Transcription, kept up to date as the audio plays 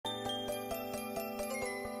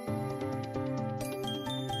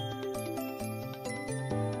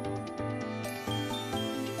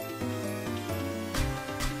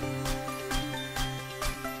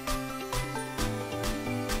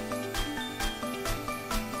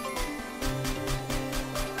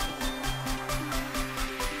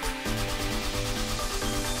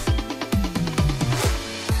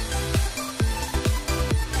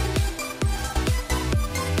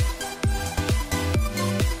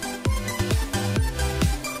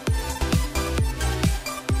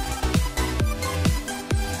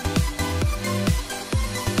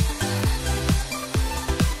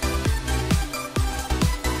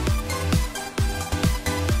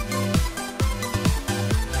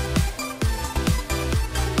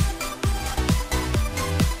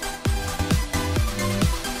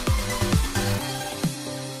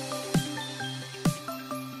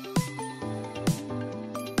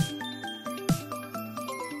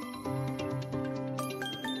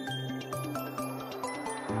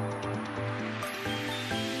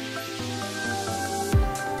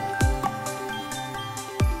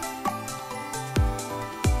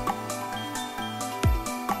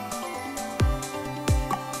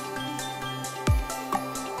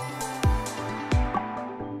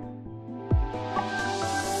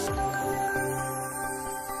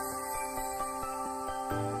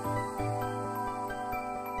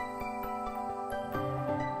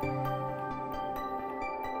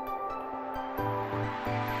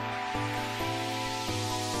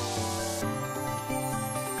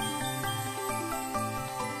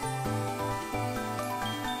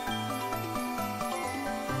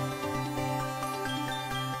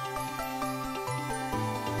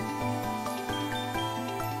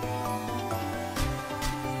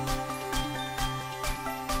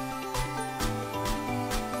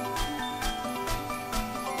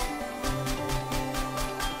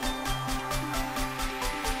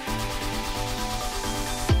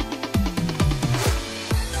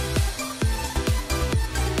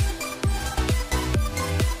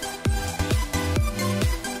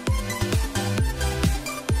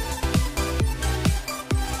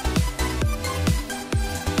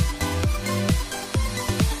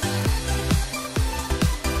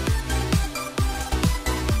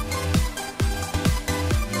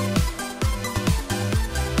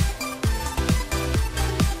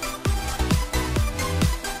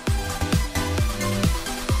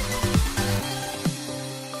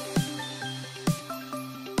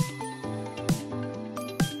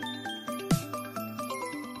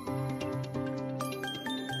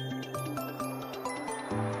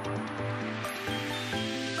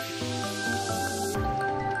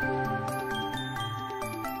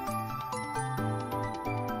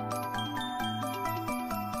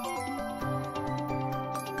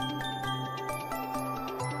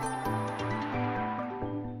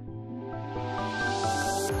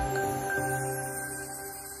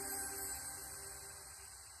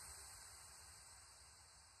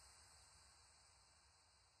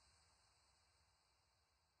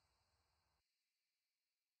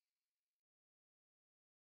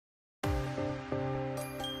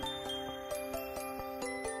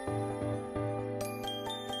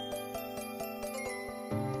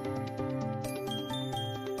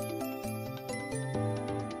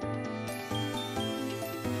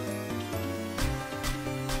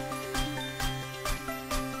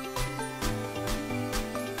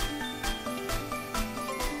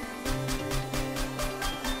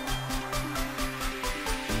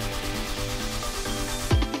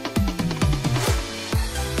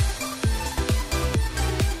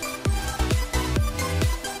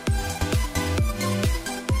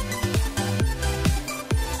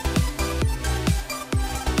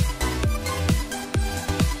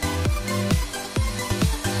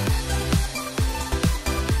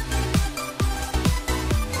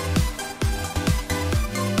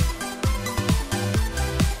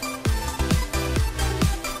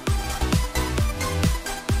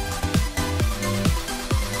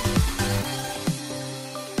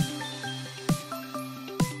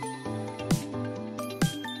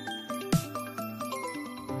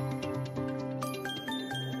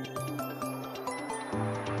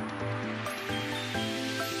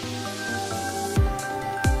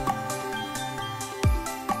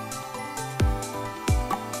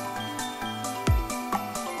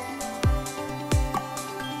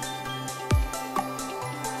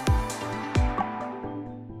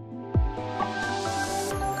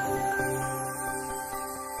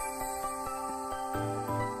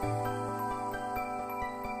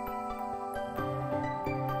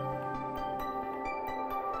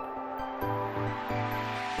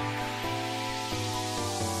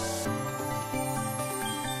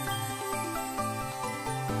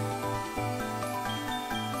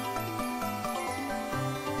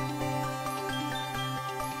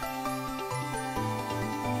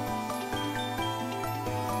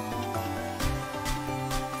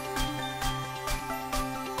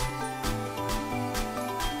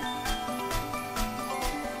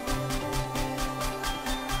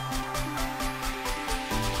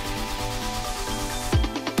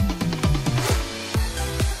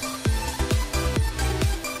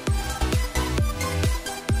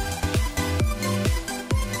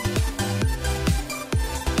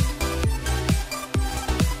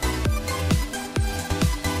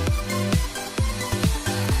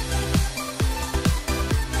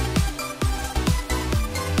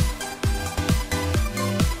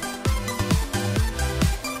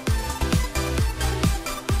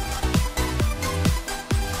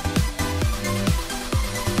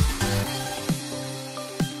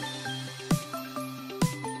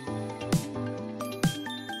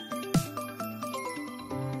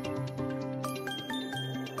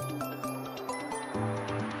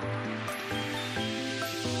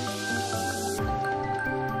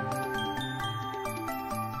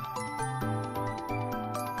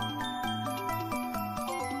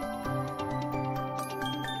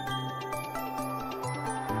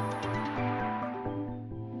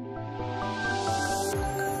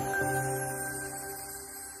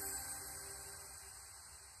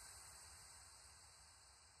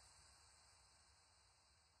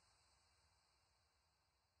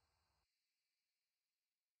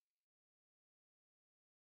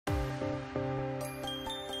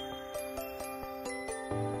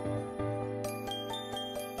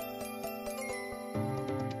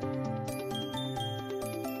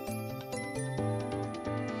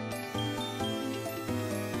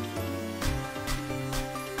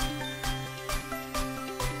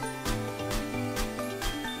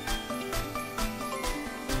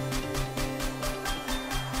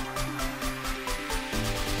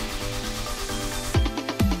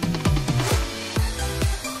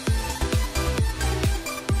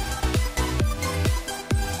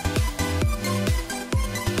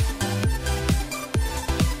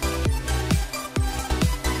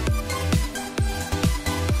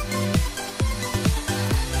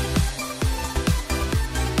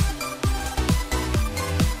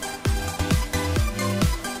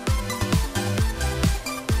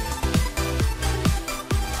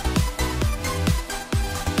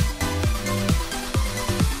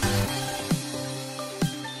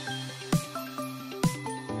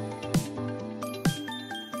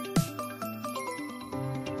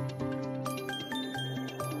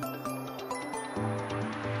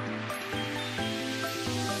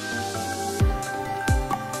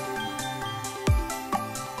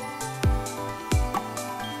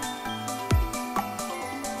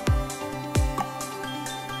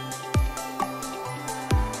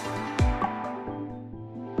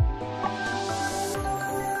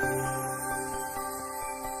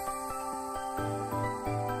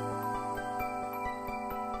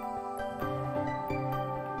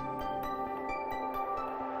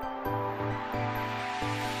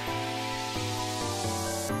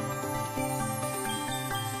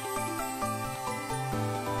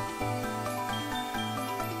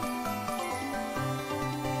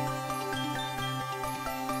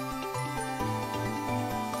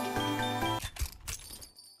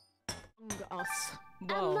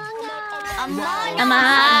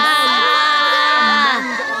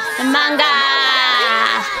Manga.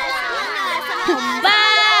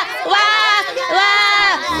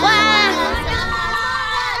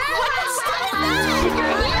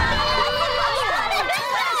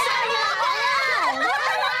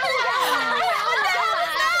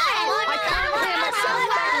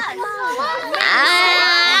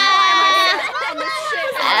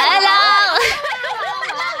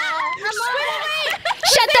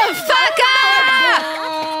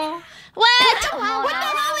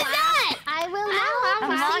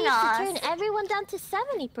 Down to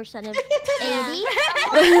 70% of 80.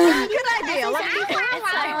 Good idea. Let me do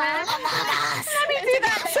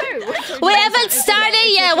that too. We haven't started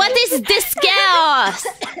yet. What is this chaos?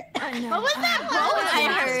 What was that? I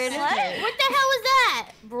heard. What the hell was that?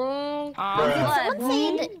 Bro. Did someone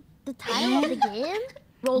say the title of the game?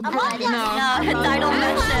 No, Title mention. Title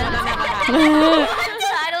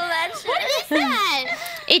mention. What is that?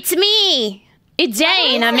 It's me. It's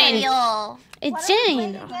Jane. I mean, it's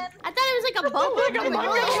Jane. I thought it was like a boat. I'm playing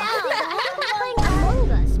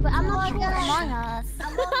Among Us, but I'm not sure. Among Us.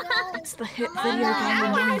 It's the hit video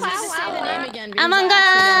game Among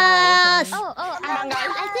Us.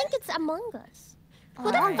 I think it's Among Us.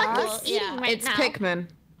 Who the fuck is eating right It's now? Pikmin.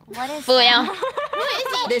 What is Fuya.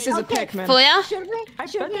 This is a Pikmin. Fuya. Should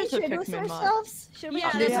we introduce ourselves?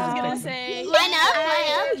 Yeah, this is gonna say. Line up.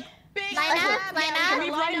 Can we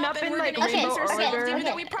line up in like rainbow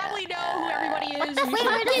order? We probably know who everybody is. Wait,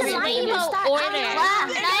 where does the rainbow order?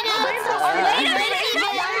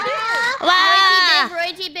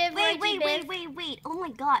 Wait. Oh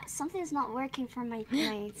my god, something's not working for my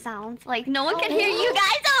sound. Like, no one can hear you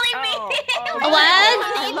guys, only me. What?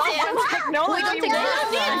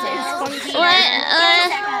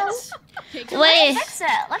 Wait. Fix it.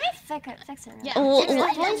 Let me fix it. Yeah.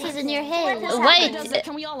 What voices in your head? Wait.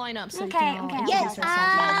 Can we all line up? So Okay. Yes.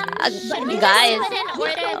 Guys,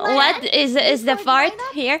 what is the fart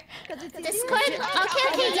here? Discord? Okay,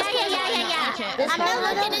 yeah. I'm not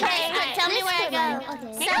looking at Discord. Tell me where I go.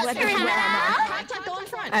 Go in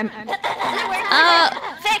front.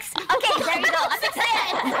 Fix. Okay, there you go. I fixed it.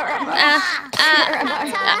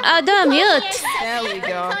 Don't mute. There we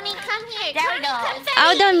go. Tony, come here. There we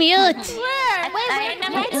go. Don't mute. Wait,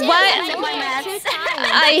 number 2. What?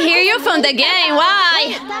 I hear you from the game.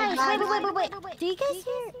 Why? Guys, wait. Do you guys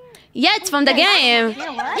hear? Yeah, it's from the game.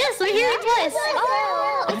 Yes, we hear it twice.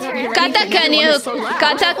 Kata, can you?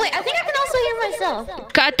 Kata, Wait, I think I can also hear myself.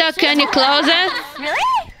 Kata, can you close it? Really?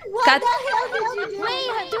 Kata,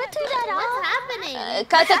 Wait, do it to that off. What's happening?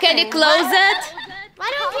 Kata, can you close it? I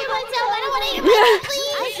don't hear myself. I don't want to hear myself,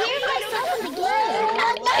 please. I hear myself in the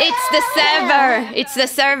game. It's the server. It's the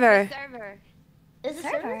server. Is it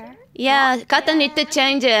server? Yeah, Kata need to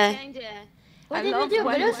change it. What did we do?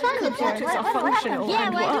 But it was fun. Computers are functional. Yeah,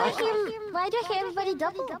 why do I hear everybody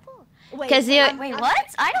double? Because you. Wait, what?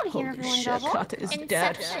 I don't hear everyone Shit, double. Kata is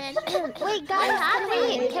dead. Wait, guys,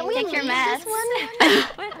 can we Take your leave meds. this one?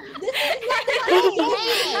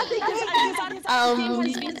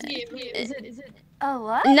 Oh,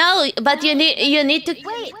 what? No, but you need to.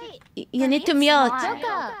 Wait. You need to mute. Roka.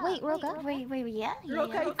 Wait, Yeah.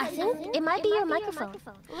 I think it might be your microphone.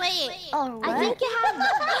 Wait. Oh, what? I think you have.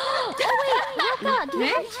 Oh wait, Roka, do you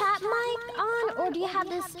have chat mic on, or do you have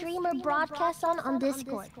the streamer broadcast on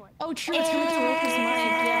Discord? Oh, true. It's coming to Roka's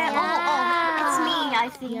mic. Yeah. It's me, I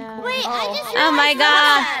think. Wait, I just. Oh my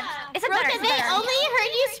god. Is it Roka, better? they only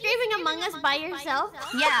heard you screaming Among Us by yourself.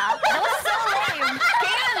 Yeah. That was so lame.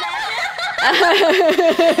 Can you imagine?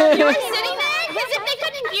 You were sitting there because if they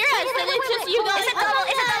couldn't hear us, then it's just you going. Is it double?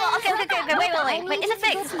 Okay. Wait. Is it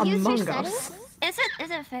fixed? Among Us. Is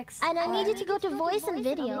it fixed? And I need you to go to voice and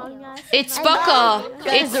video. It's Poco.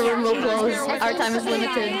 Guys, the room will close. Our time is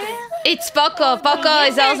limited. It's Poco. Poco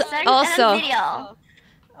is also. Video.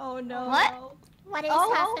 Oh no. What? What is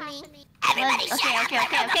happening? Everybody shut up.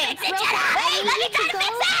 Okay. Fix it. Wait, let me try to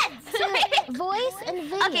fix it. To voice and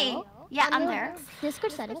video. Okay. Yeah, I'm there.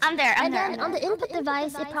 Discord settings. I'm there. And then on the input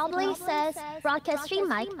device, it probably says broadcast stream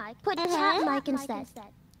mic. Put chat mic instead.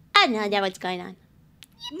 I have no idea what's going on.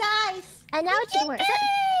 Nice. And now it should work.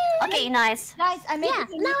 Okay, nice. Guys, I made Yeah, it.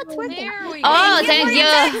 now it's working. Oh, thank you.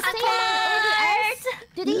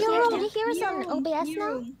 Did you hear us on OBS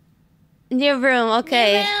now? New room.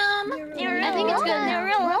 Okay. I think it's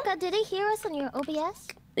good. Roka, did they hear us on your OBS?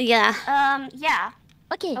 Yeah. Yeah.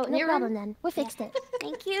 Okay, no problem then. We fixed it.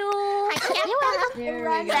 Thank you. You're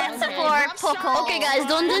welcome. That's for Poco. Okay, guys,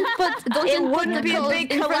 don't it wouldn't be a big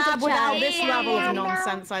collab without this level of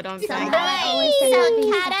nonsense, I don't think. So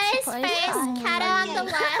Kata is first, Kata on the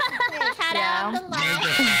left, Kata on the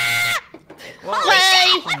left.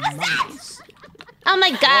 Why? Oh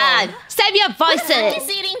my god! Save your voices! He's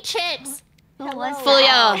eating chips.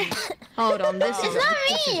 Fuyo. Hold on, this is not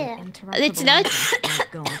me. It's not. Oh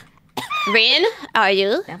god. Rin, are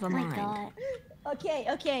you? Never mind.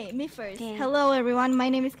 Okay, me first. Hello everyone, my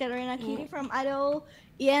name is Katarina Kitty from Idol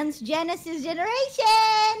Ian's Genesis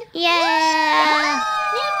Generation! Yeah!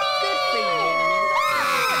 Good for you.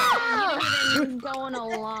 You didn't even go on a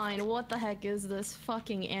line. What the heck is this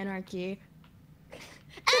fucking anarchy?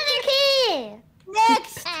 Anarchy!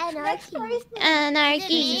 Next! Anarchy.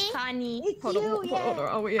 Anarchy. Connie. It's Hold on, you, hold on.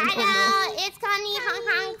 Oh, yeah. Hello, it's Connie Hong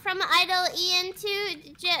Hong from Idol Ian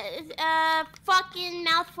fucking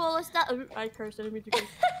mouthful of stuff. I cursed, I didn't mean to curse.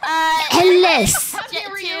 Endless.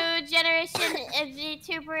 To Generation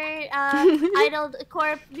VTuber, Idol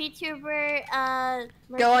Corp VTuber,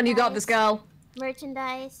 Go on, you got this, girl.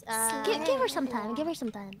 merchandise. Give her some time. Give her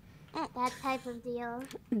some time. That type of deal.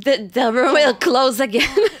 The room will close again.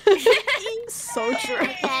 So true.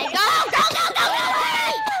 Okay, go!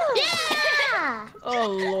 Yeah. Oh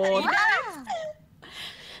lord.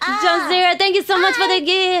 John Zero, thank you so much for the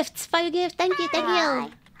gifts. For your gift, thank you, thank you.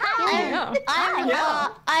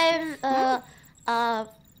 I'm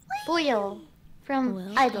Fuyo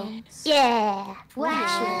from Idol. Yeah.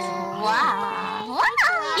 Wow.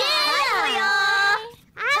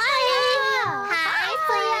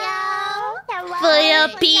 Fuyo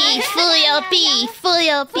P, Fuyo P,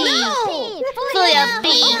 Fuyo P, Fuyo P,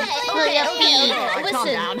 Fuyo P. Calm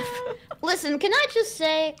down. Listen, can I just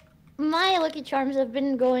say, my Lucky Charms have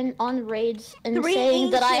been going on raids and saying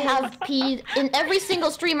that I have peed in every single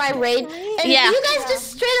stream I raid, and you guys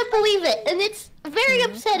just straight up believe it, and it's very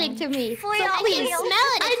upsetting to me. So please, smell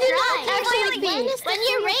it. I did not actually pee. When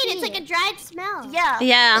you raid, it's like a dried smell. Yeah.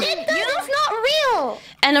 Yeah. It's not real.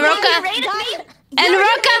 And Roka,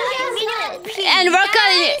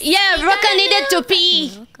 Roka needed to pee.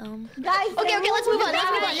 Guys, Okay, let's move on.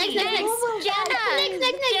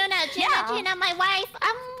 Next. Juna, my wife.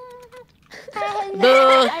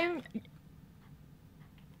 Boo.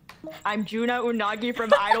 I'm Juna Unagi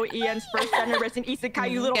from Idol Ian's first generation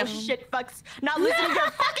Isekai, you little shit fucks. Not listening to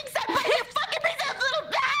your fucking set, but here fucking reasons, little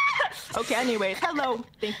Okay, anyways, hello.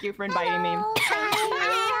 Thank you for inviting me.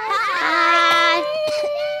 Hi.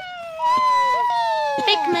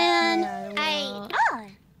 Big man.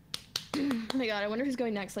 Oh my god, I wonder who's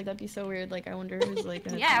going next. Like, that'd be so weird. Like, I wonder who's like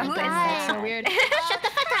gonna Who is That's so it? weird. Shut the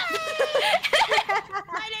fuck up.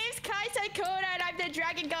 My name's Kai Saikona, and I'm the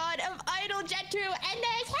dragon god of Idol Jet 2, and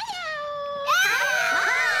there's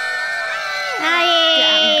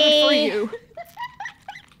Hi. Good for you.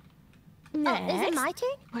 Is it my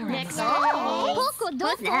turn? Next.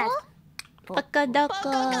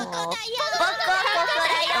 Pakadoko.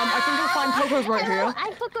 I think you'll find Poco's right here.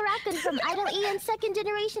 I'm Pokораken from Idol Ian's second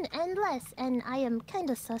generation Endless, and I am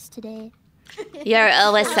kinda sus today. You're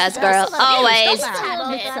always sus, girl. Always.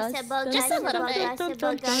 Just a little bit.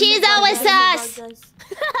 She's always sus.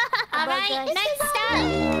 Alright, next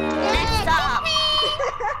up.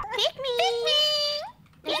 Pick me.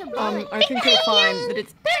 I think you'll find that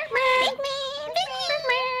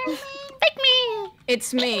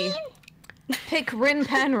it's me. Pick Rin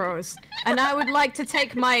Penrose, and I would like to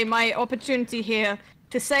take my opportunity here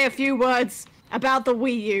to say a few words about the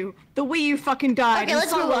Wii U. The Wii U fucking died. Okay,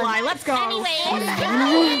 let's so move will on. I. Let's go.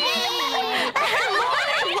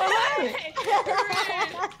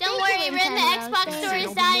 Don't worry, Rin, the Xbox store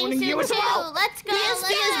is dying soon too. Let's go.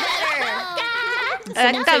 PSP is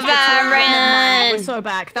better. We're so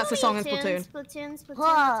back. That's a song in Splatoon. Splatoon, let's go.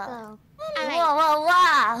 Whoa.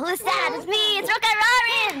 Who's that? It's me. It's Roka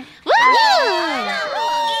Rarin.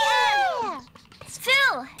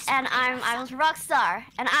 And I was Rockstar,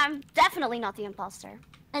 and I'm definitely not the imposter.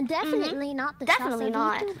 And definitely not the Definitely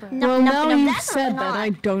not. Well, now you've definitely said that, not. I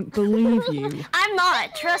don't believe you. I'm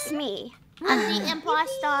not. Trust me. I'm the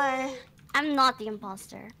impostor. I'm not the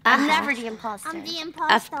imposter. I'm never the imposter. I'm the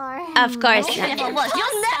impostor. Of course Even if I not. was,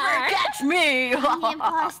 you'll never catch me. I'm the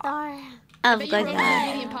impostor. Of But you course were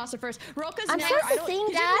not. the imposter first. Roka's I'm never. supposed to sing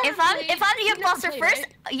that? If I'm the imposter first,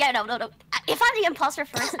 yeah, no. If I'm the imposter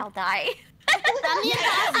first, I'll die. I'm the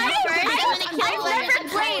imposter first. I'm gonna kill I've never Rin.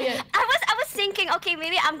 played. I was thinking, okay,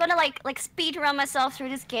 maybe I'm gonna like speed run myself through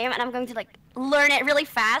this game, and I'm going to like learn it really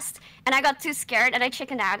fast. And I got too scared, and I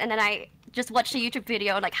chickened out, and then I just watched a YouTube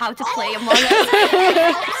video on like how to play Among Us.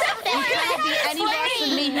 Any of us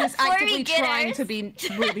and me who's actively trying to be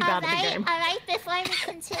really bad at the game. Alright, before we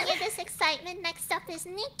continue this excitement, next up is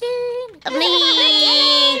Nikki.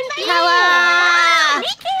 Me. Hello.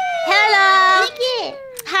 Hello. Nikki.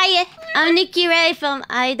 Hi, I'm Nikki Ray from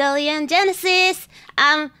Idol Ian Genesis.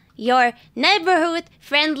 I'm your neighborhood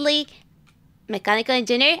friendly Mechanical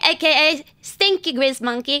engineer, aka Stinky Grizz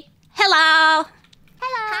Monkey. Hello.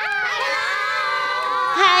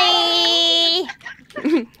 Hi.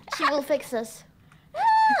 She will fix us.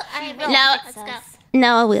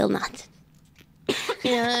 No, I will not.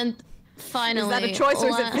 And finally, is that a choice or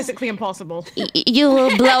is it physically impossible? You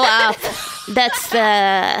will blow up. That's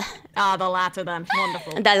the the latter then.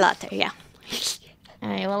 Wonderful. the latter, yeah.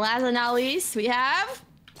 Alright, well, last but not least, we have...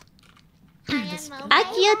 How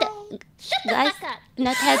cute, guys,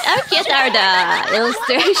 not heads. How cute are the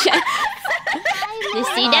illustrations? You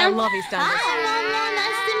see I them? love East Enders.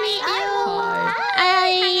 Nice to meet you.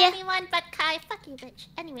 Hi. Anyone but Kai. Fuck you, bitch.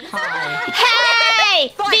 Anyway. Hey!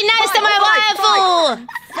 Be nice to my waifu!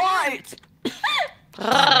 Fight!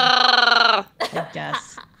 I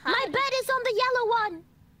guess. My bed is on the yellow one.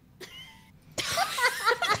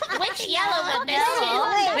 Which yellow one?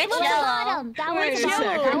 Which yellow? That Wait one's a the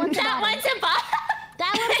sec. bottom. That one's a bot.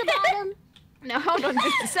 That one's the bottom. Now hold on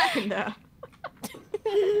just a second there.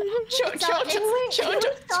 Guys,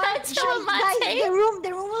 the room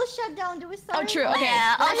will shut down. Do we start? Oh, true. Okay.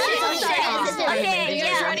 Yeah. Are you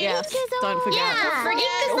guys ready? Yes. Don't forget.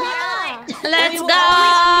 Let's We will go! only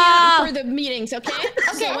unmute for the meetings, okay?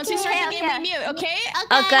 So once we start the game, we mute, okay?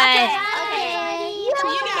 Okay. See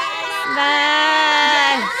you guys.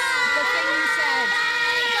 Bye. The thing you said.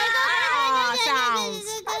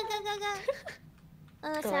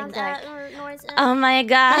 Sounds noise. Oh my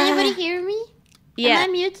god. Anybody hear me? Yeah. Am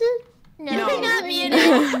I muted? No. No. Not muted.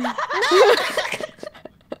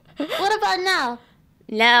 What about now?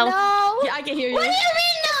 No. Yeah, I can hear you. What do you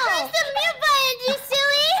mean no? Press the mute button, you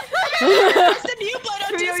silly. Press the mute button on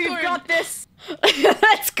Trio, you've Discord. got this.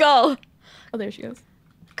 Let's go. Oh, there she goes.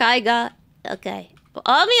 Kai got. Okay.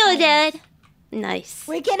 All muted. Nice.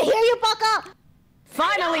 We can hear you, Baka.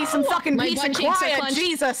 Finally, some fucking My peace butt and cheeks are quiet. clenched.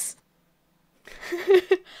 Jesus.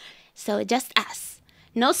 So just us.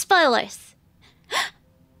 No spoilers.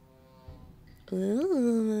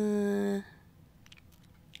 Ooh.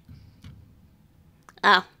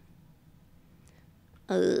 Oh.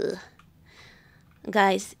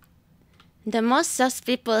 Guys, the most sus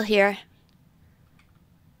people here,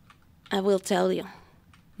 I will tell you.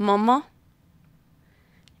 Momo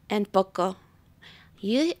and Poco.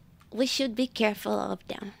 We should be careful of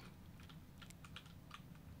them.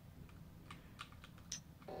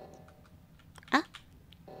 Ah.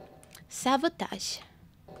 Sabotage.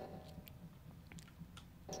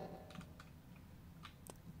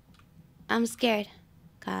 I'm scared.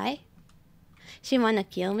 Kai? She wanna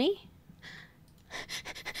kill me?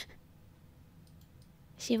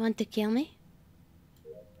 She want to kill me?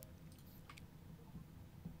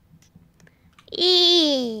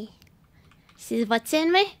 Eee! See what's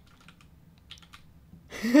in me?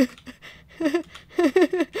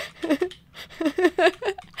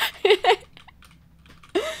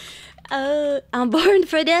 Oh, I'm born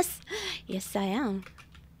for this? Yes, I am.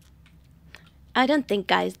 I don't think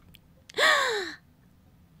guys...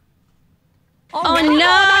 Oh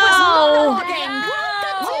no!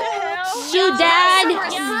 You dead?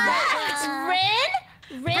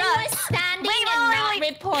 Rin was standing and not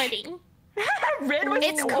reporting. Rin was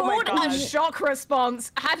It's called a shock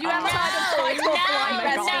response. Have you ever heard of fight or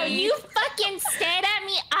flight, No, Bessie? you fucking stared at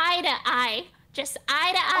me eye to eye. Just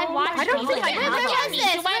eye to eye watching. I don't think I Where have was that. this?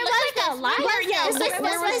 Do I look like a liar?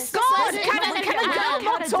 God, can a girl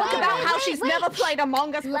not talk about how she's never played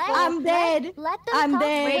Among Us before? I'm dead. Let them I'm talk.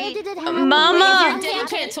 dead. Where did it happen? Mama! You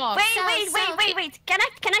can't talk. Wait. Can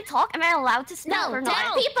I talk? Am I allowed to speak No, or not?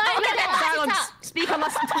 tell people are gonna Silence. talk. Speak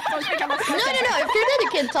unless don't speak unless. No. If you're dead, you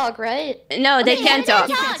can talk, right? No, they can't talk.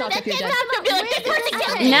 You can't talk if you're dead.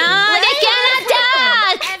 No, they cannot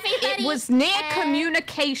talk! It was near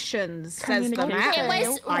communications, says the map. It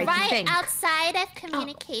was I right think. outside of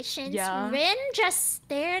communications. Yeah. Rin just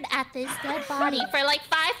stared at this dead body for like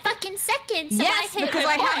 5 fucking seconds. So Yes, I hit because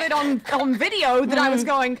I report. have it on video that I was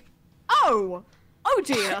going, oh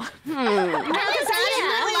dear. No, it's not a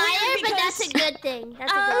liar, but that's a good thing.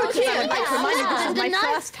 That's a good Because I would like to remind you, this is my Denies-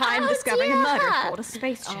 first time discovering a murder aboard a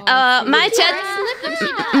spaceship.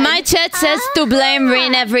 My chat says to blame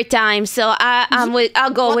Rin every time, so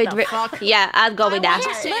I'll go with the fuck? yeah, I'll go with that.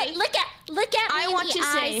 Look at me in the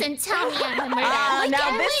eyes and tell me I'm a murderer.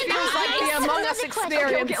 Now this feels like the Among Us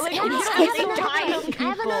experience. I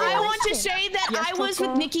want to say that I was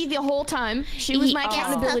with Nikki the whole time. She was my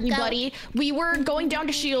accountability Coco. buddy. We were going down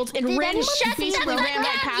to Shields, and Ren basically ran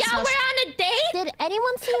right past Y'all us. were on a date? Did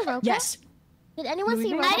anyone see Roka? Yes. Did anyone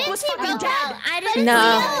see Robo? I didn't see Robo. I didn't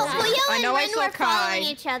No. Fuyo and know I Rin saw were following Kai.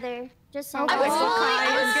 each other. Just saying. I was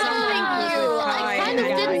following you. I kind of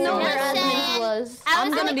didn't know where Just Admin saying. was. I I'm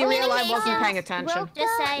was gonna in be real, I wasn't communications. paying attention. Broke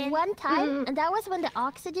just saying. One time, and that was when the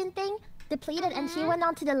oxygen thing depleted, and she went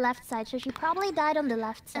on to the left side, so she probably died on the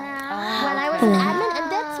left side. When I was an admin,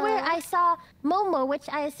 and that's where I saw Momo, which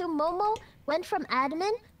I assume Momo went from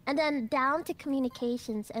admin and then down to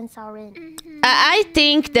communications and saw Rin. I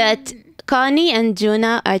think that Connie and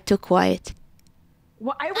Juna are too quiet.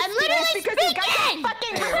 Well, I was I'm literally because you guys speaking!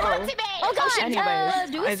 fucking respond to me. Oh gosh, Anyways,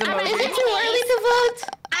 is it too early to vote?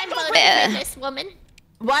 I'm voting for this woman.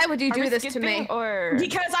 Why would you are do we this to skipping me? Or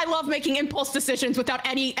Because I love making impulse decisions without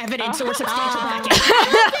any evidence or substantial backing.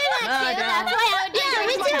 That's why I would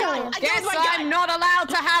do it. Guess I'm not allowed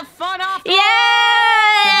to have fun after Yeah!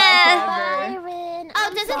 Bye, Rin. Oh,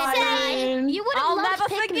 does it say? You would have I'll loved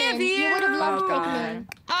never Pikmin. forgive you. You would have loved Oh, God. Pikmin.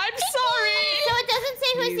 I'm sorry. So it doesn't say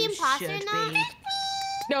who's the imposter now?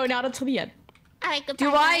 No, not until the end. Alright,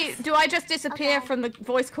 goodbye. Do I just disappear Okay. from the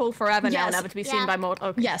voice call forever now, Yes. never to be seen Yeah. by more?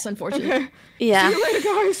 Okay. Yes, unfortunately. Yeah. See you later,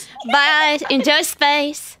 guys. Bye. Enjoy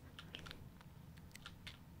space.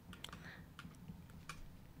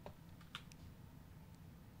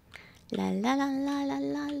 La la la la la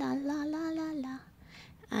la la la la la la.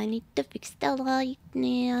 I need to fix the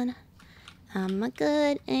lightning. I'm a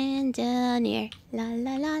good engineer. La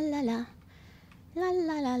la la la la. La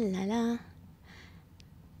la la la la.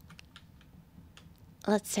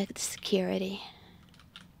 Let's check the security.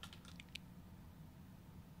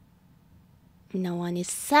 No one is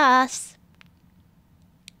sus.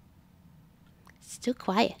 It's too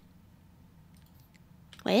quiet.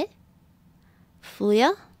 Wait.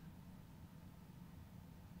 Fuya?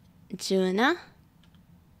 Juna?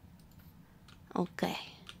 Okay.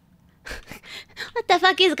 What the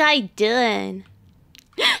fuck is guy doing?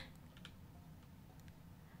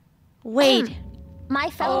 Wait. My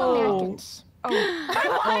fellow Americans.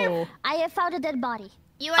 Oh. I have found a dead body.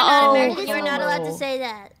 You are not Oh. American. You are not allowed to say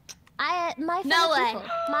that. My No fellow way.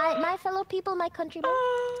 people, my fellow people, my countrymen,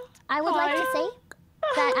 I would like to say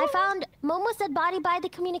that I found Momo's dead body by the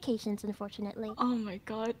communications, unfortunately. oh my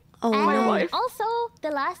god. Oh And no. also, the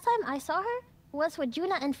last time I saw her was with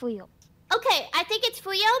Juna and Fuyo. Okay, I think it's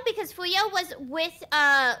Fuyo because Fuyo was with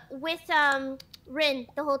Rin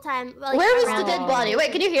the whole time. Like, Where was around- the dead body?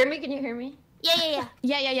 Wait, can you hear me? Can you hear me? Yeah.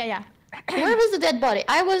 Yeah. Where was the dead body?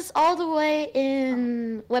 I was all the way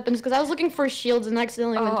in weapons because I was looking for shields and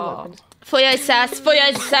accidentally went to weapons. Fuya is sus. Fuya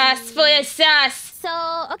is sus. Fuya is sus. So,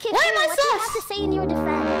 okay, Why am I what do you have sus? to say in your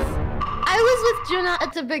defense? I was with Juna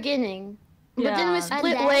at the beginning. But then we Yeah.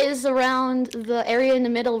 split And then? ways around the area in the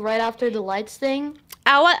middle right after the lights thing.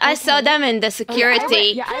 I saw them in the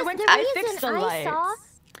security. Yeah, I went. The I reason fixed the I lights. saw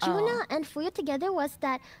Juna and Fuyo together was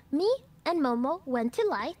that me and Momo went to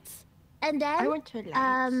lights, and then I went to lights.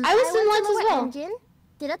 I was in went lights to as lower well. engine,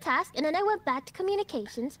 did a task, and then I went back to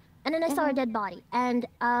communications, and then I saw a dead body, and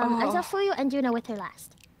I saw Fuyo and Juna with her last.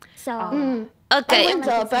 So I Okay. went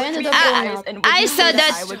up. I ended up Ah, going up. And I when you saw said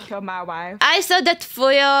that- I would kill my wife. I saw that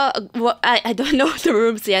Fuyo. I don't know the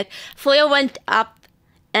rooms yet. Fuyo went up,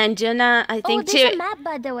 and Juna. I think there's she. a map,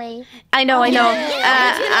 by the way. I know. Juna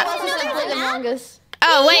Oh, was playing Among Us.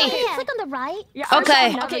 Oh wait. Click on the right. Yeah, I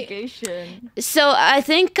Okay. saw navigation. So I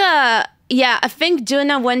think. Yeah, I think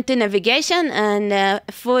Juna went to navigation, and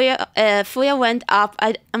Fuyo went up.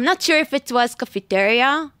 I'm not sure if it was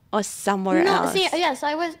cafeteria or somewhere No, else. see, yes,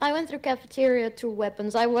 I went through cafeteria to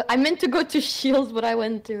weapons. I meant to go to shields, but I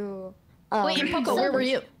went to. Wait, and Poco, where were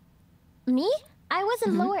you? Me? I was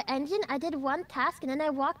in lower engine. I did one task, and then I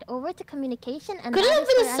walked over to communication. And Could it that have is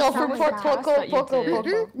been a where I saw self-report, her Poco, that you Poco, did.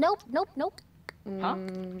 Poco? Nope. Huh?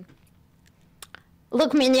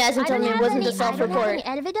 Look me in the eyes and I tell don't me it have wasn't any, a I don't have self-report. any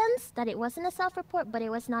evidence that it wasn't a self-report, but it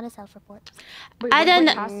was not a self-report. Wait, I what don't-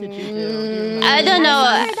 task did you do? I don't know.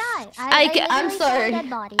 I saw her die. I'm literally saw a sorry. dead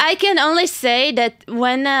body. I can only say that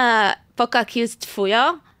when Poco accused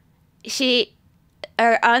Fuyo,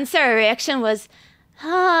 her answer, her reaction was,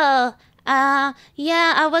 yeah,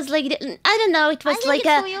 I was like, I don't know, it was think like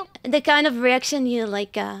it's Fuyo. the kind of reaction you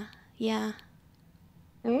like, yeah.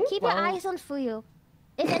 Keep your eyes on Fuyo.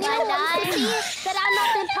 If anyone wants to see that I'm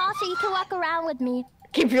not the imposter, you can walk around with me.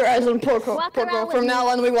 Keep your eyes on Poco. Walk Poco. around with From me. now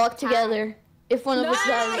on, we walk together. If one of us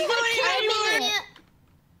dies.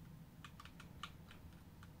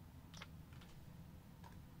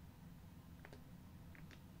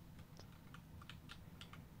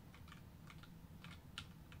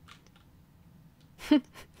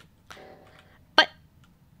 But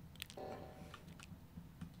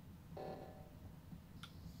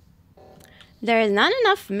there is not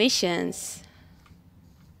enough missions.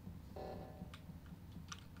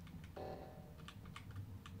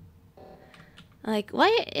 Like,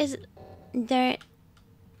 why is there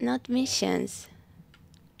not missions?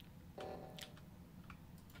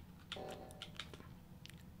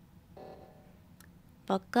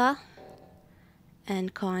 Bokka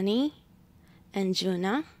and Connie and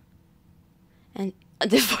Juna and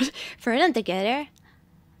the for them together.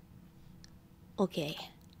 Okay.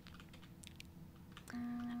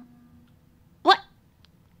 What?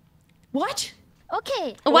 What?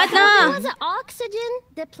 Okay. What so now? there was an oxygen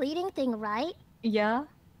depleting thing, right? Yeah.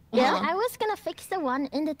 Yeah. I was gonna fix the one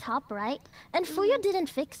in the top right, and Fuyo didn't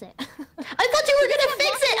fix it. I thought you were gonna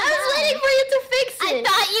fix it. I was waiting for you to fix it. I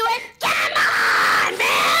thought you were. Come on,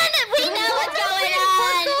 man! We know what's going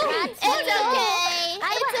on. It's okay. I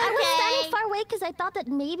was standing far away because I thought that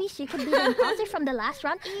maybe she could be the imposter from the last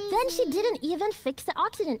round. Then she didn't even fix the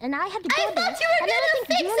oxygen, and I had to go there. I thought you were gonna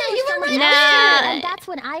fix it. You were right. Nah. And that's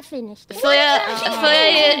when I finished it.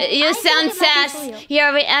 Fuyo, you sound sus.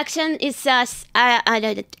 Your reaction is sus. I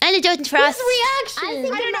don't trust.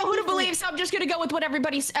 Reaction. I don't know who to believe, so I'm just gonna go with what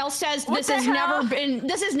everybody else says. This has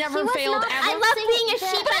never failed ever. I love being a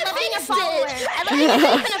sheep. I love being a follower. I love being a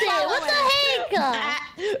sheep and a follower. What the heck?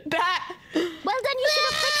 Well, then you should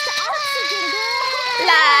have fixed the oxygen,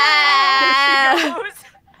 girl.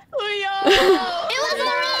 It was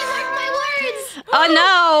already mark my words. Oh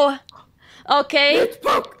no. Okay.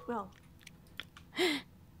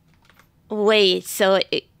 Wait, so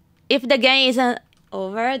if the game isn't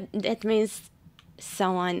over, that means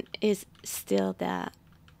someone is still there.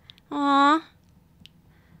 Aww.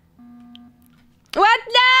 What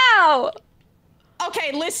now?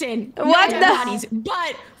 Okay, listen. What no the- bodies,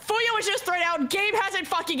 but Fuyo was just thrown out. Game hasn't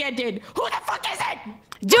fucking ended. Who the fuck is it?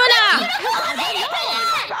 Juna!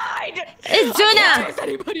 It's Juna! Is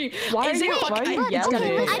anybody? Why are Is it you fucking-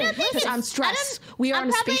 yelling? I don't think it's. I'm stressed. We are on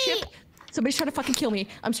a spaceship. Somebody's trying to fucking kill me.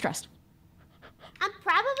 I'm stressed. I'm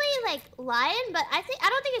probably like lying, but I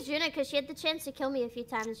don't think it's Juna because she had the chance to kill me a few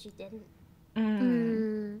times and she didn't.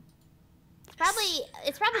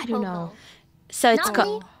 It's probably I don't Poco. know. So it's Not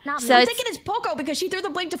called. me. Not So me. I'm it's thinking it's Poco because she threw the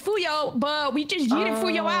blame to Fuyo, but we just yeeted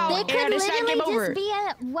Fuyo out. There could and it's not literally game over.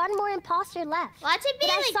 just be one more imposter left. Watch it be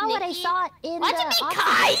But like I saw what I Nikki. saw in Watch the it be oxygen.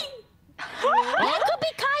 Kai. It could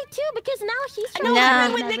be Kai too because now he's No, throwing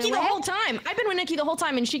I've them been with Nikki the everywhere. whole time. I've been with Nikki the whole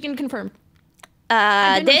time, and she can confirm. this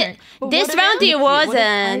What round if he Nikki- wasn't. What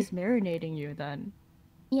if Kai's marinating you then?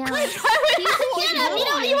 Yeah. You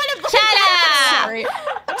want to Shut up! Sorry.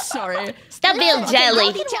 I'm sorry. Stop being I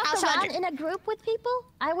jelly. can walk around in a group with people.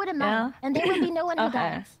 I wouldn't mind, and there would be no one who Okay.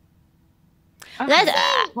 dies. Let's.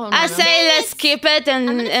 I say let's skip it I'm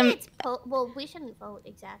and. gonna say it's well, we shouldn't vote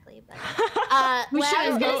exactly, but I was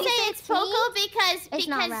shouldn't gonna vote. say it's Poco because It's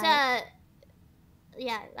not right.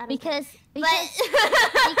 yeah, I don't Because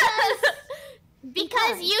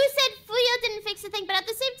because you said Fuyo didn't fix the thing, but at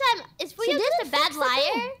the same time, is Fuyo just didn't a bad fix the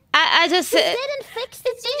liar? thing. I just. She didn't fix the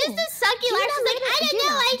She's thing. just a sucky liar. She's like, I don't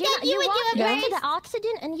know, I thought you would walked do a into praise. the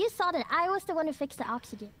oxygen, and you saw that I was the one who fixed the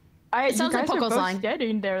oxygen. It sounds you like guys are Poco's both lying.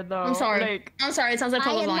 standing there though. I'm sorry. Like, I'm sorry. It sounds like I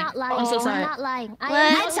Poco's am lying. not lying. I'm so sorry. I'm not lying. I What?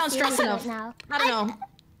 am That not sounds stressed serious enough. right now. I don't know.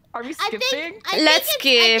 are we I skipping? think Let's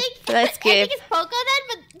skip. Let's I skip. think it's Poco then,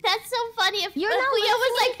 but that's so funny. If You're if not Fuyo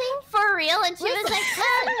was losing like for real, and she was like,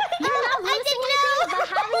 You're not I losing didn't anything about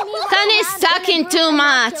having me walk Connie's around in a talking group too and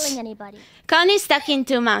not much. killing anybody. Connie's talking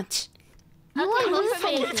too much. You won't lose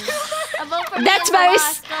anything. A vote for me That's in the very.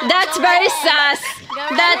 loss. Go- That's go very right sus.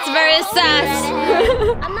 ahead. That's very sus.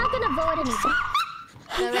 I'm not gonna vote anybody.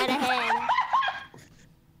 Go right ahead.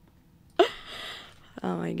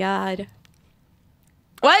 Oh my god.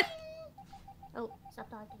 What? Oh, stop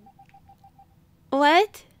talking.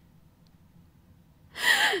 What?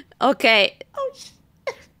 Okay.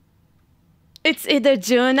 It's either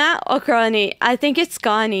Juna or Connie. I think it's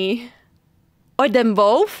Connie. Or them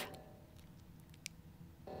both.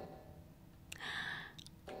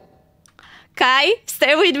 Kai,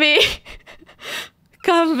 stay with me.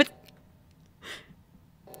 Come.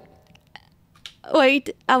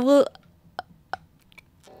 Wait, I will.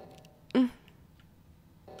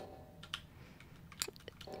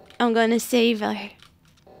 I'm gonna save her.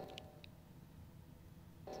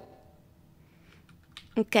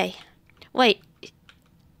 Okay. Wait.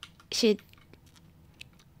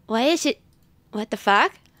 Why is it? What the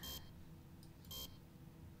fuck?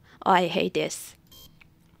 Oh, I hate this.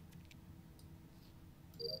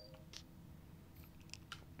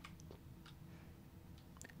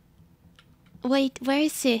 Wait, where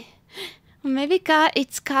is he? Maybe Kai.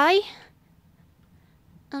 It's Kai?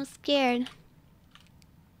 I'm scared.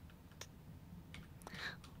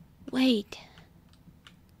 Wait.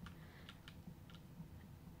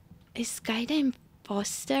 Is Kai the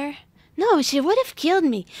imposter? No, she would have killed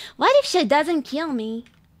me. What if she doesn't kill me?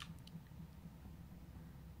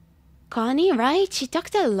 Connie, right? She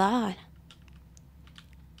talked a lot.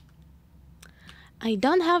 I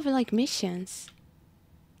don't have like missions.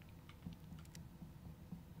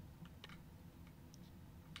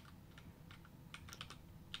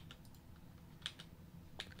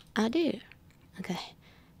 I do. Okay.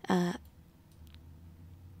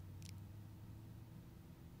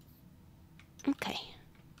 Okay.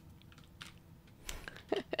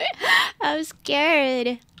 I'm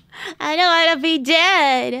scared. I don't want to be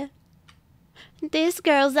dead. These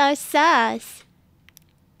girls are sus.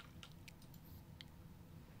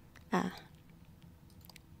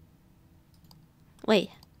 Wait.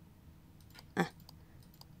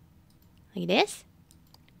 Like this?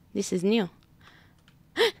 This is new.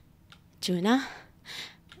 Juna?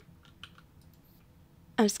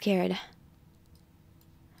 I'm scared.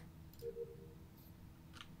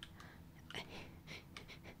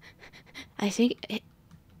 I think...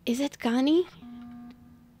 Is it Connie?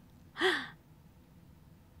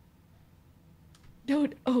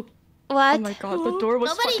 Dude, oh. What? Oh my god, the door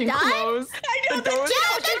was fucking closed. I know, the door was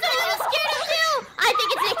that's what I was scared of too! I think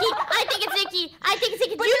it's Nikki! I think it's Nikki! I think it's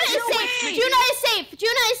Nikki! Juna is safe! Juna is safe!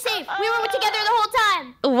 Juna is safe! We were together the whole time!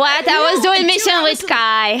 What? I was doing mission with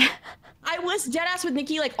Kai. I was deadass with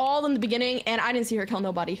Nikki like all in the beginning, and I didn't see her kill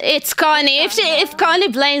nobody. It's Connie. If Connie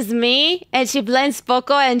blames me and she blames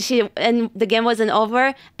Poco and the game wasn't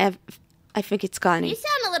over, I think it's Connie. You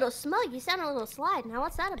sound a little smug. You sound a little slide. Now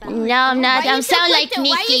what's that about? No, I'm not. I'm sound like Nikki.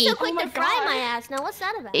 Why are you so quick to fry my ass? Now what's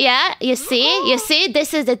that about? Yeah, you see,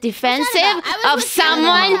 this is the defensive of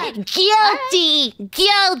someone guilty.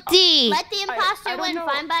 Guilty. Let the imposter win.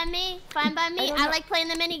 Fine by me. Fine by me. I like playing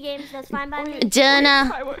the mini games. That's fine by me. Juna.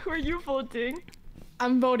 Who are you voting?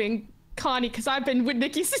 I'm voting Connie because I've been with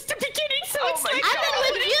Nikki since the beginning, so it's like... I've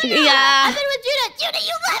been with Juna. Yeah. I've been with Juna. Juna,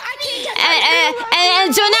 you left me.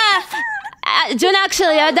 And Juna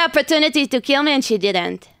actually had the opportunity to kill me and she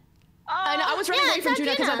didn't. I know, I was running away from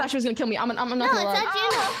Juna because I thought she was gonna kill me. I'm not gonna lie. No, it's not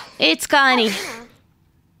Juna. It's Connie.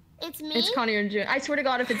 It's me. It's Connie or Juna. I swear to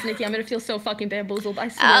God, if it's Nikki, I'm gonna feel so fucking bamboozled. I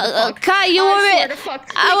swear to fuck. Kai, you were...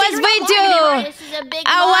 I was with you.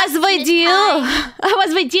 I was with you. I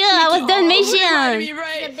was with you. I was done mission.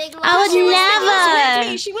 I would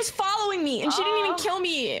never. She was following me and she didn't even kill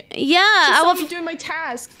me. Yeah, I was doing my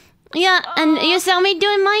task. Yeah, and you saw me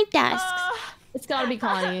doing my tasks. It's gotta be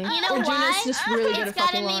Connie. You know or why? Juna's just really good at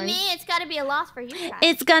fucking lying. It's gotta be me. It's gotta be a loss for you guys.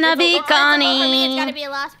 It's gonna be Connie. For me, it's gotta be a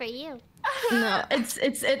loss for you. No,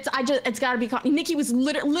 it's gotta be Connie. Nikki was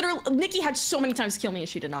literally Nikki had so many times to kill me and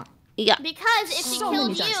she did not. Yeah. Because if she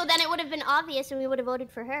killed you, then it would have been obvious and we would have voted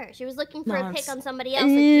for her. She was looking for a pick on somebody else.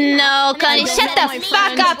 No, Connie, shut the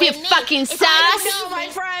fuck up, you fucking sus. No, my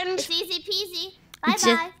friend. It's easy peasy. Bye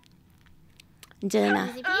bye. Juna.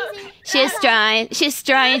 She's trying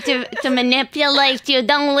to manipulate you.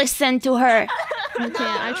 Don't listen to her. I can't.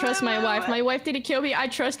 I trust my wife. My wife didn't kill me. I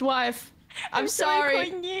trust wife. I'm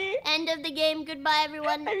sorry. End of the game. Goodbye,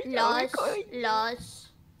 everyone. Loss. Loss.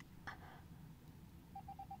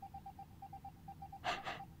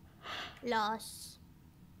 Loss.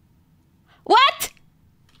 What?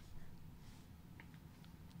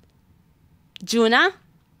 Juna?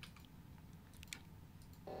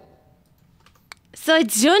 So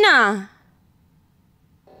it's Juna.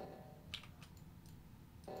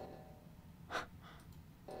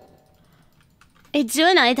 It's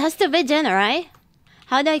Juna. It has to be Juna, right?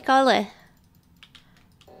 How do I call it?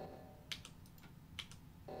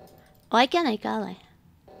 Why can't I call it?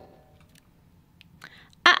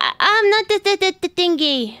 I'm not the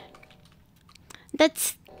thingy.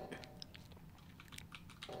 That's...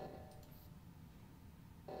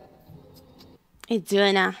 It's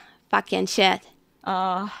Juna. Fucking shit. You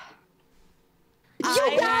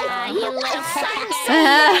guys! You like sex!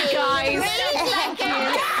 Guys!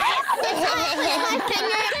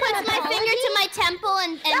 Puts my finger to my temple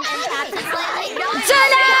and taps it slightly.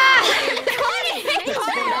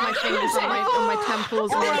 My fingers on my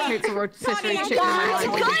temples and rotates a rotisserie chicken in my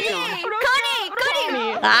mind. Connie!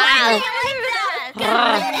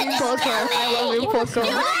 Poker. I love you, Poker.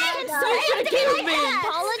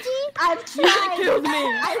 I've tried. Killed me.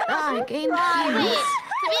 Game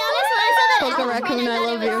to be honest, when I saw that Poker Raccoon, I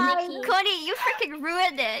love you. Cody, you freaking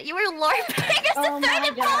ruined it. You were LARPing as the third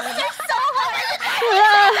imposter so hard.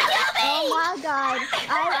 Oh my god.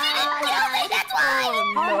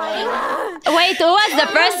 Wait, who was the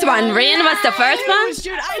first one? Rian was the first one?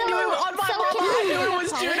 I knew it on my mom. I knew it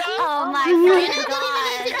was Judah. Oh my god.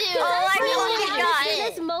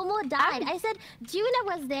 Momo died. I said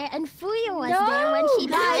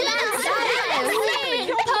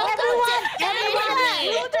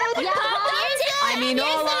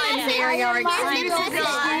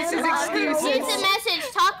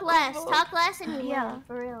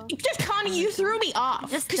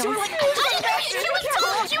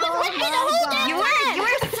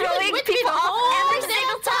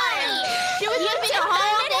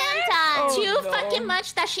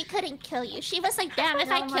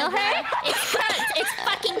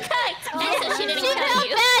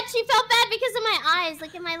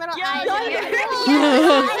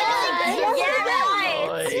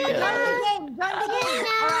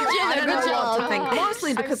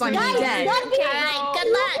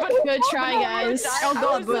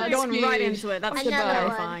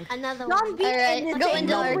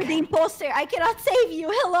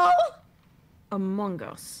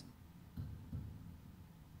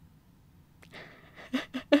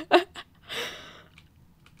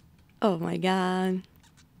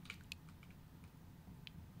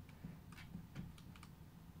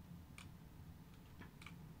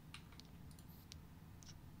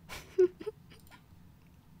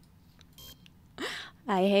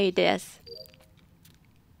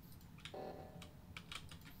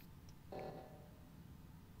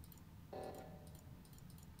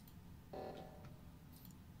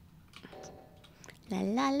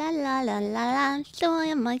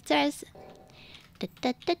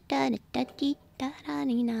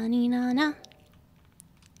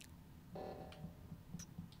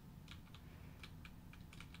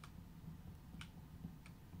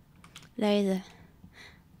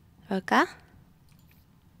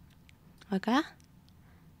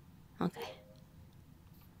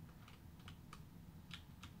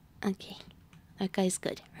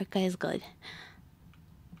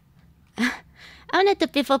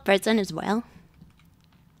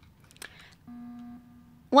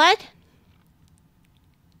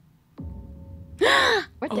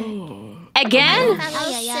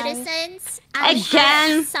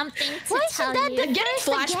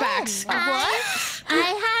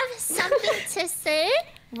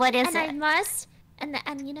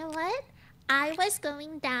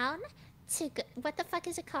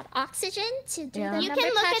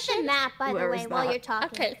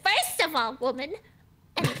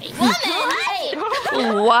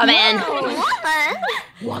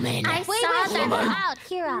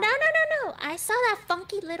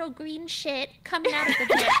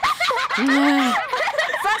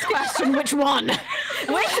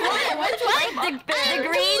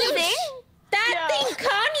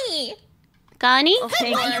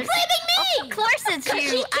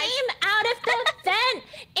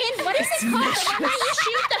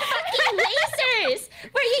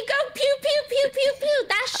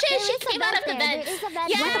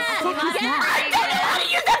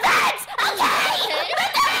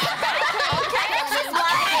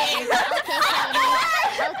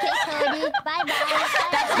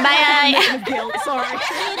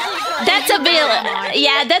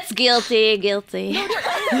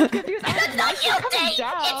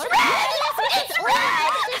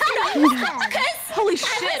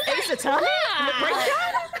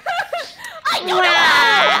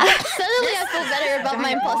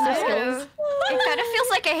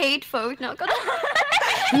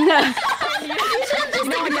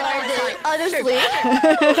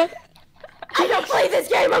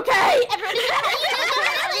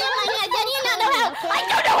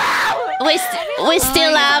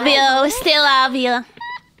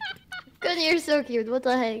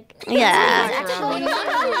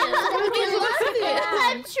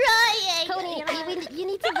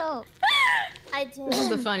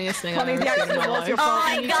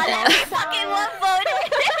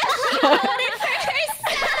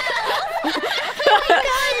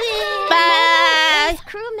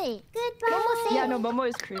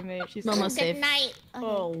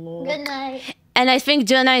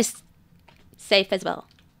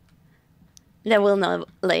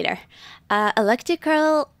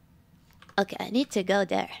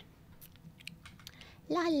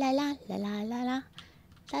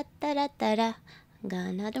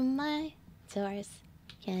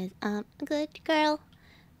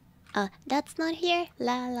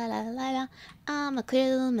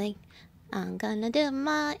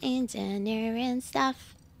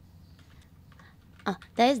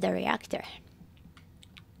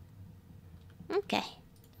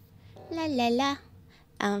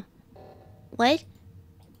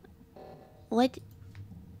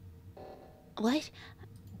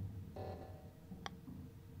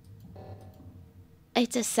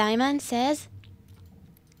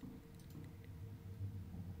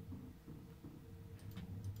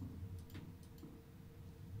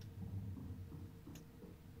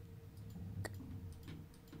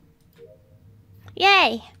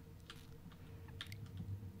Yay!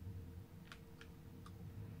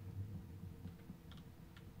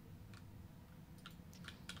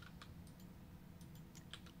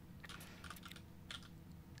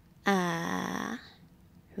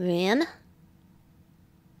 Rin?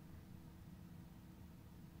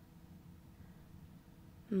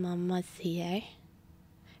 Mama's here.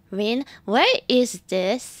 Rin, where is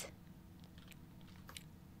this?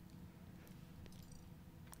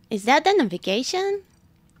 Is that the navigation?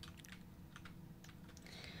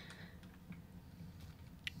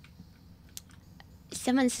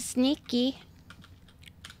 Someone's sneaky.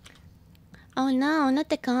 Oh no, not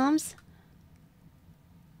the comms.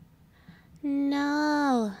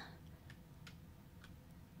 No.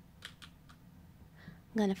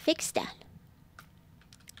 I'm gonna fix that.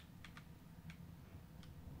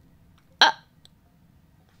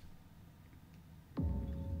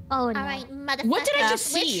 Oh no. Alright, motherfucker. What did I just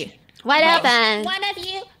see? What happened? One of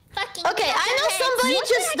you fucking. Okay, I know somebody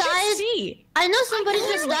just died. I know somebody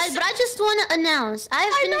just died, but I just want to announce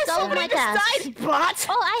I've finished all of my tasks.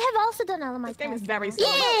 Oh, I have also done all of my tasks. This game is very Yeah, slow.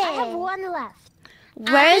 I have one left.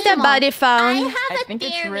 Where's the body I found? have I a think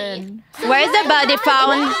it's theory. Rin. Where's the body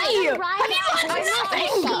found?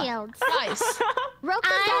 Shields. Nice. Roku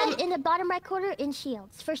died in the bottom right corner in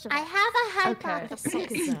shields. First of I all. have a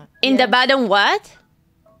hypothesis. In the bottom what?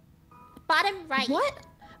 Bottom right. What?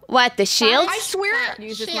 What, the shield? I swear.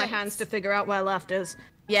 Uses my Shields. hands to figure out where left is.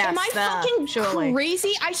 Yes, Am I there, fucking surely.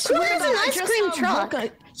 crazy? I swear has that an I ice just cream saw truck?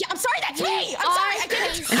 Roka- Yeah, I'm sorry, that's me. I'm sorry. I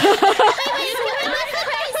didn't.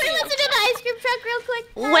 Listen to the ice cream truck real quick.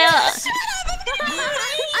 Well,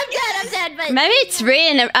 I'm dead, but maybe it's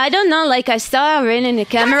Rin. I don't know, like I saw Rin in the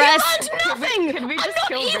cameras. Nothing. Can we just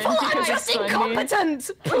kill Rin because I'm it's funny? incompetent!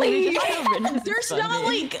 Can we Please! just kill Rin 'cause it's There's funny? not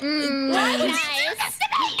like. guys.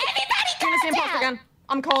 Gonna imposter again.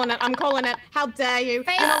 I'm calling it. I'm calling it. How dare you?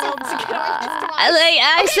 Face You're not allowed to get out. Like,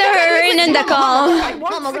 I saw Rin in the call. I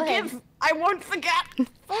won't forgive. I won't forget.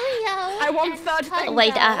 I won't third thing.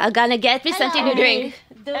 Wait, I'm gonna get me something to drink.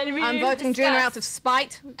 I'm voting Junior out of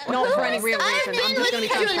spite, not for any real reason. I'm just gonna be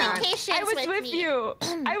transparent. Communications I was with me. you.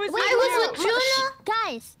 I was Wait, with you.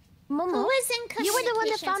 Guys, Momo, Who was in you were the one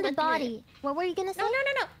that communications found the with me? body. What were you gonna say? No.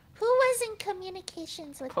 Who was in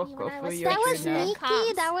communications with me Poco when I for was you, That was Juna.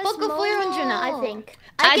 Nikki. That was Poco for Momo. Juna, I think.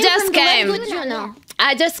 I just came. With Juna.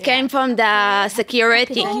 I just came from the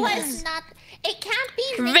security. Who was not? It can't be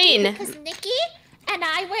Rin. Nikki because Nikki and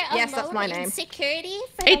I were alone Yes, that's my in name. security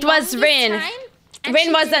for It the was longest Rin. time, and Rin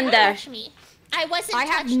she wasn't didn't there. touch me. I wasn't I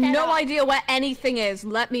have touched at no all. idea where anything is.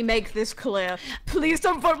 Let me make this clear. Please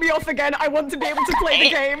don't vote me off again. I want to be able to play the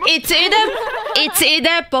game. It's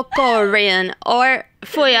either Poco or Rin or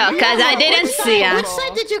Fuya, because I didn't see her. Which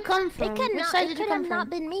side did you come from? It could Which not. side It did you could have come not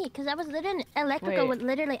from? been me because I was literally electrical Wait. with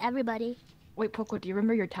literally everybody. Wait, Poco, do you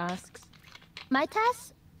remember your tasks? My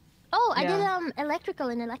test? Oh, I did Yeah. electrical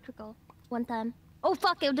and electrical one time. Oh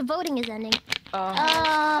fuck! The voting is ending.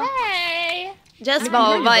 Hey, Just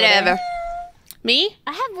vote, whatever. Me?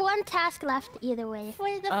 I have one task left either way. for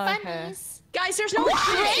the Okay. funnies. Guys, there's no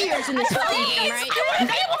players in this fucking game, right?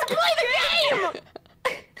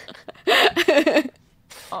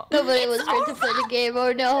 Nobody was here to play the game,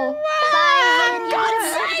 or no.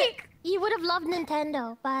 Bye. You would have loved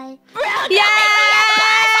Nintendo. Bye.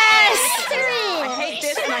 Yes! I hate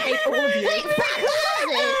this and I hate all of you.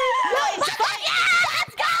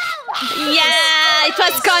 Yeah, it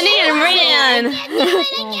was Connie and Rin.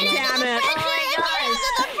 Damn it.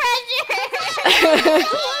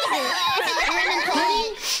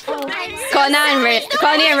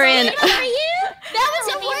 Connie and Rin. That was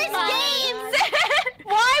the worst game.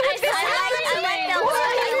 Why would this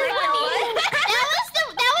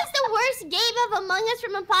That was the worst game of Among Us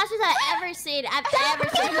from Imposters I've ever seen. I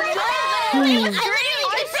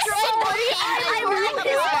literally destroyed the game.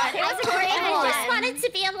 I just wanted to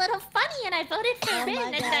be a little funny, and I voted for Finn,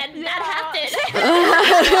 and then that happened.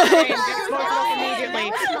 Gets voted off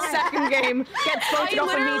immediately. Second game gets voted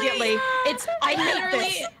off immediately. I hate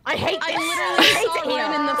this. I hate this. I saw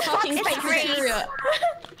Rin in the fucking cafeteria.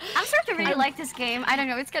 I'm starting to really like this game. I don't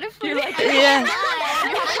know, it's kind of fun. Yeah. How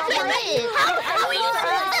are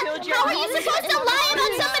you supposed to lie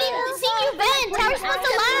about somebody seeing you vent? How are you supposed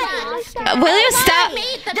to lie? Will you stop?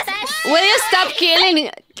 Made the best. Will you stop killing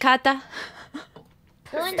Kata?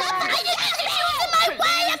 I didn't mean to use in my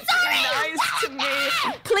way. I'm sorry. Nice to me.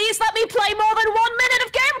 Please let me play more than 1 minute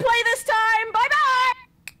of gameplay this time. Bye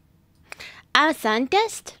bye. A sun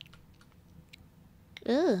test?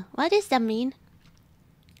 Ooh, what does that mean?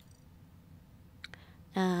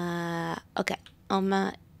 Okay.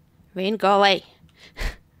 Rin, go away.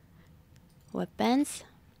 Weapons.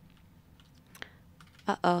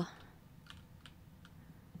 Uh-oh.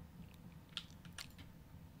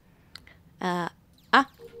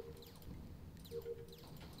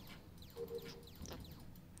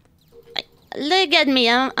 Look at me,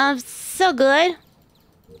 I'm so good.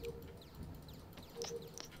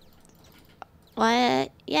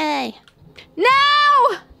 What? Yay. No!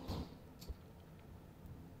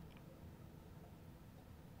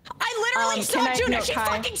 I literally saw Juna. She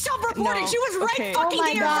fucking self-reported. She was right fucking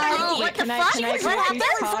my there. God. What the fuck? What happened?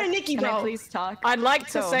 In front of Nikki, Can I bro. please talk? I'd like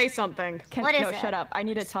to say something. What is no, it? shut up. I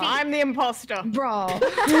need to talk. I'm the imposter. Bro.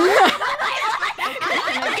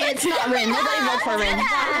 Okay, it's not Rin. Nobody vote for Rin.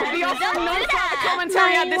 We offer no further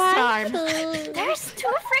commentary at this time. There's 2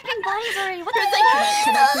 freaking bodies already. What the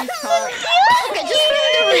Can I please talk? Okay, just for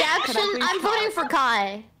the reaction, I'm voting for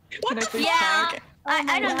Kai. Can I please Yeah. talk?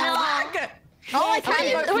 I don't know. Oh, I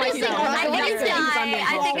can't. What do you think? I think What it's do you think? Guy.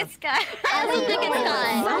 I think it's Guy. I don't think it's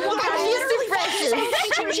Kai. She's too precious.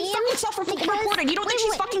 She fucking self-reported. You don't think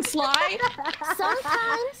she's fucking sly?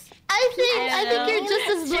 Sometimes I think you're just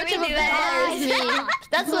as much of a vampire as me.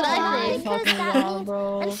 That's what I think. Because that means,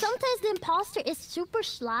 and sometimes the imposter is super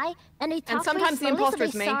sly, and they talk And sometimes the very slowly, imposter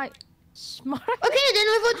is so me. they start smart. Okay, then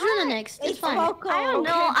we vote Juna next. It's fine. Coco. I don't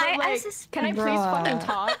know. Okay, but, I like, suspect. Can I please fucking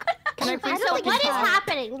talk? Can I please fucking What is talk?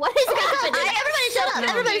 happening? What is happening? Everybody shut up.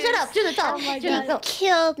 Everybody shut up. Juna, talk. Juna, go.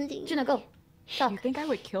 Killed me. Juna, go. You think I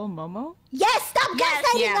would kill Momo? Yes, stop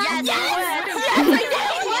gaslighting us.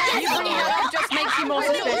 It just makes you more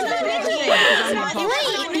suspicious.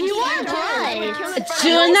 Wait, you are right.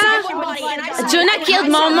 Juna killed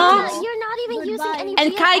Momo. You're not even using any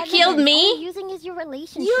And real Kai evidence. killed me? All you're using is your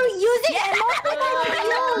relationship. You're using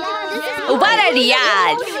What a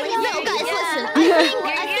riad. No, guys, listen.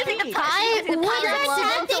 I think Kai would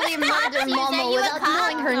accidentally murder Momo without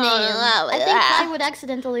knowing her name. I think Kai would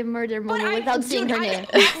accidentally murder Momo without seeing her name.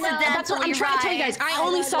 That's what I'm trying to tell you guys. I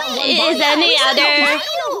only saw one body. Is any other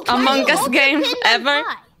Among Us game ever?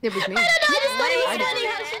 It was me.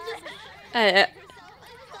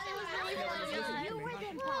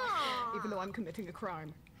 Even though I'm committing a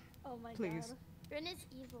crime. Please. Rin is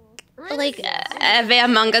evil. Like every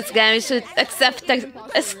Among Us game should accept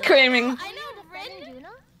a screaming. I know Rin.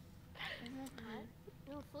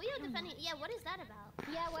 No, Fuyo defending. Yeah, what is that about?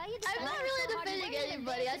 Yeah, why are you I'm not really defending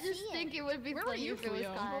anybody. I just think it would be funny if it was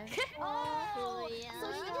Kai. Oh, yeah. So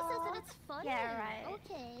she just says that it's funny. Yeah, right.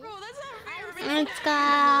 Okay. Bro, that's not fair. Let's go.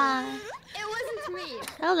 It wasn't me.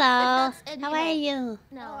 Hello. How are you?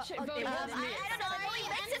 No.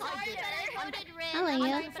 How are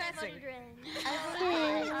you?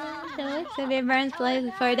 So the burns play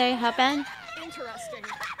before they happen. Interesting.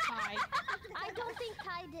 Hi. I don't think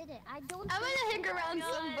Kai did it. I don't. I'm gonna hang around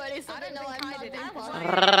somebody so they know I'm not the imposter.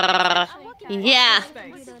 Yeah.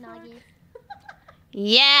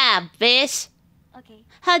 Yeah, bitch. Okay.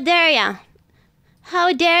 How dare ya?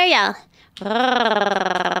 How dare ya?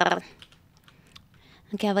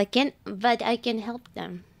 Okay, but I can help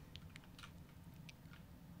them.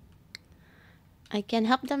 I can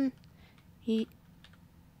help them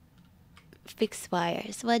fix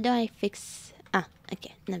wires. What do I fix? Ah,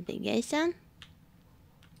 okay. Navigation.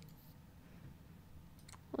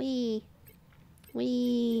 Wee.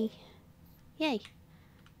 Yay.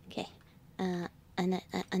 Okay. And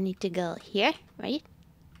I need to go here, right?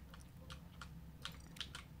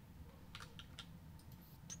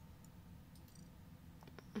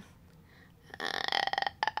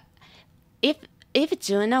 If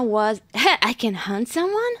Juna was... I can hunt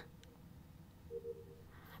someone?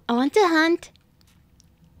 I want to hunt.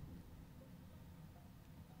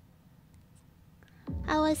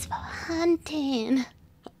 I was hunting.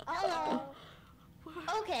 Oh.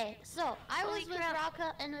 Okay, so I was with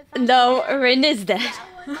Raka and we found No, Rin is dead.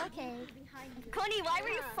 Okay. Connie, why were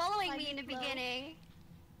you following me in the beginning?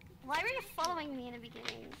 Why were you following me in the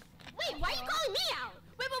beginning? Wait, why are you calling me out?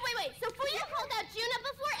 Wait. So Fuyo called out Juna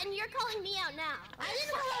before, and you're calling me out now. I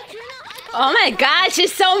didn't call out Juna. Oh my god,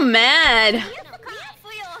 she's so mad. Wait,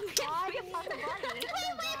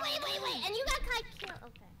 and you got Kai killed.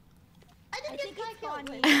 Okay. I think Kai killed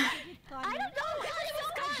me. I don't know. It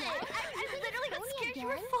was Kai. I literally got scared you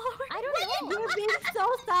were following. I don't know. You're being so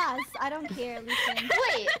sus. I don't care, listen.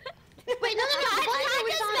 Wait, no. I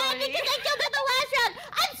just mad because I killed her the last round.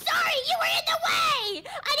 I'm sorry, you were in the way.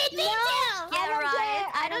 I didn't mean to. Yeah, right.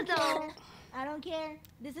 I don't know. I don't care.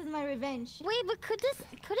 This is my revenge. Wait, but could it?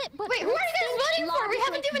 But wait, who are you guys voting for? We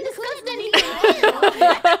haven't even discussed anything.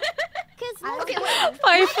 Okay, wait.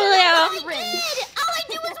 Poor Fuyo. All I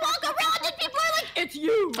do is walk around and people are like, It's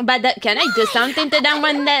you. But can I do something to them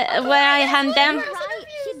when I hunt them? Right,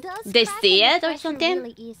 she does. They crack see an it or impression something?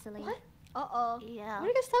 Really easily. Uh-oh. Yeah. What are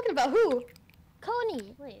you guys talking about? Who?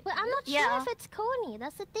 Coney. Wait, but I'm not sure if it's Coney.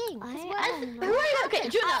 That's the thing. Who are you? Okay,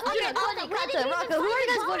 Juna, Kata, Rocco, who are you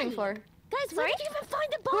guys voting for? Guys, where did you even find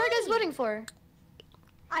the body? Who are you guys voting for?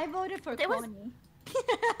 I voted for Coney.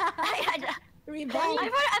 Revenge. I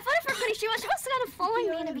voted for Coney. She was kind of following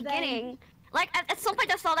me in the beginning. Like at some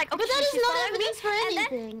point I felt like, okay, but that is she's not following me, evidence for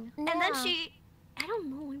anything. And then she, I don't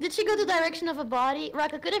know. Did she go the direction of a body?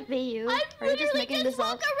 Rocco, could it be you? Are you just making this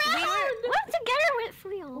up? We're together with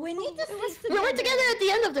Frio. We need to stick together. We're together at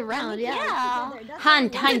the end of the round, yeah.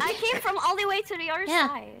 Hunt. I came from all the way to the other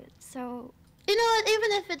side, so. You know what?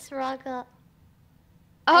 Even if it's Rocco.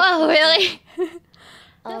 Oh, really?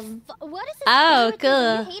 What is this? Oh,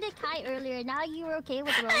 cool. You hated Kai earlier. Now you're okay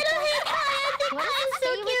with Rocco. I don't hate Kai. I think Kai's so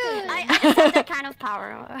cute. I just have that kind of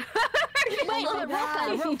power. Wait,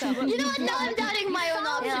 Roka. You know what? Now I'm doubting my own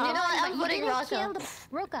option. You know what? I'm voting Rocco.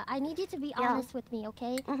 Roka, I need you to be honest with me,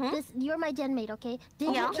 okay? You're my gen mate, okay?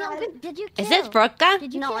 Did you kill? Is this Broca?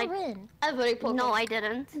 Did you kill Rin? I'm voting Poco. No, I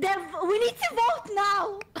didn't. We need to vote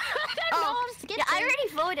now. I'm skipping. Yeah, I already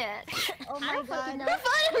voted. Oh my god. Who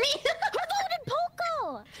voted me? Who voted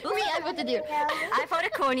Poco? Me, I voted you. I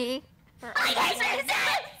voted Coney. Wait,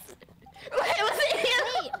 was it you?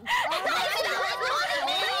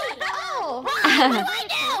 No.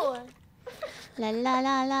 La la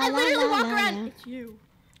la la I la literally la walk la. around. It's you.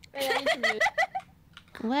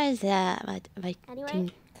 Where is that? Wait.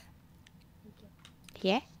 Anyway.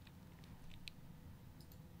 Here?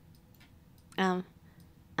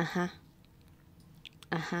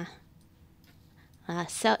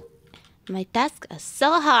 So my tasks are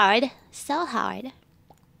so hard.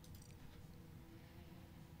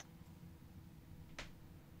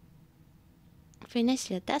 Finish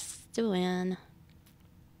your tasks to win.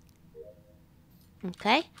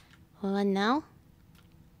 Okay. Well, now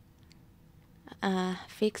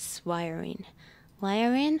fix wiring.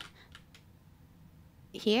 Wiring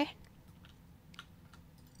here.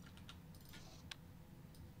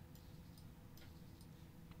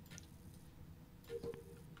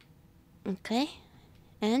 Okay.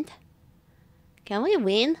 And can we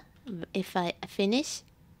win if I finish?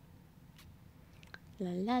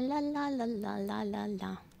 La la la la la la la la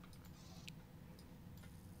la.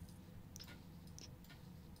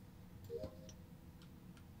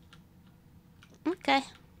 Okay.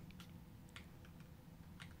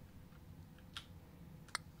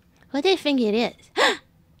 What do you think it is?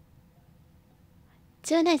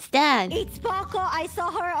 Tuna's dad. It's Poco. I saw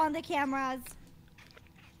her on the cameras.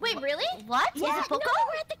 Wait, really? What? Yeah. Was it Poco? No,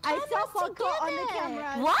 we're at the I cameras saw Poco together. on the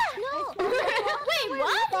cameras. What? No. Wait,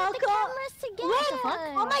 what? Poco. Cameras together. Wait,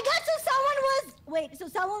 oh my god, so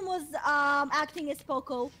someone was acting as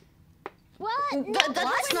Poco. What?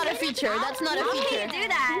 That's not a feature. That's not a How can feature. you do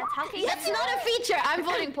that? How can you That's do not that? a feature. I'm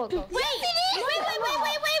voting Poco. Wait.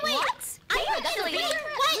 What? Actually, wait.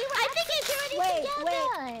 I think it's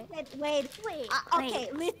Wait. Okay,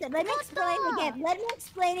 listen. Let me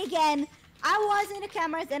explain again. I was in the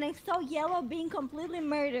cameras and I saw Yellow being completely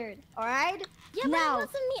murdered. All right. Yeah, but it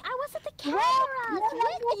wasn't me. I was at the cameras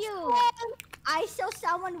with you. I saw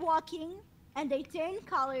someone walking and they turned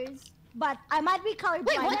colors. But I might be colorblind.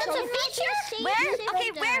 Wait, what? That's a feature? Where?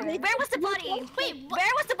 Okay, where was the body? Wait,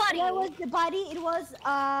 where was the body? Where was the body? It was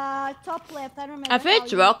top left. I don't remember. I think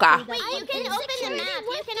it's Roca. Wait, you can open the map.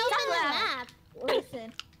 You can open the map.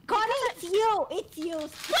 Listen. Connie, it's you. It's you.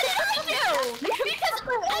 What did I do? Because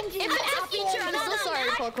if it's a feature, I'm so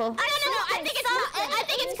sorry, Poco. No. I think it's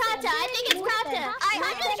Kata. I'm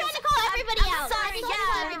just trying to call everybody out. Sorry,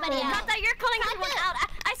 everybody out. Kata, you're calling everyone out.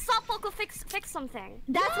 I saw Poco fix something.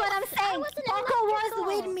 That's what I'm saying. Poco was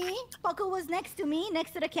with me. Poco was next to me,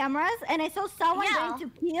 next to the cameras, and I saw someone going to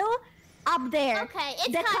peel up there. Okay, it's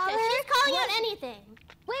The Kata. color She's calling out anything.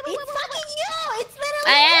 It's fucking you! It's literally I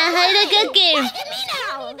had a good game.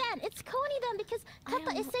 It's Coney then because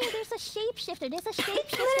Kata is saying there's a shapeshifter. There's a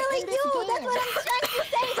shapeshifter literally in this you! game. That's what I'm trying to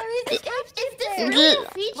say! There is a shapeshifter! Really a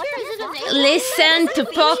feature? Is it a name? Listen to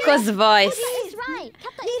Poco's voice. He's right.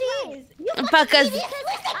 Kata is right. Poco's Because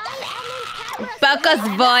I am in cameras. Poco's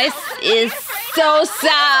voice is so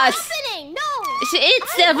sus. Happening? No.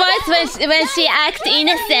 It's the voice when she acts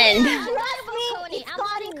innocent. I'm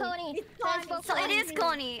voting Coney. So it is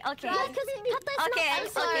Coney. Okay. Okay, I'm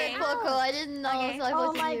sorry, Poco. I didn't know. So I Oh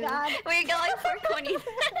voted my you. god. We're going for Coney.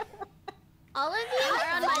 All of you are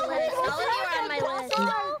on my list. All of you are on my list.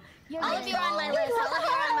 All of you are on my list. All of you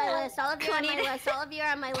are on my list. All of you are on my list. All of you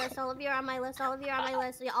are on my list. All of you are on my list. All of you are on my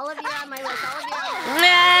list. All of you are on my list. All of you are on my list.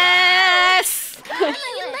 Yes. You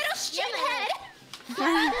little shithead.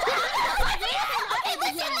 Okay,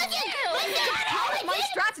 My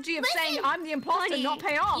strategy of saying I'm the imposter not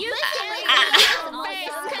pay off. You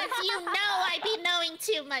because you know I be knowing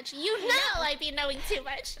too much. You know I be knowing too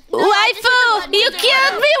much. Waifu! You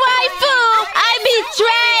killed me, waifu! I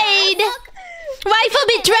betrayed! Waifu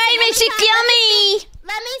betrayed me, she killed me!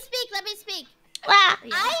 Let me speak. Ah.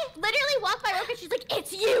 I literally walk by Roka, she's like,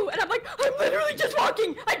 it's you! And I'm like, I'm literally just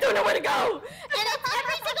walking! I don't know where to go! And it's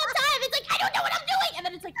every single time, it's like, I don't know what I'm doing! And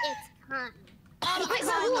then it's like, it's Connie. Oh my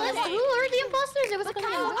god, who are the imposters? It was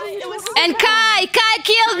And Kai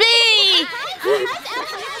killed me!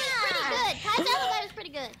 Kai's alibi was pretty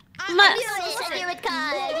good. Ma- I knew it,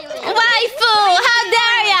 Kai. Waifu! How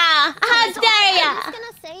dare ya! How dare ya! I'm just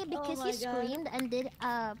gonna say because you screamed and did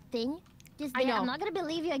a thing. I know. I'm not gonna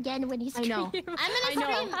believe you again when you scream. I know. I'm gonna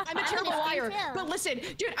scream. I'm a terrible liar. But listen,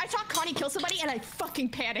 dude, I saw Connie kill somebody and I fucking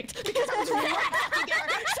panicked because I was really fucking at her.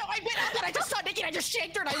 So I went up and I just saw Nikki and I just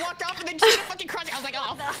shanked her and I walked off and then she did a fucking crunch. I was like,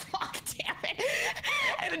 oh fuck, damn it.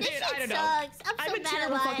 And dude, I don't know. Sucks. I'm a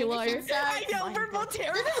terrible fucking liar. I know, we're both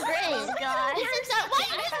terrible. This is great. Oh god. This is so. Why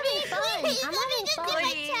you just I'm having just fun. did my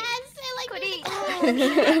chest. I like By the way,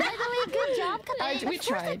 good job, Kate. We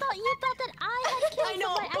tried. You thought that I had killed I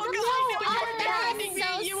know, somebody.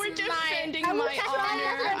 you were defending my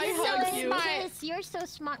honor. I hugged you. You're so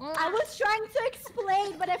smart. I was trying to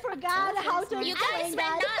explain, but I forgot how to You explain guys were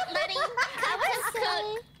that. not letting Kata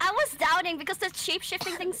cook. I was doubting because the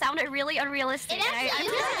shape-shifting thing sounded really unrealistic. It actually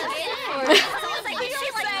is.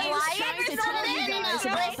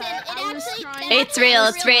 It's real,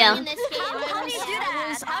 it's real. How do you do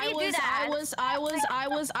that? How do you do that?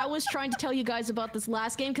 I was trying to tell you guys about this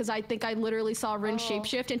last game because I think I literally saw Rin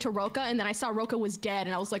shapeshift into Roka and then I saw Roka was dead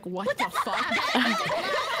and I was like, what the fuck?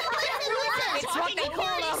 It's what they call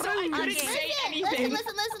a couldn't say anything.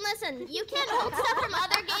 Listen. You can't hold stuff from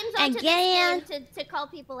other games onto this game to call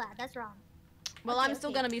people out. That's wrong. Well, I'm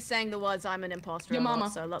still gonna be saying the words I'm an imposter. Your mama.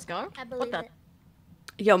 So let's go. I believe it.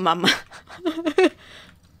 Yo, mama.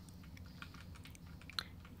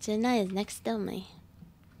 Jenna is next to me.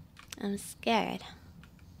 I'm scared.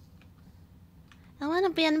 I want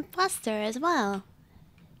to be an imposter as well.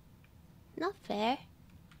 Not fair.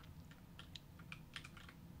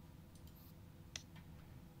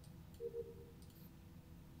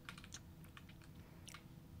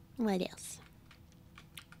 What else?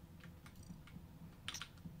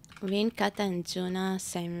 Rin, Kata, and Juna,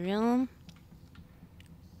 same room.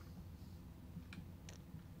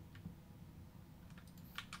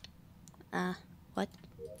 What?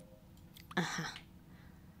 I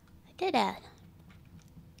did that.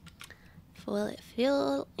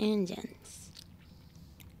 Fuel engines.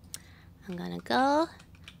 I'm gonna go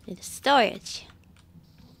to the storage.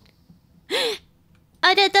 Da.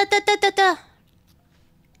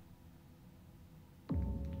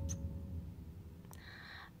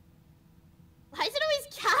 Why is it always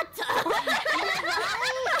Kata?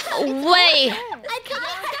 Wait.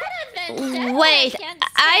 Wait.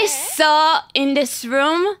 I saw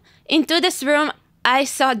into this room, I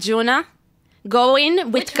saw Juna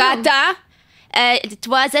going with Kata. It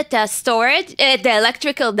was at the storage, the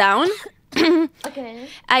electrical down. Okay.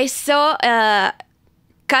 I saw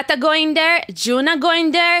Kata going there, Juna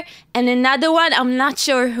going there, and another one, I'm not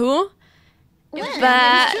sure who. When?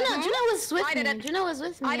 But Juna was with me. Juna was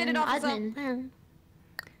with me. I did it off admin.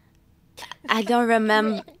 I don't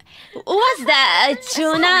remember. Who was that?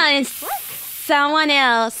 Juna and someone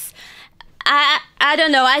else. I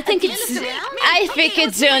don't know. I think it's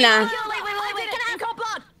Juna.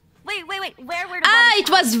 Wait. Where were the It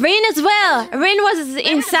was Rin as well. Rin was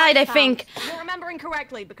inside, I think. You're remembering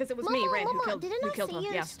correctly because it was me, Rin, who killed didn't I killed see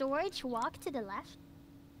her. your storage walk to the left?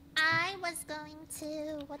 I was going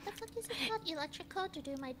to what the fuck is it called? Electrical to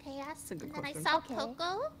do my task, and then I saw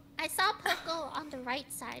Poco. I saw Poco on the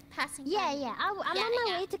right side passing. Yeah. I'm on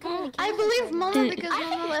my way to communication. I believe Mama because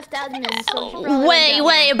Mama left admin. So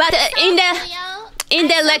Wait, but in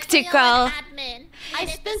the electrical. I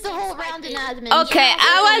spent the whole round in admin. Okay,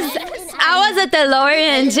 I was at the lower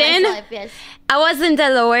engine. I was in the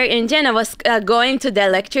lower engine. I was going to the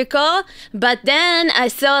electrical, but then I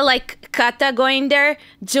saw like Kata going there,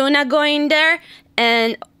 Juna going there,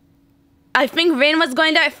 and I think Rin was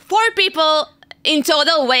going there. 4 people in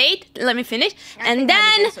total. Wait, let me finish. And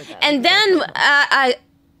then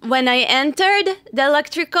when I entered the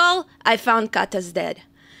electrical, I found Kata's dead.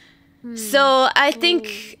 So I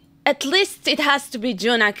think at least it has to be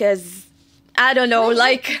Juna, cause I don't know,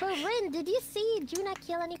 like. But Rin, did you see Juna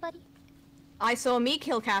kill anybody? I saw me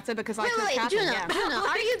kill Kata because I killed Kata. Juna,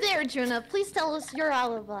 are you there, Juna? Please tell us your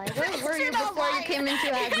alibi. Where were you before you came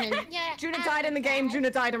into admin? Juna died in the game.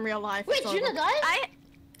 Juna died in real life. Wait, Juna died?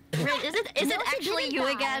 Is it actually you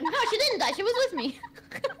again? No, she didn't die. She was with me.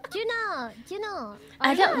 Juno.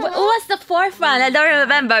 I don't. What was the fourth one? I don't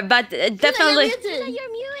remember, but definitely. Juno,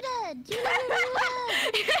 you're muted. Juno, you're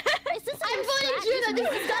muted. Is this I'm voting Juno. This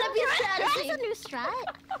has gotta be a strategy. That's a new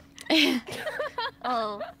strat.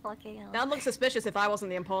 Oh, fucking hell. That would look suspicious if I wasn't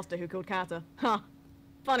the imposter who killed Kata. Huh.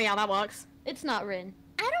 Funny how that works. It's not Rin.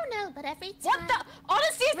 I don't know, but every time. What the?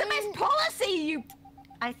 Honesty is the best policy, you.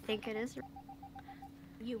 I think it is.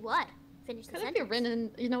 You what? Finish the Could it be sentence. Rin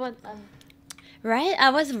and you know what? Right? I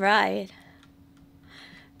was right.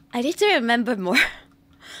 I need to remember more.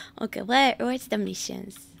 Okay, where's the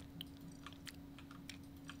missions?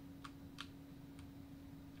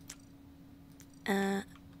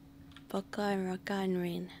 Boko and Rocka and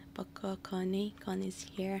Rin. Boko, Connie. Connie's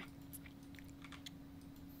here.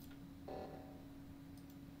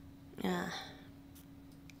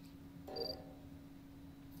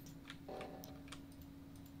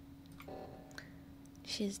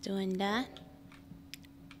 She's doing that.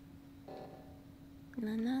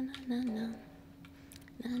 No.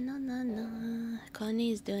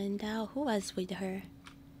 Connie is doing that. Who was with her?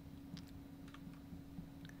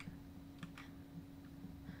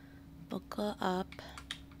 Boko up.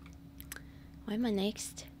 Where am I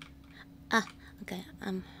next? Ah, okay.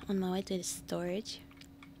 I'm on my way to the storage.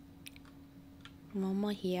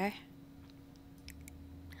 Momo here.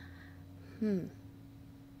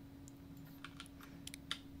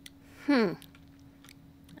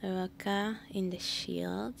 Rocka in the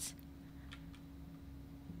shields.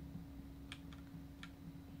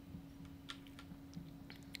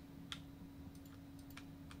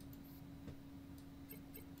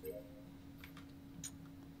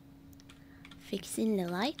 Fixing the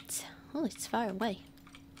light. Oh, it's far away.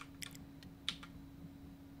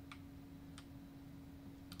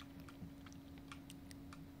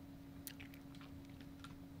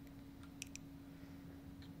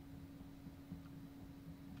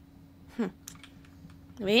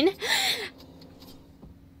 Rin?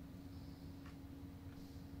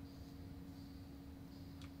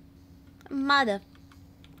 Mother.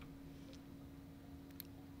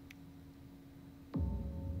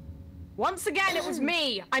 Once again, it was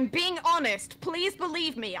me. I'm being honest. Please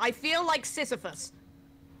believe me. I feel like Sisyphus.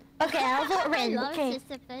 Okay, I'll vote Rin. Okay.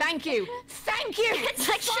 Thank you. Thank you. It's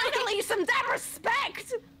like finally some damn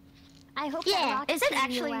respect. I hope Yeah. that Rock Is it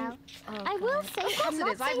treated you actually? well. Oh, I will God. say, Of course I'm it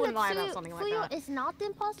not is. I saying wouldn't lie about that something like Fuyo that. is not the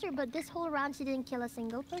imposter, but this whole round she didn't kill a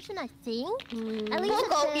single person, I think. At least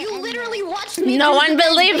Boko, at the you end literally there. watched me. No do one the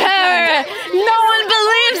believe her! No one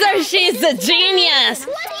believes her! She's a genius!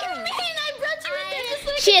 What do you mean? I brought you in there just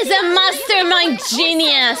so She is a mastermind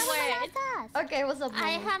genius! Okay, what's up,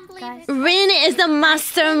 I Mom? humbly Rin is a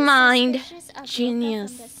mastermind suspicious of Rocka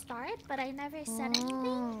genius. from the start, but I never said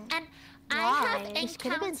anything. And I Why? have This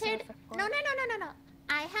could have been encountered. self-report. No.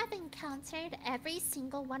 I have encountered every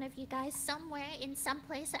single one of you guys somewhere in some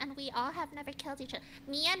place, and we all have never killed each other.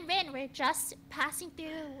 Me and Rin were just passing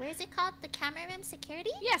through. Where is it called? The camera room security?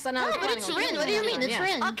 Yes, I know. No, but it's Rin. What do you mean? It's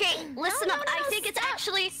Rin. Okay, listen No, up. I think it's stop.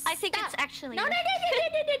 actually. I think it's actually. No.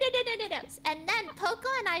 And then Poco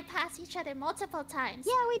and I passed each other multiple times.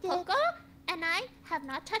 Yeah, we did. Poco and I have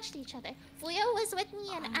not touched each other. Fuyo was with me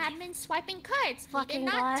in admin swiping cards. We did Fucking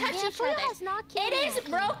not God. touch Yeah, each Fuyo other. has not killed It is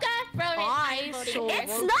anyone. Roka, Rowan, I voting saw her.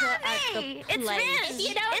 It's Roka not at the me. It's place. Rin. If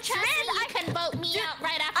you don't It's trust Rin. me, you can vote me out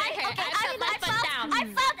right after her. Okay, I put my foot down.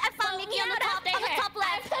 I found Nikki on the top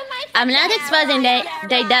left. I'm not exposing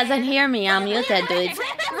they doesn't hear me. I'm muted, dude.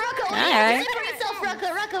 Rocco, what do you Alright. say for yourself,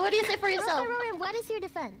 Rocco, what do you say for yourself? Rowan, what is your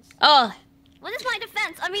defense? Oh, What is my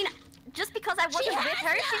defense? I mean, just because I wasn't with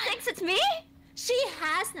her, she thinks it's me? She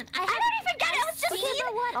has none. I don't even get it. I was just seen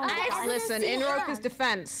seeing. what? Oh, I've God. Listen, in Roku's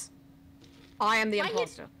defense, I am the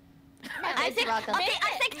imposter. I think. Rocco. Okay,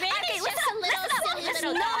 I think. Rin Okay, is listen just up. a little Listen up. silly Listen.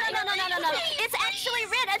 little No. It's actually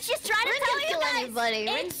Rin, and she's trying to Rin tell can you kill guys. anybody.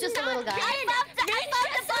 Rin's just a little guy.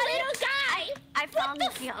 I found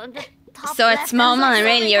Nikki on the top so left. it's Momo and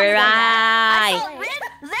Rin. You're I saw right.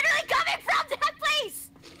 Rin literally coming from that place.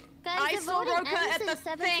 Guys, I the saw voting Roka ends at in the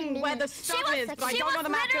 17 thing where the minutes. stuff is, but I don't know the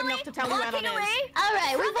map good enough to tell you where that walking away. is.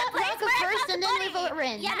 Alright, we From the vote place Rocco where I first found and the then we body. vote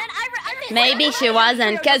Rin. Yeah, then I Maybe she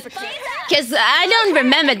wasn't, cause I don't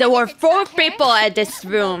remember. There were 4 people at this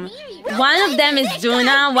room. One of them is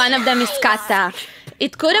Duna, one of them is Kata.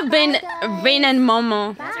 It could have been Rin and Momo.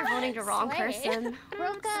 You guys are voting the wrong person.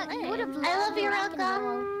 Roka, you would have I love you,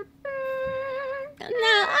 Rocco.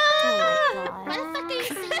 No. Why the fuck are you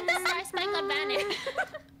seeing the star spike on banner?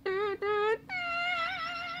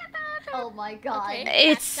 Oh my god. Okay.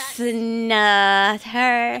 It's not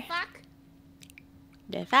her. Fuck.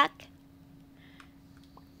 The fuck?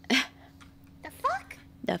 The fuck?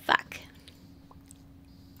 The fuck?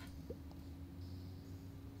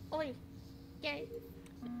 Oi. Yay.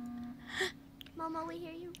 Momo, we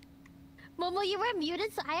hear you. Momo, you were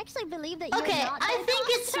muted, so I actually believe that you're Okay, not. I think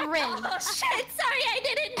it's Rin. Oh shit! Sorry, I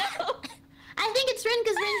didn't know. I think it's Rin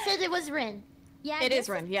because Rin said it was Rin. Yeah, It is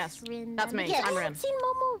Rin, yes. Rin, That's me. Yes. I'm I Rin. haven't seen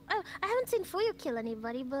Momo. I haven't seen Fuyu kill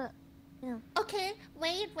anybody, but yeah. Okay,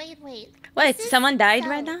 wait. Wait, This is someone died so-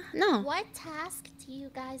 right now? No. What task do you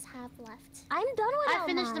guys have left? I'm done with I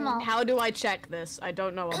finished them all. How do I check this? I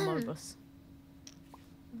don't know on Modus.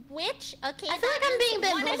 Which? Okay, I feel like I'm being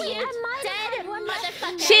one of bamboozled. you dead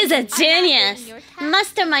motherfuckers. She's a are not genius. doing your task.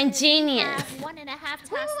 Mastermind You genius. have 1.5 tasks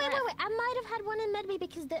Wait. left. I might have had one in Medbay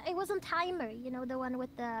because it was on timer. You know, the one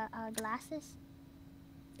with the glasses.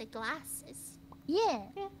 The glasses. Yeah.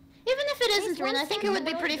 Even if it isn't Rin, I think it would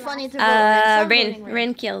be pretty funny to vote Rin. So I'm voting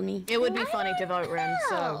Rin killed me. It would be funny to vote Rin,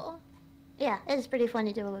 so... Oh. Yeah, it is pretty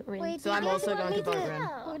funny to vote Rin. Wait, So do I'm you guys also want going to me vote Rin.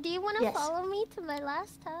 Oh, do you want to Yes. follow me to my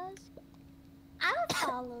last task? I'll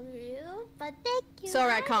follow you, but Thank you.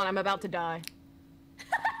 Sorry, I can't. I'm about to die.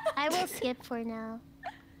 I will skip for now.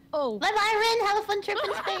 Oh. Bye bye, Rin. Have a fun trip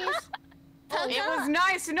in space. It was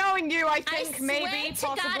nice knowing you, I I think, swear maybe, to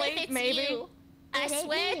God possibly, if it's maybe. you. I It ain't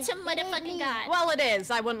swear me. to It ain't motherfucking me. God. Well, it is.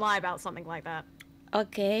 I wouldn't lie about something like that.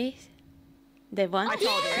 Okay. They won? I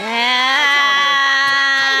told you.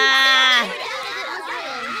 Yeah!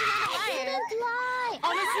 I didn't lie.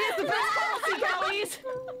 Honestly, it's the best policy, girlies.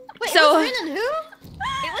 Wait, So- it was Rin and who?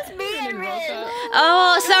 It was me and Rin.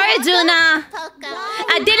 Oh, sorry, Juna. Poco.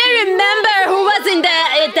 I didn't remember who was in the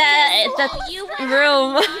You and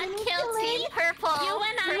room. I killed Team Purple. You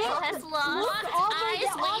and I Purple has lost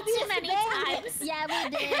eyes way too many times. Yeah, we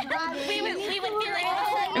did. We would be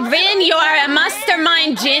like, Rin, you are a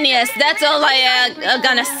mastermind genius. That's all I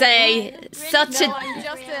gonna say. Such No, a I'm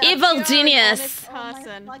just a evil pure, genius. honest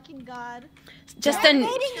person. Fucking god. Just an.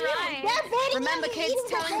 Remember, kids,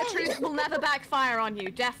 telling the truth will never backfire on you.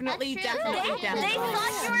 Definitely, definitely, They definitely.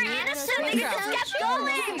 thought you were innocent. They just kept You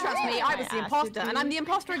can going. trust me, I was the imposter, and I'm the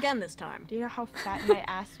imposter again this time. Do you know how fat my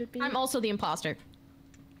ass would be? I'm also the imposter.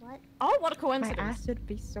 Oh, what a My coincidence. ass would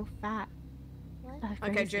be so fat. That's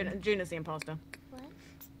Okay, crazy. Juna's the imposter.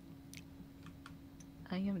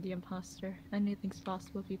 I am the imposter. Anything's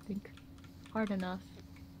possible if you think hard enough.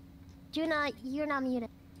 Juna, you're not muted.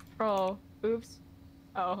 Oh, oops.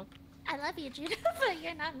 Oh. I love you, Judah, but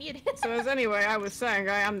you're not muted. So as anyway, I was saying,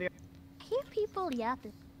 I am the... I hear people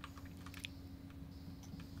yapping.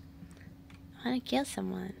 I wanna kill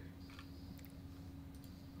someone.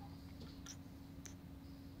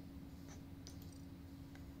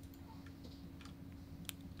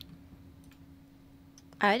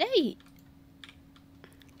 Are they?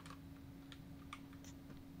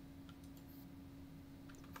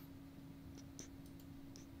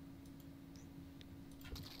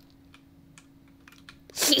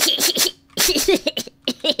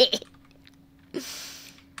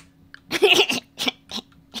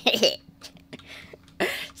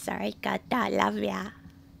 Sorry, Kata, love ya.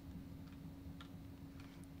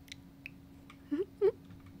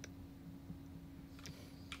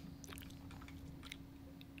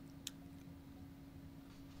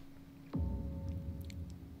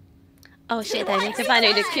 Oh shit, I need to find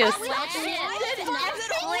the cues.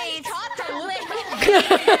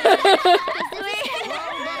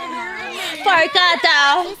 For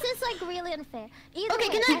Kata. This is like really unfair. Either Okay,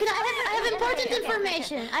 way, I have important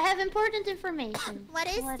information. I have important information. What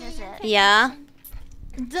is it? Yeah.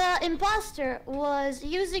 The imposter was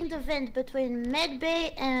using the vent between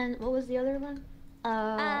Medbay and what was the other one?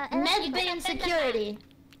 Medbay and security.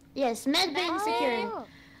 Yes, Medbay and security. Oh,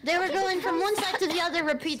 They were going from one side to the other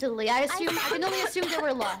repeatedly. I can only assume they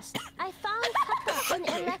were lost. I found Kata in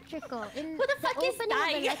electrical. In Who the fuck is opening of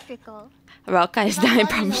dying? electrical. Roka is dying That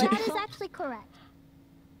probably. is actually correct.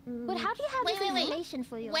 But how do you have Wait, this wait. information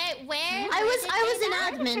for you? Where? I was an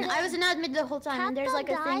admin. I was an admin the whole time, and there's like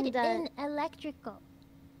a thing died that. in electrical.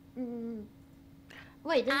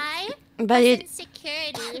 Wait, I But was it, in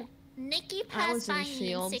security. Nikki I passed was in by me in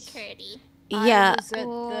shields. security. yeah. I was at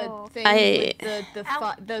Oh. the thing I-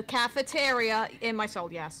 with the cafeteria in my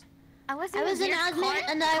soul, yes. I was I was an admin,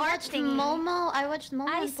 and I watched Momo. I watched Momo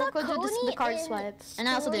I and saw Poco do Coney the card in swipe, and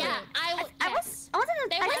I also did Yeah, it. I wasn't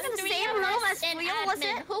there I was in was the 3 same of room us as in Fuyo, was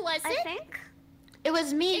admin. it? Who was I it? think. It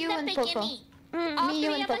was me, In you, the and Poco. beginning. Mm. All Me, you,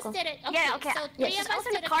 3 and of us Poco. did it. Okay, Yeah, okay. so 3 Yes. of us Also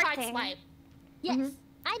the did a card card thing. swipe. Yes, Mhm.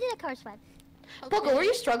 I did a card swipe. Poco, were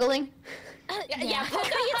you struggling? Yeah,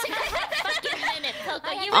 Poco, you took a fucking minute,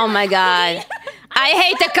 Poco. You Oh my god. I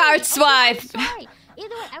hate the card swipe. Sorry.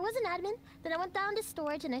 Either way, I was an admin. Then I went down to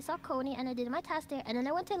storage and I saw Coney and I did my task there. And then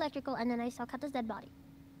I went to electrical and then I saw Kata's dead body.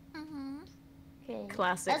 Okay.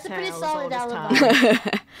 Classic That's a pretty tales all solid this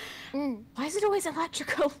alibi. time. Why is it always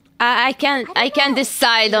electrical? I can't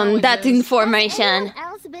decide on that information. Anyone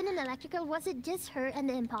else been in electrical? Was it just her and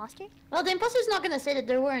the imposter? Well, the imposter's not gonna say that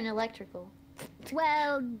they were in electrical.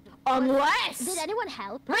 Well, Unless. did anyone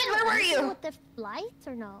help? Rin, where were you? With the lights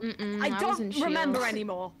or no? I don't remember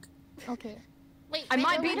anymore. Okay. Wait, I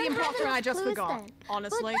might be we the don't have imposter and I enough just clues forgot. then.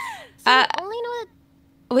 Honestly. So we only know that.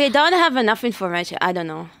 We don't have enough information. I don't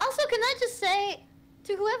know. Also, can I just say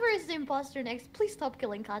to whoever is the imposter next, please stop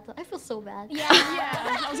killing Kata. I feel so bad. Yeah.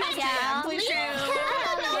 I was gonna say, please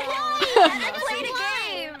Play the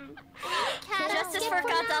game. Justice for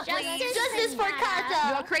Kata, please. Justice for Kata.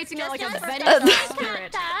 You are creating like a Justice for vengeful Kata.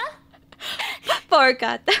 spirit. Poor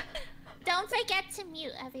cat. Don't forget to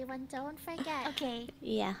mute, everyone. Don't forget. Okay.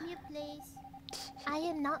 Yeah. Mute, please. I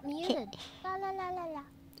am not muted. La la la la la.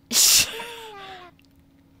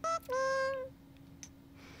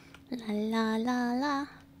 La la la la.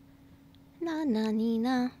 Na na ni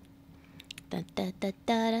na. Da da da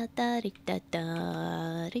da da da da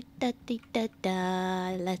da da da da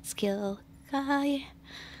da. Let's kill Kai.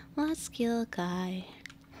 Let's kill Kai.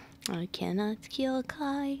 I cannot kill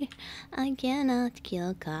Kai. I cannot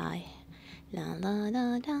kill Kai. La la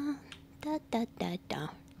la la. Da da da da.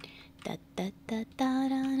 Da da da da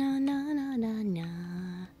da na na na na na.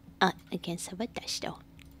 Ah, I can't sabotage though.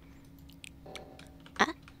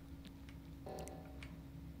 Ah.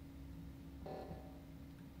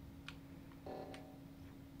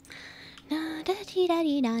 Da da dee da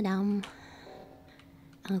dee da dum.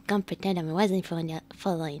 I'm gonna pretend I wasn't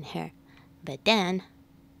following her, but then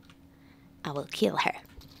I will kill her.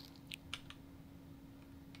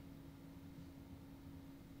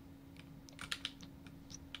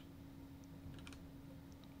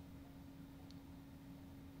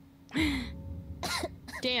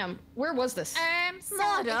 Damn, where was this? So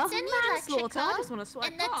Murder? it's in Manslaughter? I just electrical. want to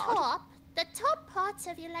swipe And the top parts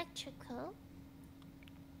of electrical.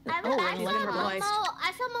 Oh, and living realized.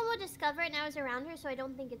 I saw Momo discover it and I was around her, so I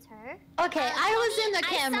don't think it's her. Okay, I was in the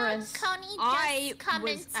cameras. I saw Connie I just come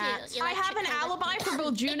was into at- I have an electrical with alibi me. for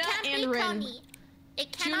both Juna It can't and be Rin. Connie.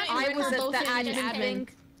 It cannot Juna be and I Rin was were at both the in admin thing.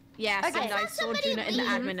 Yes, Okay. and I saw somebody Juna in the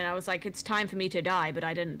leave. admin, and I was like, it's time for me to die, but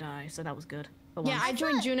I didn't die, so that was good. For Yeah, once. I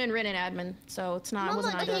joined Juna and Rin in admin, so it's not. It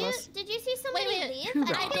wasn't either of us. Did you see somebody leave?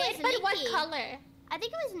 Hoorah. I did, but what color? I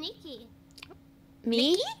think it was Nikki.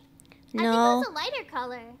 Me? I think it No, was a lighter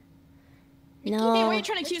color. Hey, why are no. you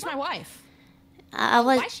trying to accuse my wife? I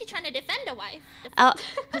was. Why is she trying to defend a wife?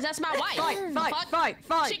 Because that's my wife.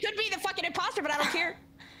 Fight. She could be the fucking imposter, but I don't care.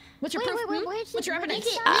 What's your Wait, proof? wait, wait, where'd she- What's your where'd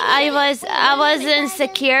evidence? she- I was in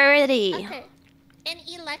security. Okay. In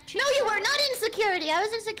electric. No, you were not in security. I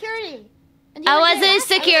was in security. And you I were was there. in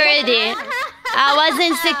security. I was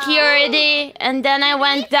in security, and then I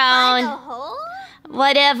went down.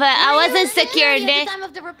 Whatever. I was in You were there security. at the time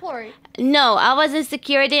of the report. No, I was in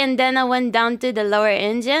security, and then I went down to the lower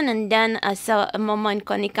engine, and then I saw Momo and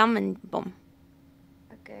Connie come, and boom.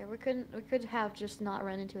 Okay, we could have just not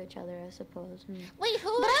run into each other, I suppose. Wait,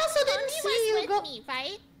 who? But I also didn't Connie see was you with go- me,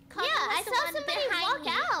 right? Connie Yeah, was I the saw one somebody behind walk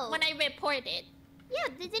me out. when I reported. Yeah,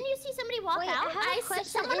 didn't you see somebody walk Wait, out? I have a question.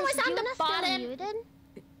 Someone Is was on Juna the still bottom. muted?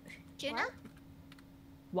 Juna?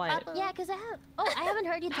 What? Yeah, because I haven't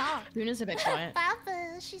heard you talk. Juna's a bit quiet.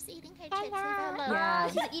 Babu, she's eating her chips. Yeah.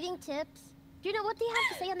 She's eating chips. Juna, what do you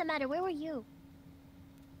have to say on the matter? Where were you?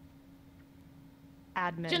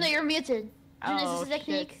 Admin. Juna, you're muted. Juna, Oh, is this a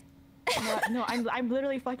technique? No, I'm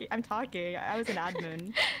literally fucking. I'm talking. I was an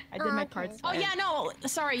admin. I did my Okay. cards. Oh yeah, no,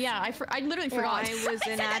 sorry, yeah, I literally forgot. I was an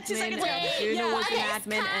said that 2 admin, seconds ago. and Juna Yeah. was an Why is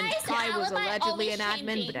admin, and Kai's Kai was alibi allegedly an always admin,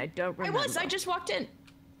 changing? but I don't I remember. was. I just walked in.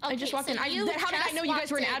 I just Okay, walked in. so you How did I just know you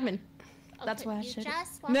guys were an walked in. admin? That's why I should.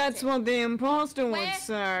 That's what the imposter would Where-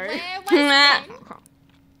 say. Where was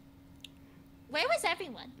Where was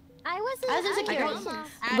everyone? I was in security.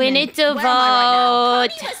 We need to Where am I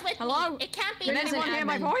right vote. Connie was with Hello? me. It can't be Rin her. is an Anyone hear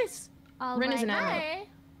my admin. voice? All Rin is an right.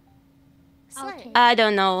 admin. Slay. Okay. I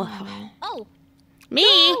don't know. Oh, Me?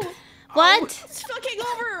 What? It's fucking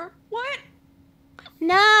over. What?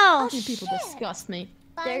 No. You people disgust me.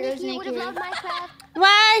 bye, There goes Nikki. Would have Nikki. loved Minecraft.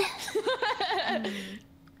 What?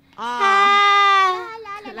 Ah,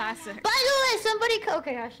 Ah. classic. By the way, somebody.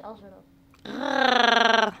 Okay, I'll shut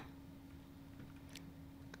up.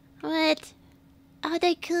 What? Oh,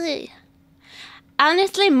 they could.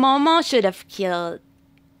 Honestly, Momo should have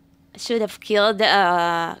killed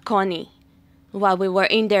Connie while we were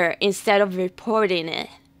in there instead of reporting it,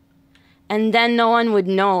 and then no one would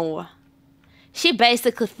know. She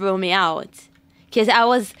basically threw me out because I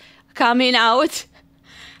was coming out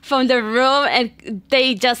from the room and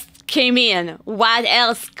they just came in. What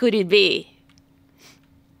else could it be?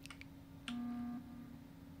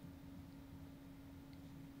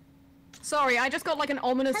 Sorry, I just got like an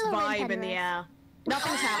ominous Hello, vibe in the air.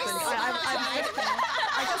 Nothing's happened.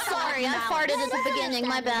 I'm just sorry, I farted at the beginning,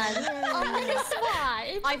 my bad.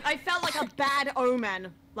 I felt like a bad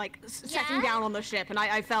omen, like setting down on the ship, and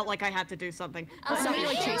I felt like I had to do something. Somebody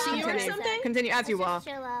like chasing you or something? Continue as you were.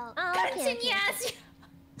 Chill out. Continue as you.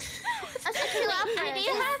 Let's just chill out for a bit,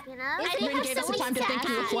 you know? I didn't give us the time to think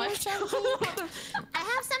and reflect. I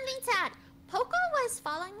have something to add. Poco was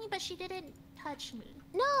following me, but she didn't touch me.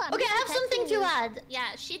 No, I'm Okay, I have something to add.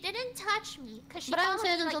 Yeah, she didn't touch me because she. But I won't followed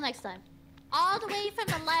say it me, until like, next time. all the way from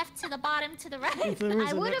the left to the bottom to the right.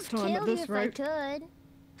 I would have killed you if I could.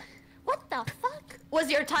 What the fuck?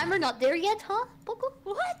 Was your timer not there yet, huh, Poco?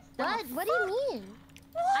 What? What do you mean?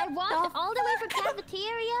 I walked all the way from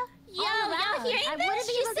cafeteria. Yo, all around. hearing I this? wouldn't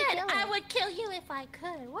be She able to said kill I her. would kill you if I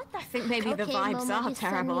could. What the I think maybe the Okay, vibes Momo, are you send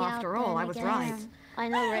terrible me after out all. then, I I was guess. right. I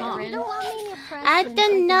know, right? You don't want me to press I and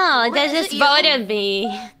don't know. What That is just it, you? bothered me.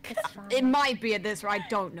 It's fine. It might be at this, or I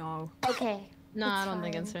don't know. Okay. No, I don't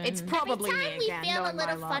think it's him. It's probably Every me time we again, feel a knowing my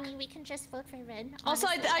little luck. funny, we can just vote for Rin. Also,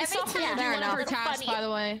 I honestly. saw Every Fuyo time do we one of feel a her little tasks, funny. by the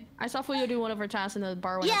way. I saw Fuyo do one of her tasks in the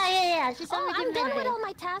bar window. Yeah. She saw Oh, me I'm do done with that. all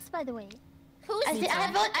my tasks, by the way. Who's I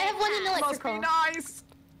have one in Must electrical. be nice.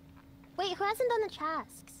 Wait, who hasn't done the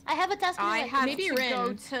tasks? I have a task in I electrical. have Maybe to go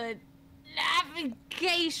Rin. to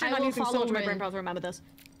navigation. I I'm will using follow so much my Rin. brain power to remember this.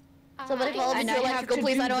 Somebody follow me And to I have electrical, to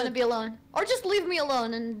please. do I don't want the- to be alone. Or just leave me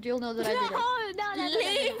alone, and you'll know that I did it. No.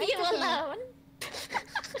 Leave you alone.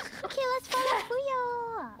 Okay, let's follow Fuyo.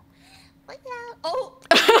 Oh,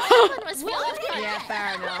 that one was feeling funny. Yeah,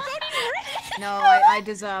 fair enough. No, I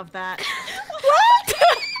deserve that. What?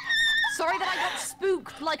 Sorry that I got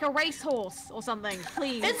spooked like a racehorse or something.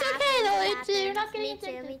 Please. It's okay though. You're not getting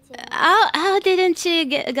ejected. Me too. How didn't she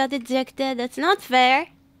got ejected? That's not fair.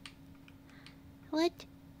 What?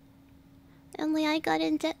 Only I got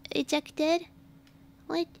ejected?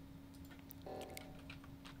 What?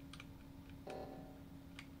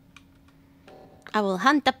 I will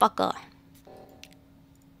hunt the Poco.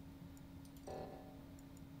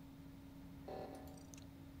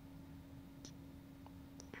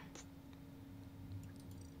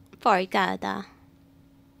 Porcada.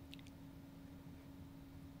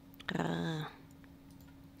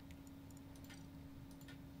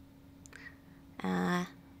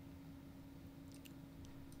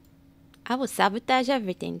 I will sabotage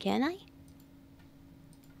everything, can I?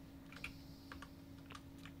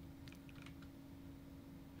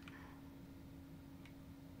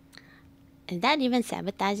 Is that even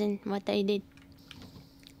sabotaging what I did?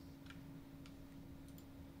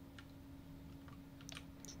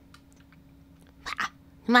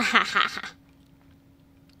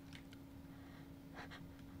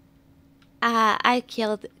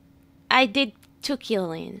 I did 2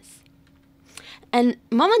 killings. And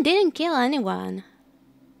Mama didn't kill anyone.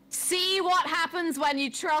 See what happens when you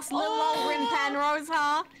trust little old Rin Penrose,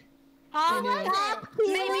 huh? Huh?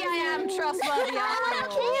 Maybe I am trustworthy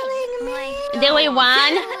after all. Did we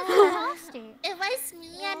won? It was me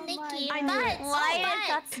and Nikki, Why?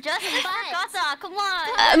 That's just Gata. Come on.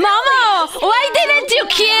 Momo, why didn't you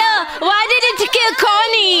kill? Why didn't you kill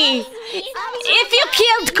Connie? If you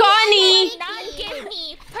killed Connie, not give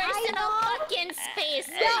me personal fucking space.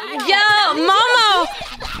 yo, Momo,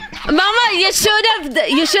 you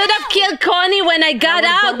should have killed Connie when I got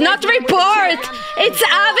out, not report. It's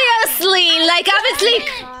obviously.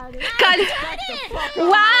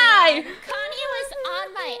 Why? Connie was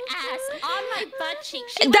on my ass, on my butt cheek.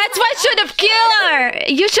 That's why I should have killed her.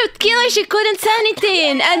 You should kill her. She couldn't say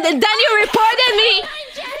anything, and then you reported me.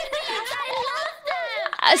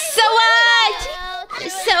 So what?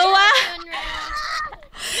 So what?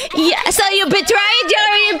 Yeah. So you betrayed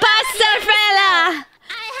your imposter, fella.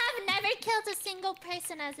 I have never killed a single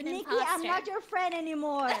person as an Nikki, imposter. I'm not your friend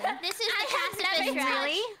anymore. This is the pacifist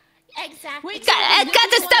Really? Exactly.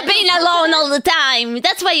 Gotta stop being alone all the time.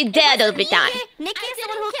 That's why you're dead all the time. Nikki is the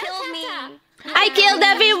one who killed me. I killed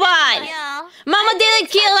everyone. Yeah. Mama didn't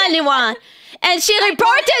kill anyone. And she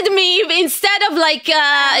reported me instead of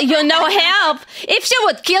help. If she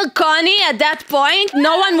would kill Connie at that point,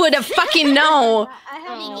 no one would have fucking known. I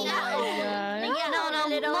have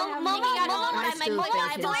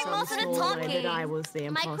most of the talking. I was the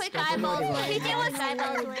My imposter. quick eyeballs. Nikki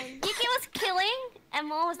was killing, and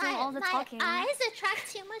Mo was doing all the talking. My eyes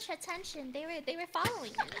attract too much attention. They were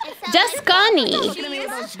following me. Just Connie.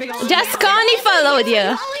 Just Connie followed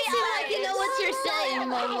you. You know what you're saying,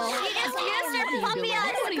 Momo. She just used her puppy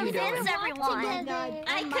eyes to convince everyone.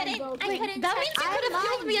 I couldn't. That means you could have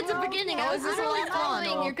killed me at the beginning. I was just only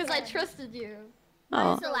following you because I trusted you.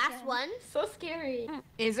 Oh. The last one. So scary.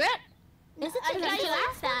 Is it? Is it the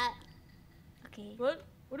last that? Okay. What?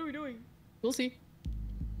 What are we doing? We'll see.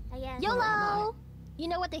 YOLO! You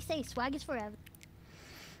know what they say, swag is forever.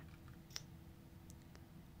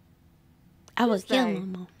 I will kill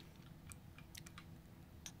Momo.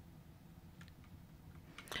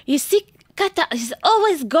 You see, Kata is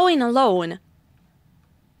always going alone.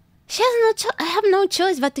 She has no I have no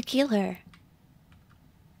choice but to kill her.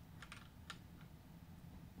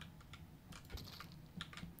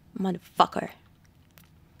 Motherfucker.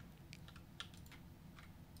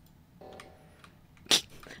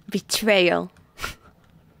 Betrayal.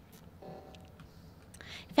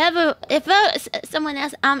 If someone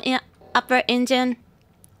else, I'm in upper engine.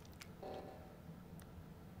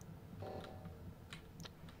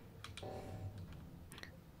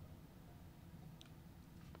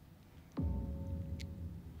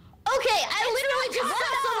 Okay, I literally just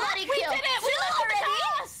saw somebody kill. We did it! We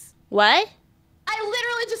already! What? I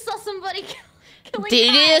literally just saw somebody killing.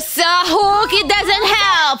 Did you saw Hook? It doesn't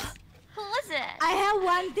help. Who was it? I have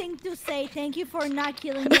one thing to say. Thank you for not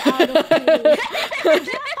killing me out of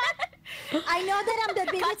pity. I know that I'm the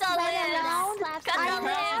biggest fan around. I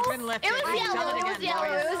know. It was yellow. It was yellow.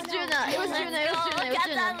 It was Juna. It was Juna. It was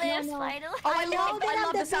Juna. It was Juna. Oh, I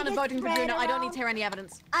love the sound of voting for Juna. I don't need to hear any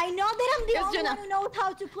evidence. I know that I'm the only one who knows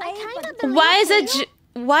how to play. Why is it?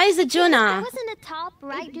 Why is it I Juna? was in the top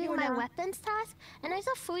right doing my weapons task, and I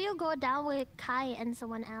saw Fuyo go down with Kai and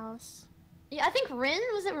someone else. Yeah, I think Rin.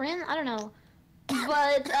 Was it Rin? I don't know.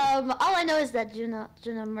 But all I know is that Juna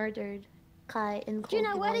murdered Kai in cold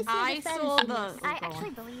Juna, what is your I defense? saw the. I actually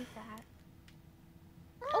believe that.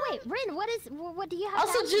 Oh wait, Rin, what do you have?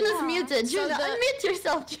 Also, to Juna's ask? muted. Juna, unmute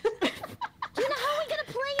yourself, Juna. Juna, how are we gonna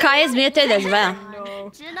play? Kai is muted as well.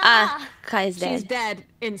 No. Kai is She's dead. dead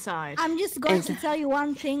inside. I'm just going to tell you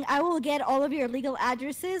one thing. I will get all of your legal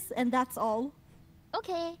addresses, and that's all.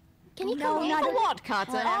 Okay. Can you No, come not For over? what,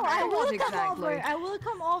 Carter? Oh, I will What come exactly? over. I will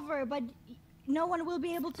come over, but no one will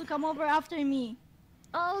be able to come over after me.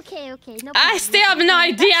 Okay, no problem. I still have no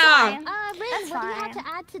idea. Rin, what do you have to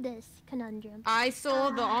add to this conundrum? I saw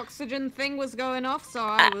the oxygen thing was going off, so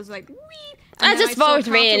I was like, wee. I And then just saw vote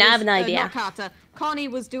Rin, Carter I have was- no idea. Not Carter. Connie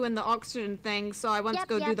was doing the oxygen thing, so I went to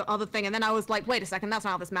go do the other thing, and then I was like, wait a second, that's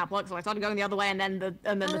not how this map works. So I started going the other way, and then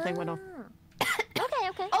the thing went off.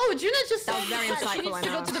 Okay. Oh, Juna just That was very she insightful, needs I to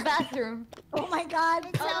go know. to the bathroom. Oh my god.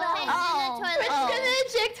 It's okay. Prince gonna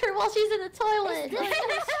eject her while she's in the toilet. Is this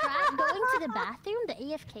the strat going to the bathroom? The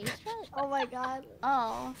AFK strat? Oh my god.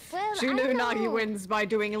 Oh. Well, I Junu don't Nagi know. wins by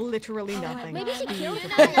doing literally nothing. Maybe she killed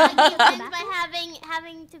Juna her. wins by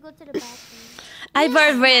having to go to the bathroom. I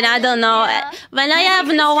vote Rin. I don't know. When I have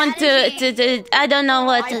no one to I don't know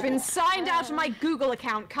what I've been to. signed out of my Google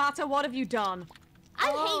account. Carter, what have you done? I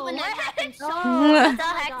hate when that happens. So It's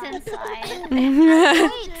all hacked inside.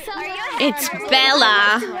 Wait, so It's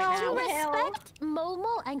Bella. to respect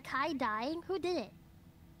Momo and Kai dying, who did it?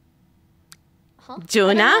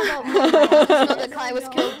 Juna? I just know that Kai was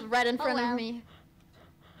killed right in front of me.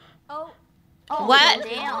 Oh. What?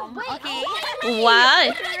 Damn. Okay.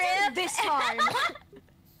 What? This time.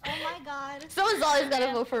 Oh my god. Someone's always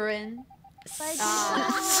gotta vote for Rin.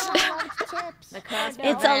 The curse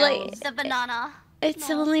It's only The banana. it's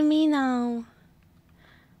only me now.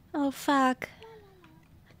 Oh fuck.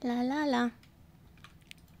 La la la.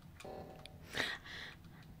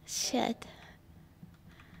 Shit.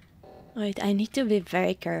 Wait, I need to be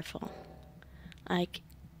very careful. Like,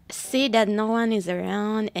 see that no one is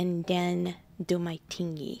around and then do my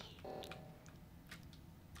thingy.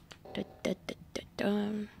 Da, da, da, da, da.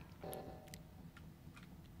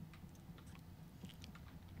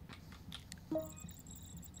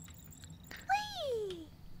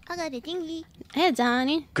 I got a dingy. Hey,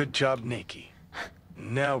 Johnny. Good job, Nikki.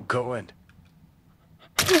 Now go and...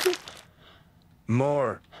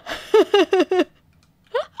 More.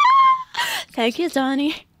 Thank you,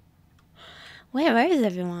 Johnny. Where is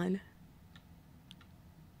everyone?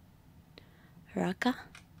 Raka?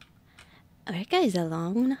 Raka is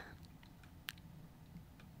alone.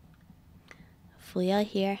 Fuya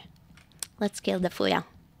here. Let's kill the Fuya.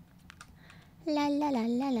 La la la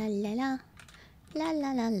la la la la. La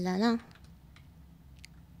la la la la.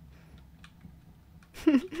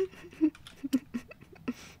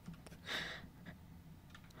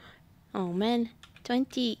 Oh man,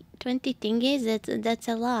 20 thingies, that's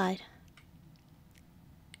a lot.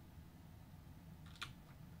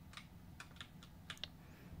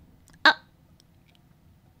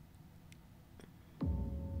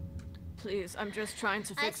 Please, I'm just trying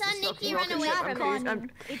to I fix saw this Nikki fucking run away rocket from ship.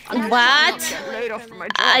 me. I'm What? get laid off from my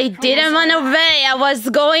job. I didn't run away. I was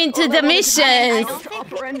going to the missions.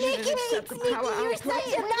 Upper engine and set the power You're out.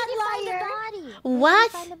 such a bad liar.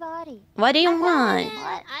 What? Find the body. What do you want?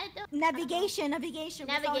 I don't. Navigation. We found it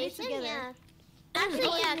Navigation, together. yeah.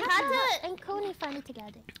 Actually, yeah, Kata and Coney found it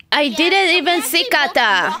together. I didn't even see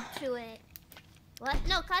Kata. Walked to it. What?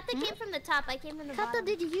 No, Kata came from the top. I came from the bottom. Kata,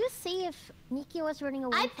 did you see if Nikki was running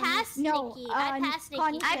away? I passed Nikki. I passed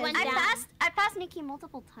Nikki. I went down. I passed Nikki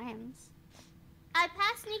multiple times. I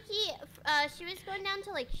passed Nikki. She was going down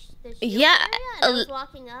to like the shield Yeah, area, and I was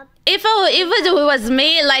walking up. If it was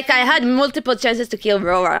me, like I had multiple chances to kill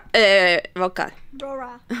Roka.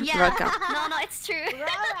 Rora. Yeah. Roka. No, it's true.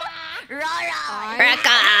 Rora.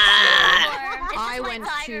 Roka. I went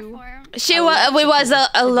to. We was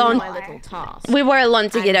alone. My little task. We were alone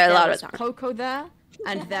together And a lot there of was times. Coco there,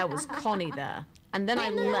 and there was Connie there, and then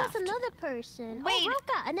I There left. was another person. Wait.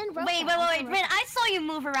 Roka, and then Roka. Wait. Rin, I saw you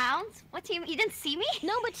move around. What team? You didn't see me?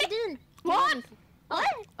 No, but she didn't. What? What?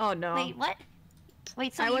 Oh no. Wait, what?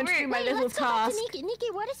 Wait, so I you went were through my Wait, little let's go back to task. Nikki.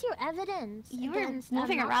 Nikki, what is your evidence? You were against,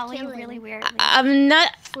 moving not around like killing? really weirdly. I'm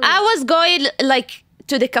not. I was going like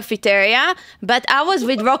to the cafeteria, but I was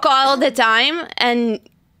with Rocco all the time, and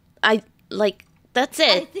I like that's I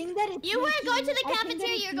it. think that it's You weren't Nikki. going to the I think that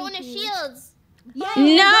cafeteria. it's You're going to Nikki. Shields. Yeah,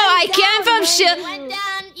 No, I came from You Shield. went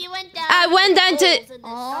down. You went down. I went down to. holes in this.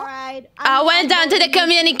 Alright. I went down to the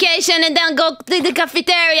communication and then go to the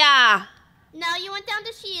cafeteria. No, you went down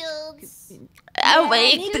to Shields. Oh,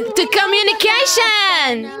 wait, to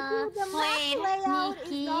communication. Wait, layout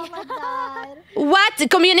is not like that. What?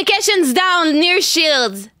 Communications down near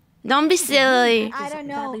Shields. Don't be silly. I don't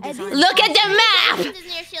know. Look at the map. This is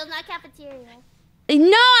near Shields, not cafeteria.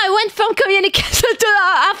 No, I went from communication to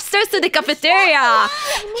upstairs to the cafeteria. I'm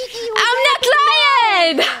not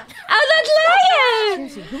lying. I'm not lying.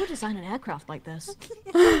 Seriously, who would design an aircraft like this?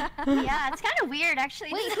 Yeah, it's kind of weird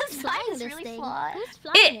actually. Wait, This who's design flying is this really thing? flawed. Who's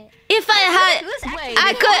flying it? If I had,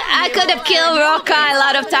 I could have killed Roka a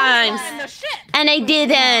lot of times, and I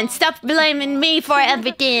didn't. Stop blaming me for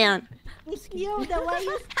everything. It's you, the way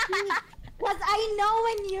you speak. Because I know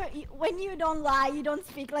when you don't lie, you don't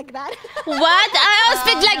speak like that. What? I don't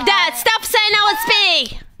speak like that. Stop saying I would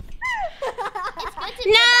speak.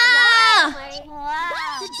 No!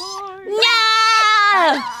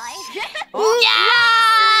 No!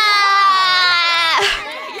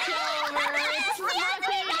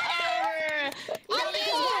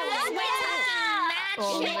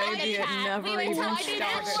 Oh, maybe it never even started.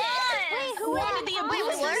 Wait, who wanted the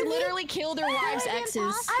imposters literally kill their wives'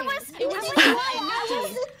 exes?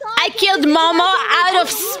 I killed Momo out of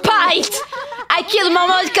spite. I killed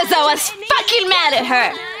Momo because I was fucking mad at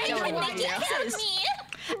her.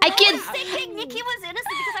 I killed. was thinking Nikki was innocent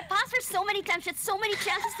because I passed her so many times. She had so many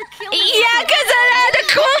chances to kill me. Yeah, because I had a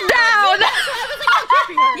cooldown.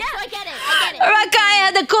 Yeah, I get it. Raka, I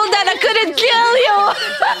had a cooldown. I couldn't kill you.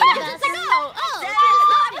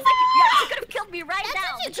 She could have killed me right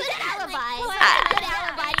now. That's such a good alibi. That's a good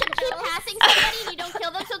alibi to keep passing somebody and you don't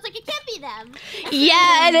kill them, so it's like it can't be them.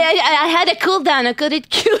 Yeah, and I had a cooldown. I couldn't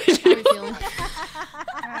kill you.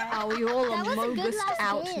 Oh, we all are mogus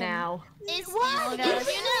out now. Is Yuna okay?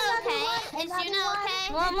 Is Yuna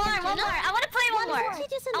okay? One more. I want to play one more.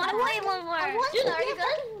 Yuna, are you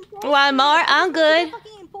good? One more. I'm good.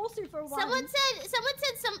 Someone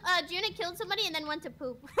said some Juna killed somebody and then went to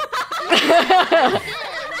poop.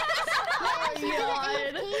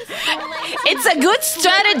 It's a good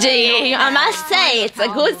strategy. I must say, it's a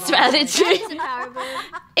good strategy.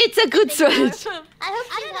 It's a good strategy. I hope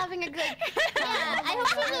she's having a good time. I hope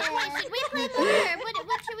she's Should we play more?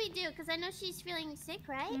 What should we do? Because I know she's feeling sick,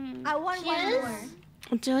 right? I want one more.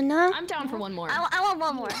 Juna? I'm down for one more. I want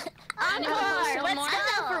one more. I'm down for one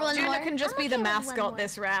more. Juna can just be the mascot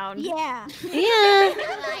this round. Yeah. Yeah.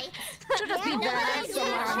 She'll just be bad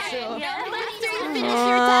somewhere, I'm sure. After you finish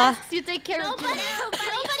your tasks, you take care of her.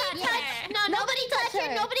 Nobody touch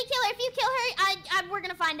her. Nobody kill her. If you kill her, we're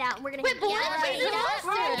gonna find out. We're gonna get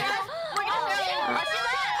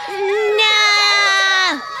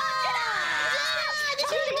No.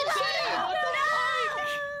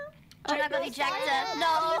 Juna got ejected.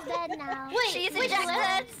 No. She's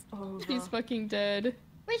ejected. She's fucking dead.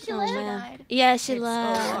 Wait, she Oh, lived? man. Yeah, she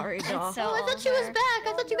left. Sorry, dog. Oh, I thought she was back.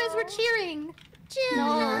 I thought you guys were cheering.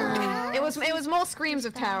 No. It was more screams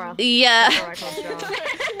of terror. Yeah.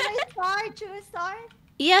 Should we start?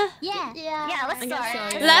 Yeah. Yeah, let's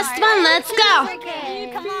start. Last one, let's go.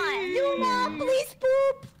 Come on. Yuna, please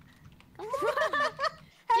poop.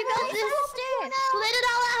 You go to the stairs. Split it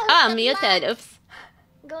all out. Oh, muted. Oops.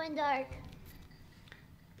 Going dark.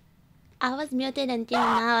 I was muted until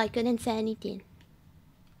now. I couldn't say anything.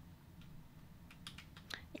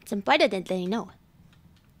 It's important that they know.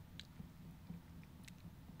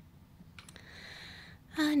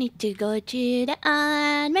 I need to go to the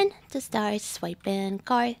admin to start swiping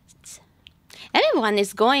cards. Everyone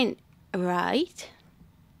is going right.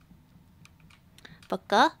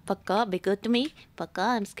 Paka, be good to me.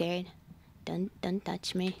 Paka, I'm scared. Don't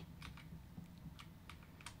touch me.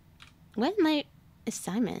 Where's my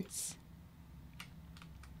assignments?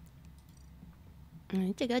 I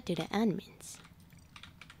need to go to the admins.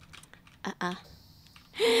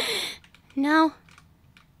 No.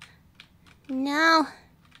 No.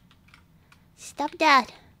 Stop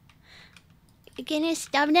that. Can you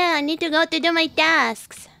stop that? I need to go to do my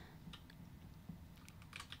tasks.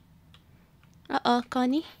 Uh-oh,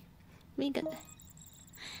 Connie. We got...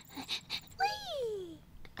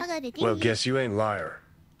 Well, guess you ain't liar.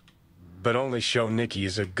 But only show Nikki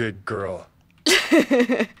is a good girl.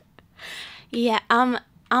 Yeah, I'm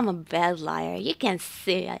a bad liar. You can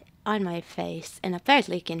see it on my face, and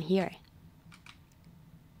apparently you can hear it.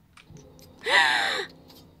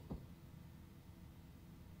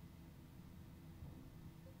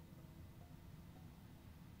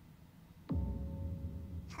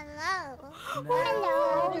 Hello.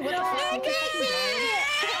 Hello. What the fuck?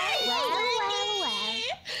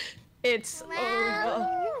 It's over.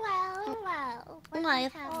 My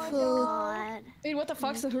food. Wait, what the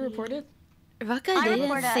fuck? So who reported? Rocco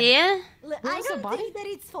didn't see it? I don't think that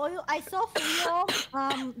it's for you. I saw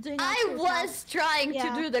Fuyo doing. I was trying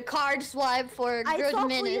to do the card swipe for a good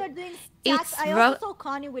minute. Fuyo doing stats. I also saw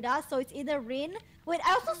Connie with us, so it's either Rin. Wait,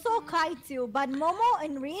 I also saw Kai too, but Momo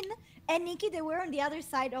and Rin and Nikki, they were on the other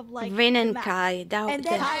side of like Rin and Kai. That and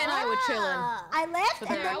then Kai and I were chilling. I left and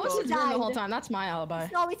then I was we chilling died the whole time. That's my alibi.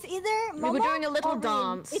 So it's either Momo we were doing a little or Rin.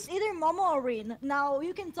 dance. It's either Momo or Rin. Now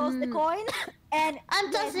you can toss the coin, and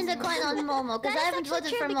I'm tossing the coin on Momo because I haven't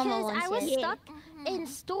voted for Momo once I was yet. stuck in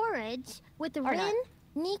storage with Rin,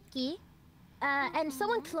 Nikki, and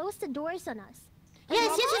someone closed the doors on us. Yes. I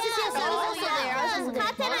was also there. I saw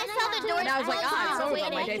the door. And I was like, it's over.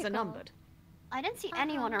 waiting. My days are numbered. I didn't see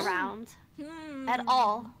anyone around at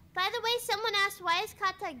all. By the way, someone asked, why is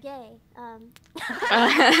Kata gay?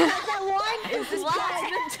 Is this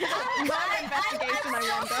investigation, I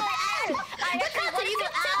wonder?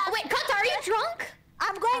 Wait, Kata, are you drunk?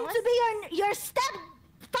 I'm going to be your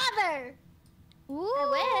stepfather. I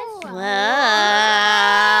wish. Whoa.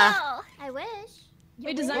 I wish.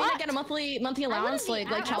 Wait, does anyone get a monthly allowance, like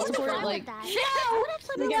child support, like? No,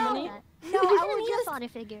 get money? No, I will just. Father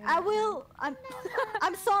figure. I will. I'm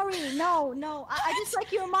sorry. No. I just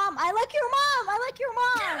like your mom. I like your mom. I like your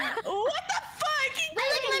mom. What the fuck? I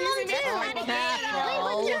like my mom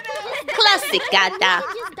too. Classic Kata.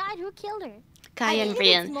 She just died. Who killed her? Kai and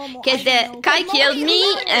Rin. Because Kai killed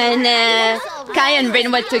me and Kai and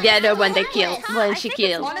Rin were together when she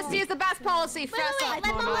killed. Honesty is the best policy. Fess up,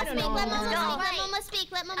 Let Momo. Mama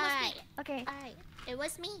speak. Let Mama speak. Okay. Alright. It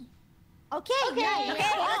was me. Okay. Let's go.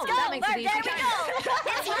 That makes it easy. There we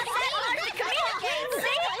go.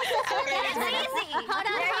 It's easy.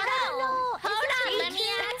 Hold on. Let me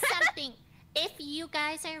ask something. If you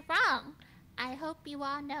guys are wrong, I hope you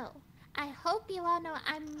all know.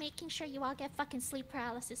 I'm making sure you all get fucking sleep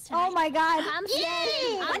paralysis tonight. Oh my god. I'm scared.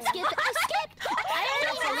 I skipped. I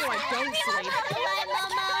don't sleep.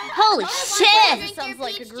 Holy shit! Sounds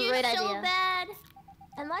like a great idea. So bad.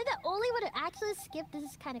 Am I the only one who actually skipped?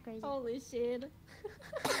 This is kind of crazy. Holy shit.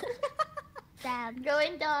 Damn.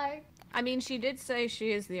 Going dark. I mean, she did say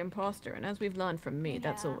she is the imposter, and as we've learned from me,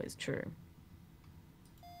 that's always true.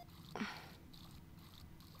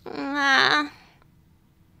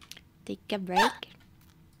 Take a break.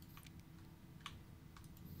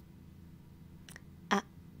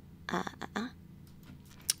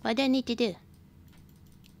 What do I need to do?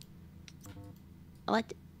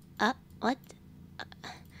 What? What?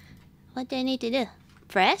 What do I need to do?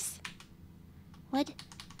 Press? What?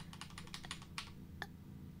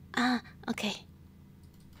 Okay.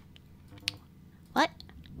 What?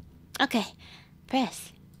 Okay.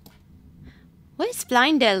 Press. Where's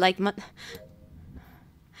Blinder? Like,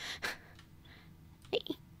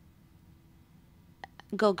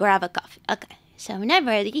 go grab a coffee. Okay. So when I'm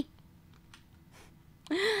ready.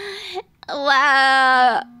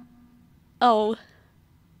 Wow. Oh.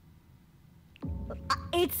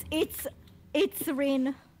 It's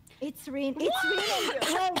Rin. It's Rin. Wait,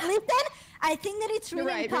 listen. I think that it's Rin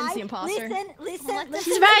and Kai. Listen.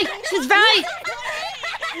 She's right. She's right.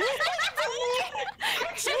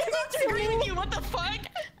 Listen to me. What the fuck?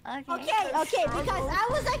 Okay. Because I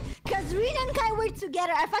was like, because Rin and Kai were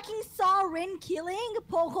together. I fucking saw Rin killing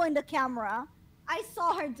Poco in the camera. I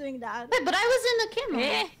saw her doing that. Wait, but I was in the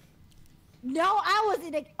camera. No, I was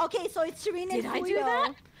in the. Okay, so it's Serena and Fuyo. Did I do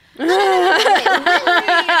that?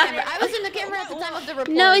 I was in the camera at the time of the report.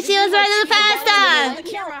 No, she was right in the pasta.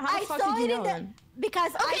 I saw it in the.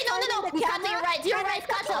 Because okay, no. Kata, you're right. You're right,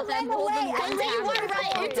 Kata. You were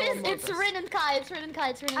right. It's Rin and Kai. It's Rin and Kai.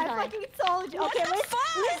 It's Rin and Kai. I fucking told you. Okay, listen.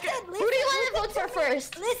 Who do you want to vote for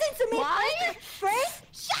first? Listen to me. Why? First,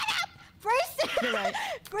 shut up.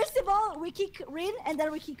 First of all, we kick Rin and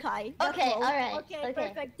then we kick Kai. Okay, alright. Okay,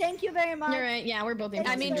 perfect. Thank you very much. You're right. Yeah, we're both in.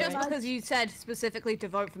 I mean, just because you said specifically to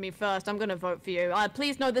vote for me first, I'm gonna vote for you.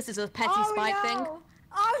 Please know this is a petty spite thing. Oh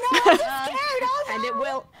no, I'm so scared. Oh no. And it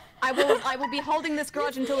will. I will be holding this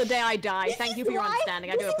grudge until the day I die. Thank you for your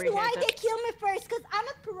understanding. I do appreciate it. This is why they kill me first, because I'm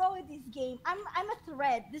a pro at this game. I'm a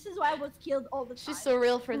threat. This is why I was killed all the time. She's so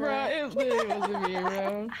real for that. It literally wasn't me,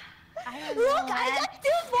 bro. Look, I got 2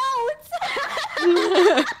 votes.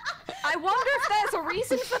 I wonder if there's a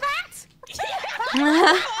reason for that.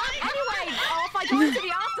 Anyway, off I go into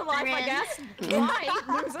the afterlife, I guess. Bye,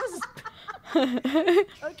 losers.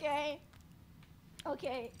 Okay.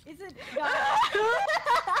 Is it?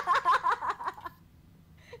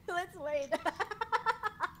 Let's wait.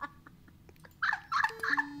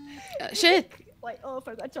 Shit. Wait, I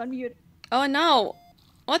forgot to unmute. Oh no.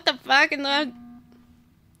 What the fuck?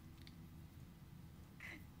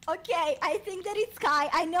 Okay, I think that it's Kai.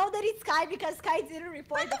 I know that it's Kai because Kai didn't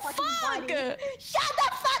report the fucking body. Shut the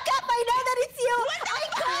fuck up! I know that it's you. I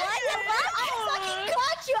fucking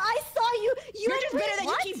caught you. I saw you. You're just bitter that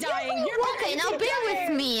you keep dying. Okay, now bear with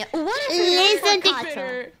me. What if listen to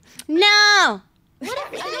No. What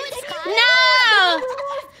if I know it's Kai? No.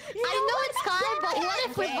 I know it's Kai, but what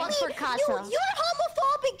if we vote for Kata? You're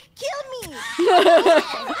homophobic. Kill me.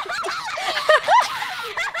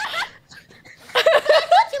 I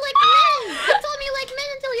thought you liked men! You told me you like men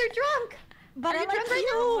until you're drunk! But I like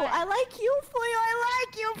you! I like you,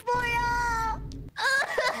 Fuyo!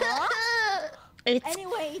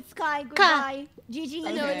 Anyway, it's Kai. Goodbye. GG.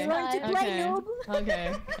 No, it's learn to play, noob. Okay.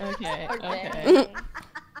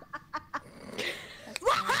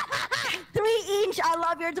 3-inch. I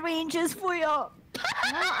love your 3 inches, Fuyo. No,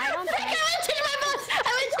 I don't think. I went to my vote!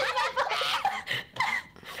 I went to my vote!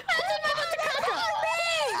 I went to my vote to Kata!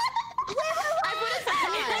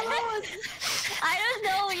 I don't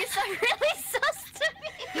know, you sound really sus to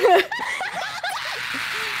me.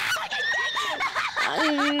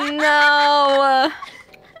 No.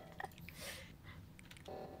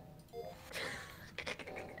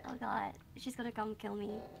 Oh god, she's gonna come kill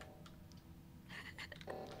me.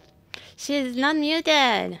 She's not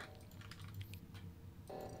muted.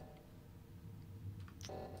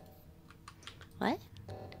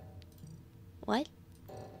 What?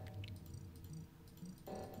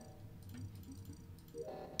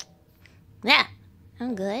 Yeah,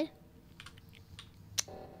 I'm good.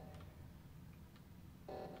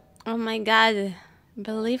 Oh my god,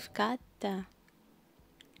 believe Kata.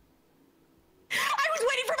 I was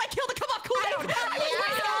waiting for my kill to come off cooldown.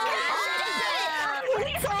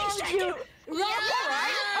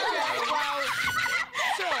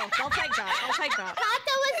 Sure, I'll take that.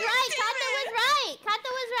 Kata was right.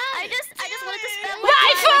 I just wanted to spell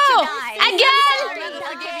Rifle! Again!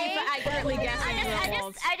 Forgive you for accurately guessing.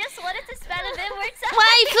 I just wanted to spell a bit words out.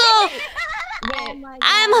 Rifle!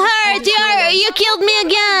 I'm hurt! You killed me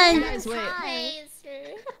again! Guys, wait.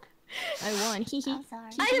 I won. I was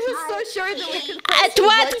so sure that we could. At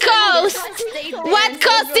what cost? What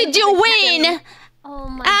cost did you win? Oh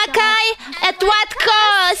my Akai, at what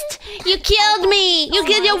cost? You killed me! You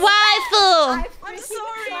killed your waifu! I'm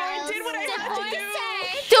sorry. I did what I had to do.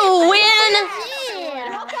 To win?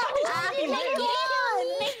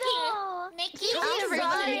 Nikki,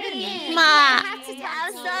 Ma.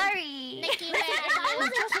 I'm sorry. Nikki,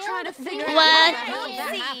 Just trying to figure out What? how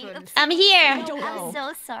that happened. I'm here. I'm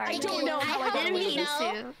so sorry. I don't know. I didn't mean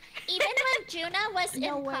to. Even when Juna was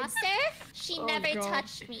imposter, she never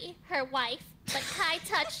touched me, her wife. But Kai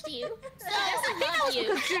touched you. So I love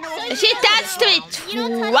you. She touched it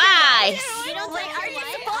twice. You don't Like, are you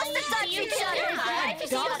supposed to touch each other?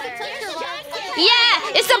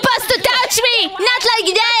 Yeah, it's supposed to touch me. Not like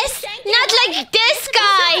this. Not like this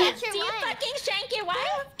guy. Do you fucking shank your wife?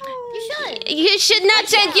 You should. You should not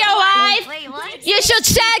shank your wife. Wait, what? You should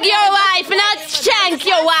shag your wife, not shank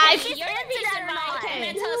your wife. You're the reason why I'm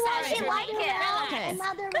gonna tell She like it.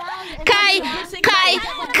 Another round. Kai,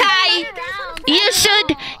 you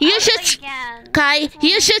should, Kai,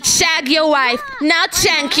 you should shag your wife, not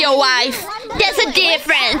shank your wife. There's a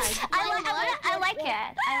difference. I like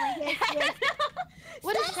it.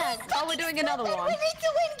 What is shag? Oh, we're doing another one. We need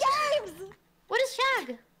to win games. What is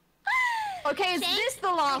shag? Okay, is this the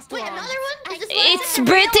last Wait, one. another one? It's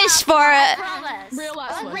British for Real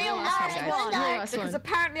last one. Real last Okay, one. guys. Real last Because one.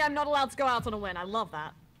 apparently I'm not allowed to go out on a win. I love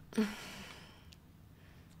that.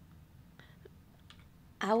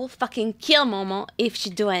 I will fucking kill Momo if she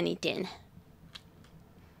do anything.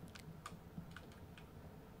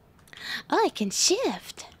 Oh, I can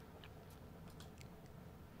shift.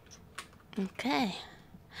 Okay.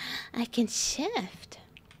 I can shift.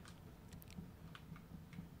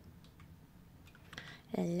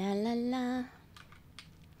 La la la.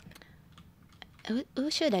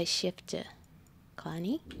 Who should I shift to?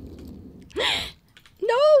 Connie?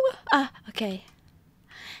 No! Ah, okay.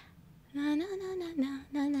 Na na na na na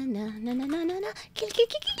na na na na na na na. Kill kill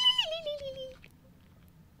kill kill.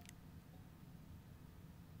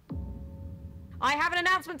 I have an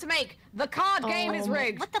announcement to make. The card game is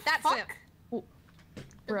rigged. What the That's fuck? it.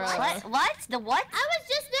 What? The what? I was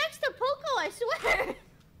just next to Poco, I swear.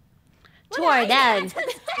 Toward that.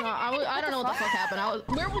 I don't know what the fuck happened.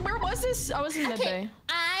 Where was this? I was in Okay, Midbay.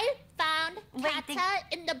 I found Wait, Kata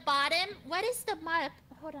in the bottom. What is the map?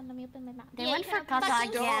 Hold on, let me open my map. They went for Kata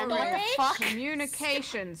again. What the fuck?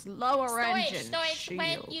 Communications, lower engine, Storage, when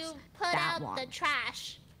shields. you put That out one. the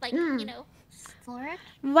trash. Like, you know. Storage?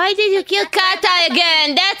 Why did you kill Kata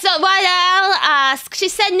again? That's what I'll ask. She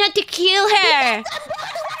said not to kill her.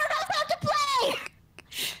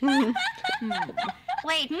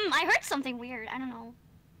 Wait, I heard something weird. I don't know.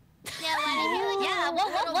 Yeah,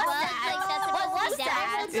 what was that? What was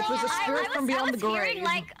that? It was a spirit from beyond the I was hearing grave.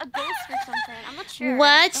 like a ghost or something. I'm not sure. What?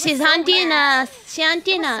 That was She's so hunting weird. us. She's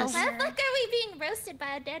hunting us. Why the fuck are we being roasted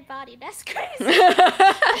by a dead body? That's crazy.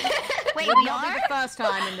 Wait, Would we not be are? the first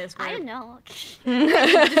time in this I group. don't know.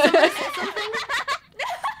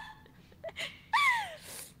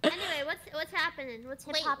 Anyway, what's happening? What's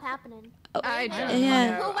hip hop happening? I don't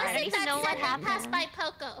Yeah. know. Who was I don't it even that know what said that happened. passed by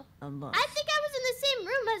Poco? I think I was in the same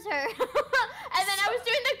room as her. And then I was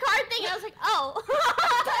doing the card thing and I was like, oh.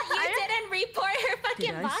 You didn't report her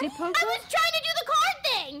fucking I body? see Poco? I was trying to do the card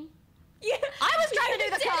thing. I was trying to do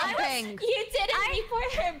the card thing. You didn't report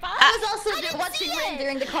her body? I was also watching Rin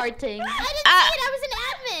during the card thing. I didn't see it. I was an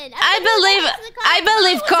admin. I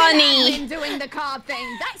believe Connie. Been doing the card thing.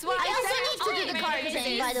 That's what I I also said. need to do the card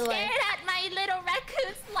thing, by the way. Stared at my little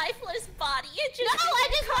raccoon's lifeless body. It just No, I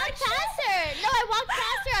just walked past her. No, I walked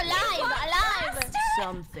past her alive.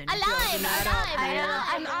 Something. Alive.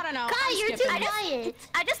 I don't know. Kai, I'm you're too skipping. quiet.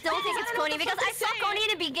 I just don't think it's Coney because I saw Coney in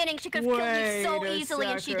the beginning. She could have killed me so Wait a easily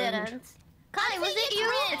and she second. didn't. Kai, was it you?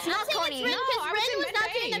 It's not Coney. Rin, No, because I was Rin in was not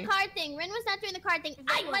Midbay. doing the card thing. Rin was not doing the card thing.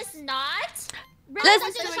 I was not. Rin Let's-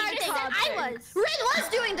 was doing the card thing. I was. Rin was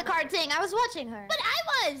doing the card thing. I was watching her. But I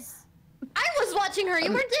was. I was watching her.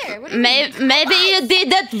 You weren't there. What do you mean? Maybe you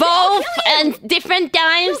did it both and different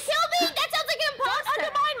times. Kill me. That sounds like an imposter.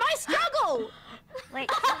 Undermine my struggle. Wait.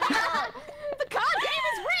 The card game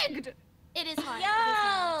is rigged. It is hard. Yo.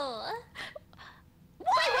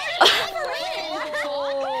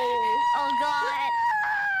 Oh god.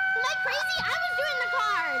 Am I crazy? I was doing the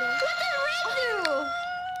card. What did Rin do?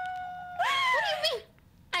 What do you mean?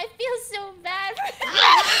 I feel so bad.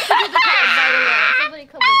 Somebody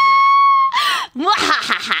come with me.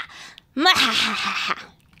 Mwahaha. Mwahaha.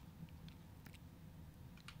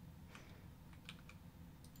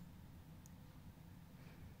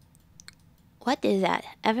 What is that?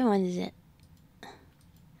 Everyone is it.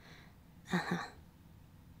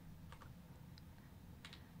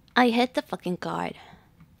 I hit the fucking card.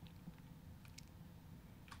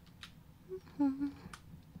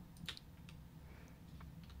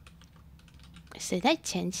 Should I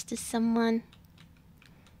change to someone?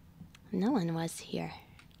 No one was here.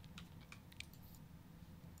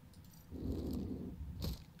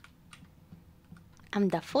 I'm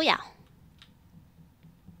the Fuya.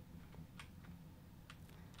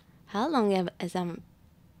 How long is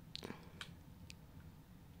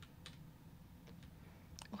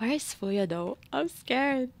Where's Fuya though? I'm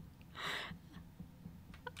scared.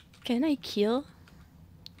 Can I kill?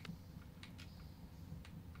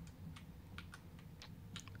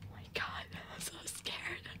 Oh my god, I'm so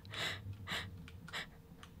scared.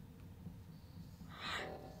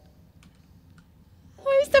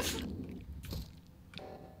 Where's the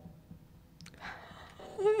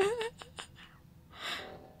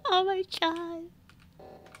Oh my god.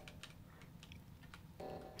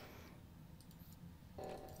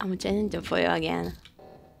 I'm changing to Fuya again.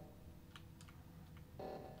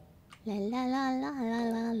 La la la la la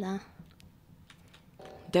la la.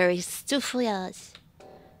 There is two Fuyas.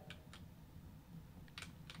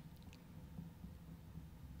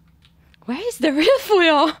 Where is the real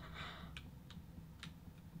Fuya?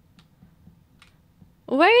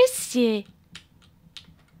 Where is she?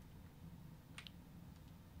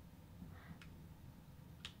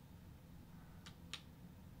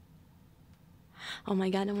 Oh my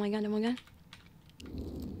god, oh my god, oh my god.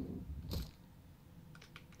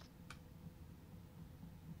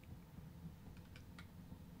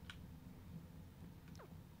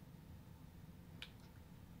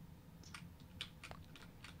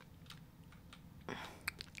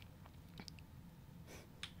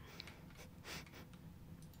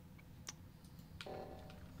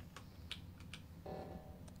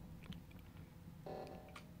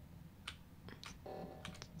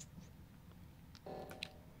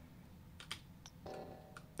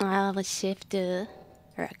 I will shift to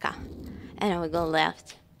Raka, and I will go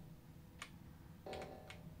left.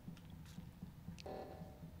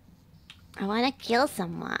 I want to kill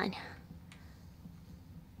someone.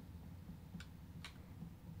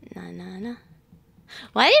 No.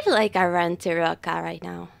 What if like I run to Raka right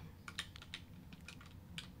now?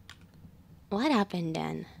 What happened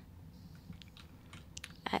then?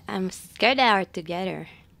 I'm scared they are together.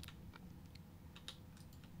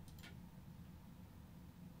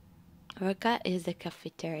 Raka is the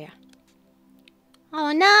cafeteria.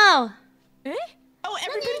 Oh no! Eh? Oh,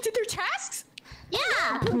 everybody did their tasks?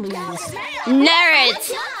 Yeah!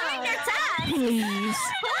 Nerds! Please.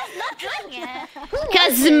 Not doing it.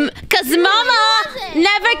 Cause Mama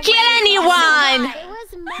never kill anyone! It was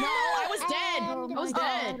Momo. No, I was dead. I was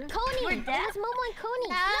dead. Coney. It was Momo and Coney.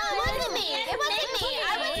 No, it wasn't me. It wasn't me. I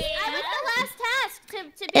was the last task to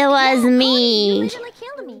It was You me. literally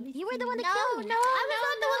killed me. You were the one that killed me. No, I was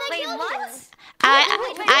not the one that killed me.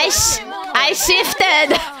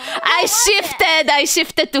 I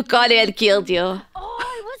shifted to Connie and killed you. Oh,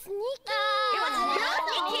 it was Nikki.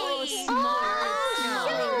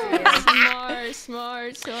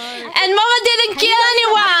 Smart. And Mama didn't kill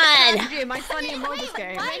anyone! My funny Amogus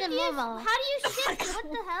game. How do you shift? What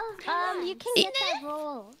the hell? You can get that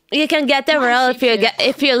roll. You can get the roll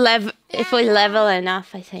if we level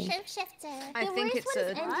enough, I think. I think it's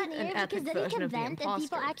an epic because then you version can of the vent and people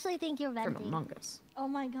imposter actually think you're from venting. Among Us. Oh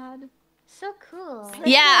my god. So cool.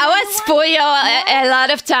 Yeah, I was Fuyo a lot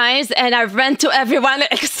of times, and I ran to everyone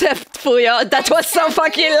except Fuyo. That was so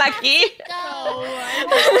fucking lucky.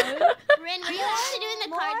 Rin, were you actually doing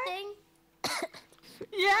the card thing?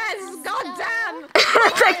 Yes, goddamn!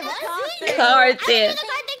 Card thing.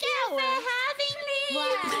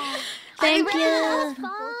 Thank you. Thank you.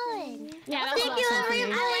 Yeah, thank you,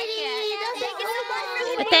 everybody.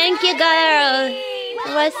 Thank you, girl. It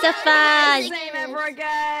was so fun. Same ever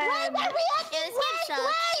again. Wait!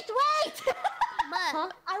 Are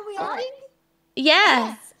we on?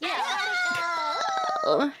 Yeah.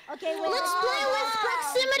 Okay, wait. Let's play with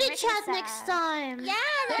proximity chat next time. Yeah.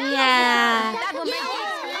 That will make the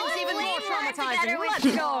experience even more traumatizing. Let's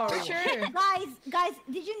go. For sure. Guys,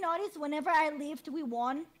 did you notice whenever I left, we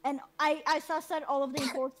won? And I sussed out all of the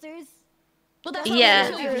imposters? Well, that's Yeah.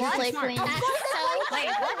 not you're Play smart. queen. Wait,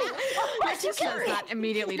 what? That's just that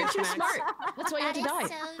immediately You're too smart. That's why you had to die.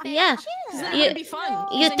 Yeah. It's not You- gonna be fun.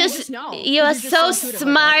 You Then just just know. you are You're just so good at it.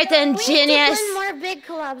 smart and We genius. need to win more big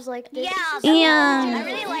collabs like this. Yeah. Yeah. I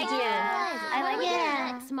really like it. I like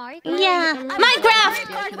it. Smart. Yeah.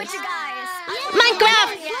 Minecraft. With you guys.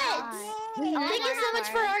 Minecraft. Thank you so much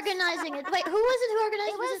for organizing it. Wait, who was it who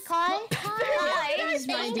organized? Was it Kai?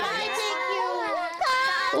 Thank you.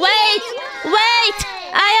 Wait.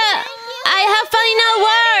 I have final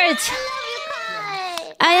words.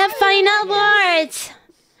 I have final words.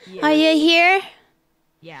 Are you here?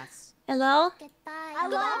 Yes. Hello?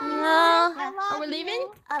 Hello? Are we leaving?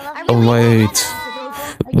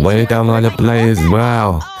 Wait, I wanna play as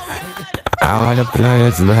well. I wanna play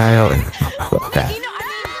as well.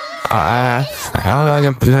 I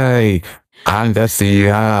wanna play. I'm the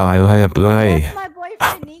CEO. I wanna play. My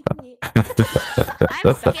boyfriend, Nikki. I'm scared. What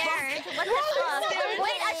the fuck? Wait,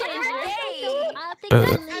 I thought you were gay. I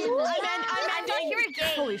thought you were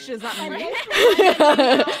gay. Holy shit, is that me?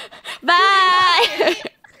 Bye.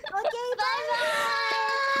 Okay, bye.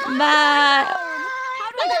 Bye. How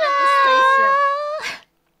do I get up the spaceship?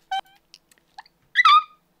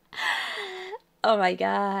 Oh my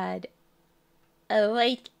god. Oh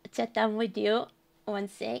wait, chat I'm with you. One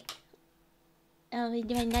sec. Oh, we're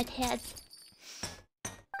doing that head.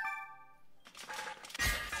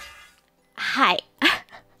 Hi.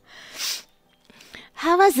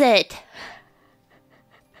 How was it?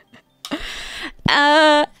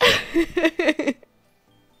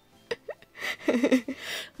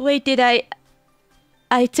 Wait, did I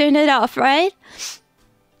turn it off, right?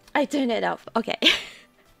 I turned it off. Okay.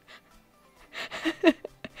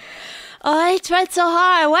 Oh, I tried so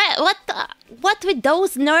hard. What with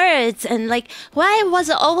those nerds? And like, why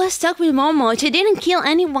was I always stuck with Momo? She didn't kill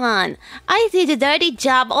anyone. I did a dirty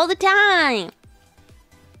job all the time.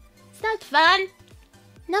 It's not fun.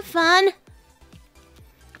 Not fun.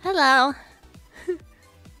 Hello.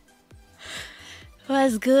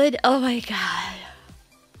 Was good. Oh my god.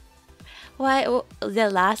 Why the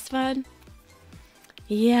last one?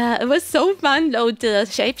 Yeah, it was so fun though to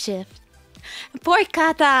shapeshift. Poor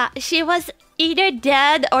Kata. She was either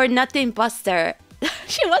dead or not the imposter.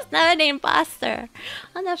 She was not an imposter.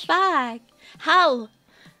 What the fuck? How?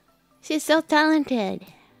 She's so talented.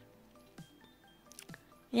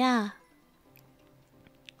 Yeah.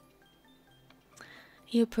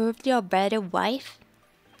 You proved you're a better wife?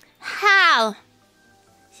 How?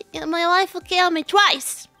 My wife will kill me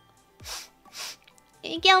twice.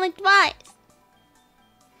 You killed me twice.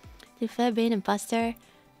 To fair being an imposter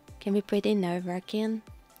can be pretty nerve-wracking.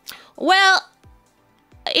 Well,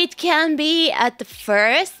 it can be at the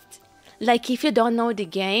first. Like if you don't know the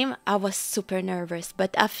game, I was super nervous.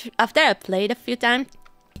 But after I played a few times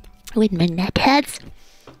with my netheads,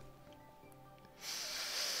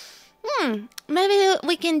 maybe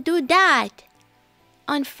we can do that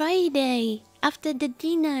on Friday after the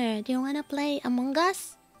dinner. Do you wanna play Among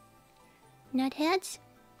Us? Nutheads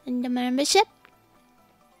in the membership?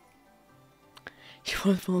 You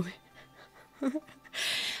won't bully.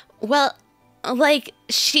 Well, like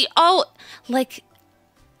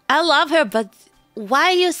I love her, but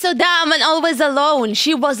why are you so dumb and always alone?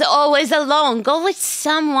 She was always alone. Go with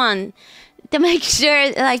someone to make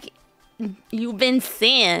sure, like, you've been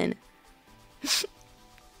seen.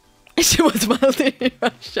 She was wealthy in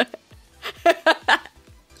Russia.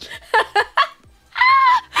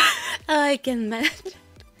 I can imagine.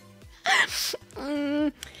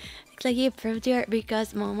 It's like you proved it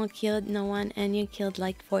because Momo killed no one and you killed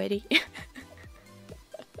like 40.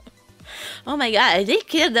 Oh my god, I did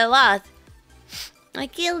kill a lot. I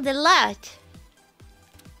killed a lot.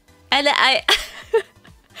 And I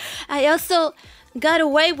also got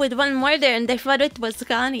away with one murder and they thought it was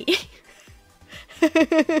Connie.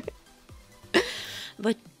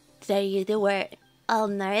 But they were all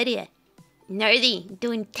nerdy,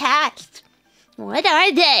 doing tasks. What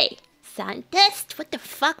are they? Scientists? What the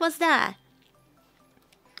fuck was that?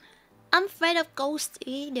 I'm afraid of ghosts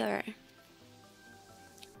either.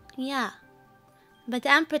 Yeah, but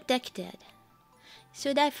I'm protected.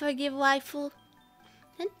 Should I forgive waifu?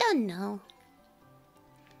 I don't know.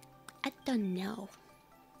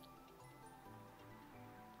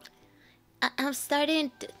 I'm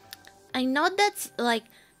starting to... I know that's like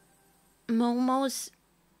Momo's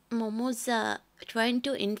trying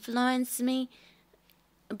to influence me,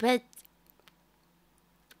 but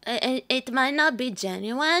it might not be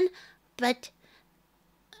genuine, but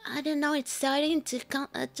I don't know, it's starting to come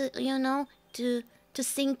to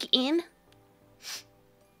sink in.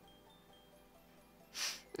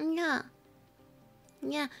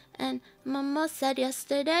 Yeah, and Momo said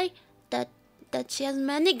yesterday that she has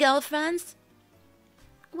many girlfriends.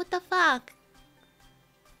 What the fuck?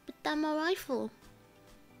 But I'm a rifle.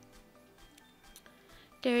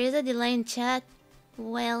 There is a delay in chat.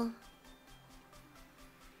 Well,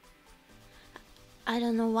 I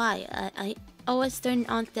don't know why. I always turn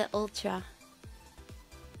on the ultra.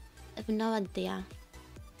 I have no idea.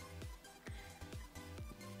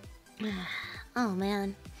 Oh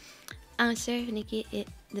man. I'm sure if Nikki hit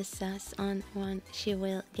the sus on one, she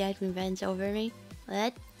will get revenge over me.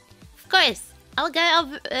 What? Of course! I'll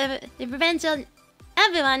get revenge on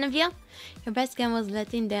every one of you. Your best game was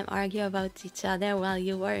letting them argue about each other while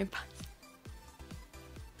you were in pause.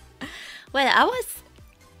 Well, I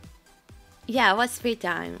was free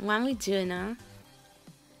time. One with Juno.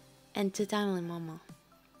 And 2 times with Momo.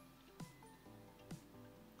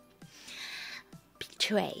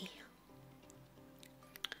 Betray.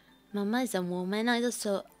 Mama is a woman,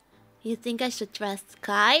 so you think I should trust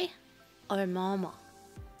Kai or Momo?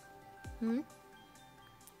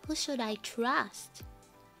 Who should I trust?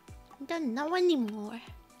 I don't know anymore.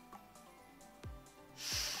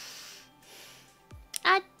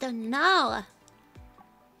 I don't know.